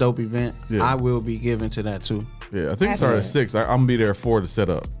 is a dope event. Yeah. I will be giving to that too. Yeah, I think it started at 6. I'm gonna be there at 4 to set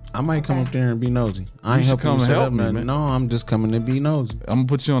up. I might come up there and be nosy. I ain't should helping come you and set help up me, nothing. man. No, I'm just coming to be nosy. I'm gonna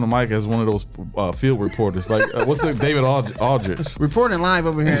put you on the mic as one of those field reporters. Like what's the David Aldrich? Reporting live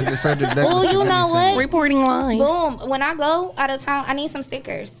over here at the Frederick Douglass. Oh, you Community know Center. what? Reporting line. Boom. When I go out of town, I need some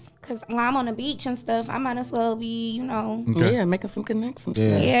stickers. Because when I'm on the beach and stuff, I might as well be, you know. Okay. Yeah, making some connections.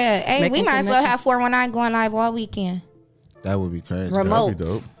 Yeah. Yeah. Hey, Making we might as well connections. have 419 going live all weekend. That would be crazy. Remote. That'd be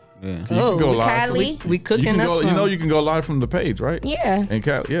dope. Yeah. You can go live. Cali. We You cooking can up go. some. You know you can go live from the page, right? Yeah. And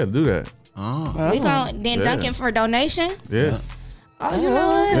yeah, do that. Oh. We going then Yeah. Dunkin' for donations. Yeah. Oh, you know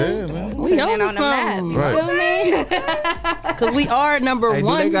what? Yeah, man. We Putting on it to on the map. something. You Right. feel me? Because we are number Hey, do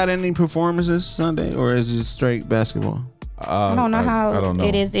one. they got any performances Sunday, or is it straight basketball? I don't know how I don't know.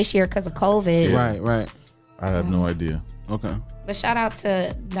 it is this year because of COVID. Yeah. Right. I have no idea. Okay. But shout out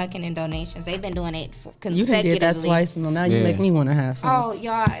to Dunkin' and donations. They've been doing it You consecutively. did that twice, and now you Yeah. make me want to have some. Oh,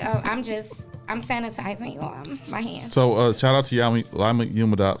 y'all, I'm sanitizing my hands. So shout out to Lima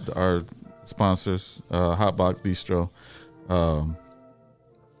Yumadop, our sponsors, Hotbox Bistro,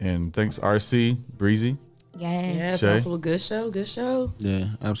 and thanks RC Breezy. Yes. Yeah, it's Shay? also a good show. Good show. Yeah,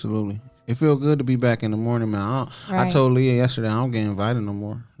 absolutely. It feel good to be back in the morning, man. I Right. told Leah yesterday I don't get invited no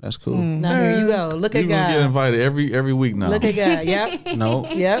more. That's cool. Now here you go. Look at You gonna get God. invited every week now. Look at God. Yep. No.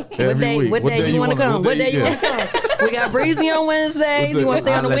 Yep. Every What day? week. What day you want to come? What day you want to come? We got Breezy on Wednesdays. You want to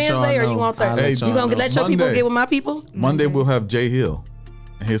stay on the I'll let y'all Wednesday, or you know. want I'll Thursday? let You y'all gonna know. let your people Monday. get with my people? Monday we'll have Jay Hill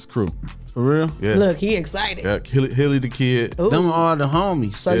and his crew. For real? Yeah. Look, he excited. Yeah, Hilly the Kid. Ooh. Them all the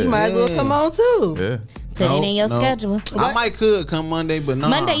homies. So you might as well come on too. Yeah. Put it in your schedule. I could come Monday, but no.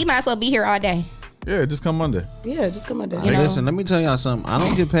 Monday, you might as well be here all day. Yeah, just come Monday. Yeah, just come on down. Hey, listen, let me tell y'all something. I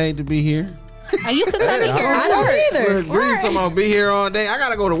don't get paid to be here. You could come in here. I don't either. Look, Breeze talking about be here all day. I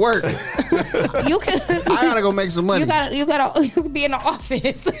gotta go to work. You could. I gotta go make some money. You could be in the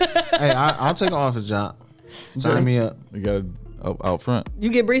office. Hey, I'll take an office job. Sign me up. We got it out front. You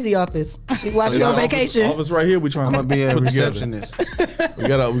get Breezy office. While she on vacation. Office right here. We trying I'm to gonna be a put together. receptionist. We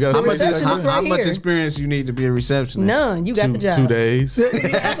got How much, receptionist right how much here. experience you need to be a receptionist? None. You got the job. 2 days.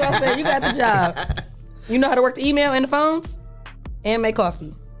 That's what I'm saying. You got the job. You know how to work the email and the phones, and make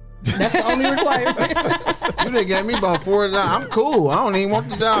coffee. That's the only requirement. You done gave me about 4 jobs. I'm cool. I don't even want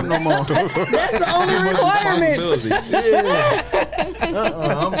the job no more. That's the only requirement. Yeah.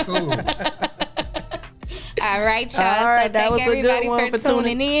 I'm cool. All right, y'all. All right, so that thank was a good everybody one for for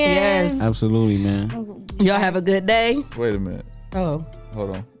tuning tuning in. Yes. Absolutely, man. Y'all have a good day. Wait a minute. Oh.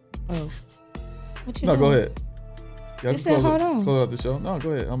 Hold on. Oh. What you No, doing? go ahead. You said hold on. Close out the show. No,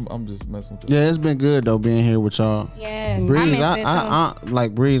 go ahead. I'm just messing with you. Yeah, it's been good though being here with y'all. Yes. Breeze, I missed it too.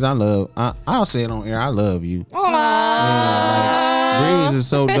 like Breeze. I'll say it on air. I love you. Aww. Yeah, like, Breeze is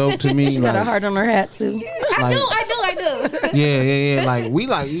so dope to me. She got a like, heart on her hat too. I like- do. yeah. Like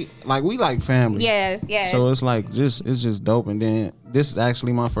we like family. Yes, yes. So it's like it's just dope. And then this is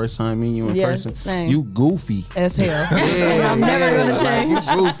actually my first time meeting you in Yes, person. same. You goofy. As hell. Yeah, I'm never gonna change.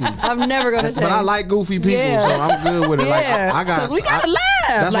 Like, you goofy. I'm never gonna change. But I like goofy people, Yeah. so I'm good with it. Yeah, Like I got, 'cause we gotta laugh.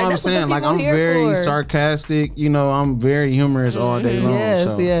 That's Like, what I'm that's what the saying. Like people I'm here very for. sarcastic. You know, I'm very humorous all day long. Yes,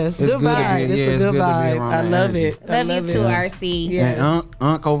 so yes. it's Good good to vibe. be- It's yeah, a good good to be vibe. around I that love energy. it. I Love you too, RC. Yes. And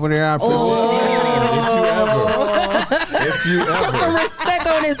Unc over there, I appreciate If you Put some ever, respect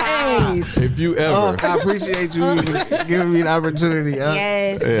on his age. if you ever, Unc, I appreciate you even giving me the opportunity. Unc.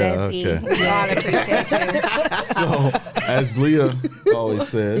 Yes, Yeah, Jesse. okay. We all appreciate you. so as Leah always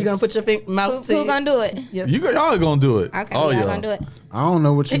says, You gonna put your mouth to Who gonna do it? y'all gonna do it. Okay, All y'all y'all. gonna do it. I don't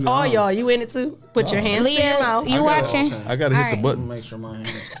know what you. all y'all, you in it too? Put your hands to your Leah, mouth. you watching? I gotta hit the All buttons. Make sure my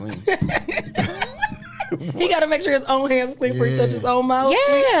hands clean. He gotta make sure his own hands clean before he touch his own mouth.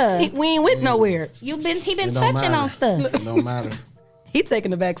 Yeah. We ain't went nowhere. He been It don't touching matter. on stuff. It don't matter. He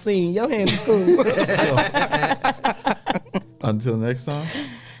taking the vaccine. Your hands is cool. Until next time.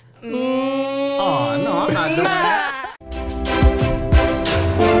 Oh no, I'm not doing that.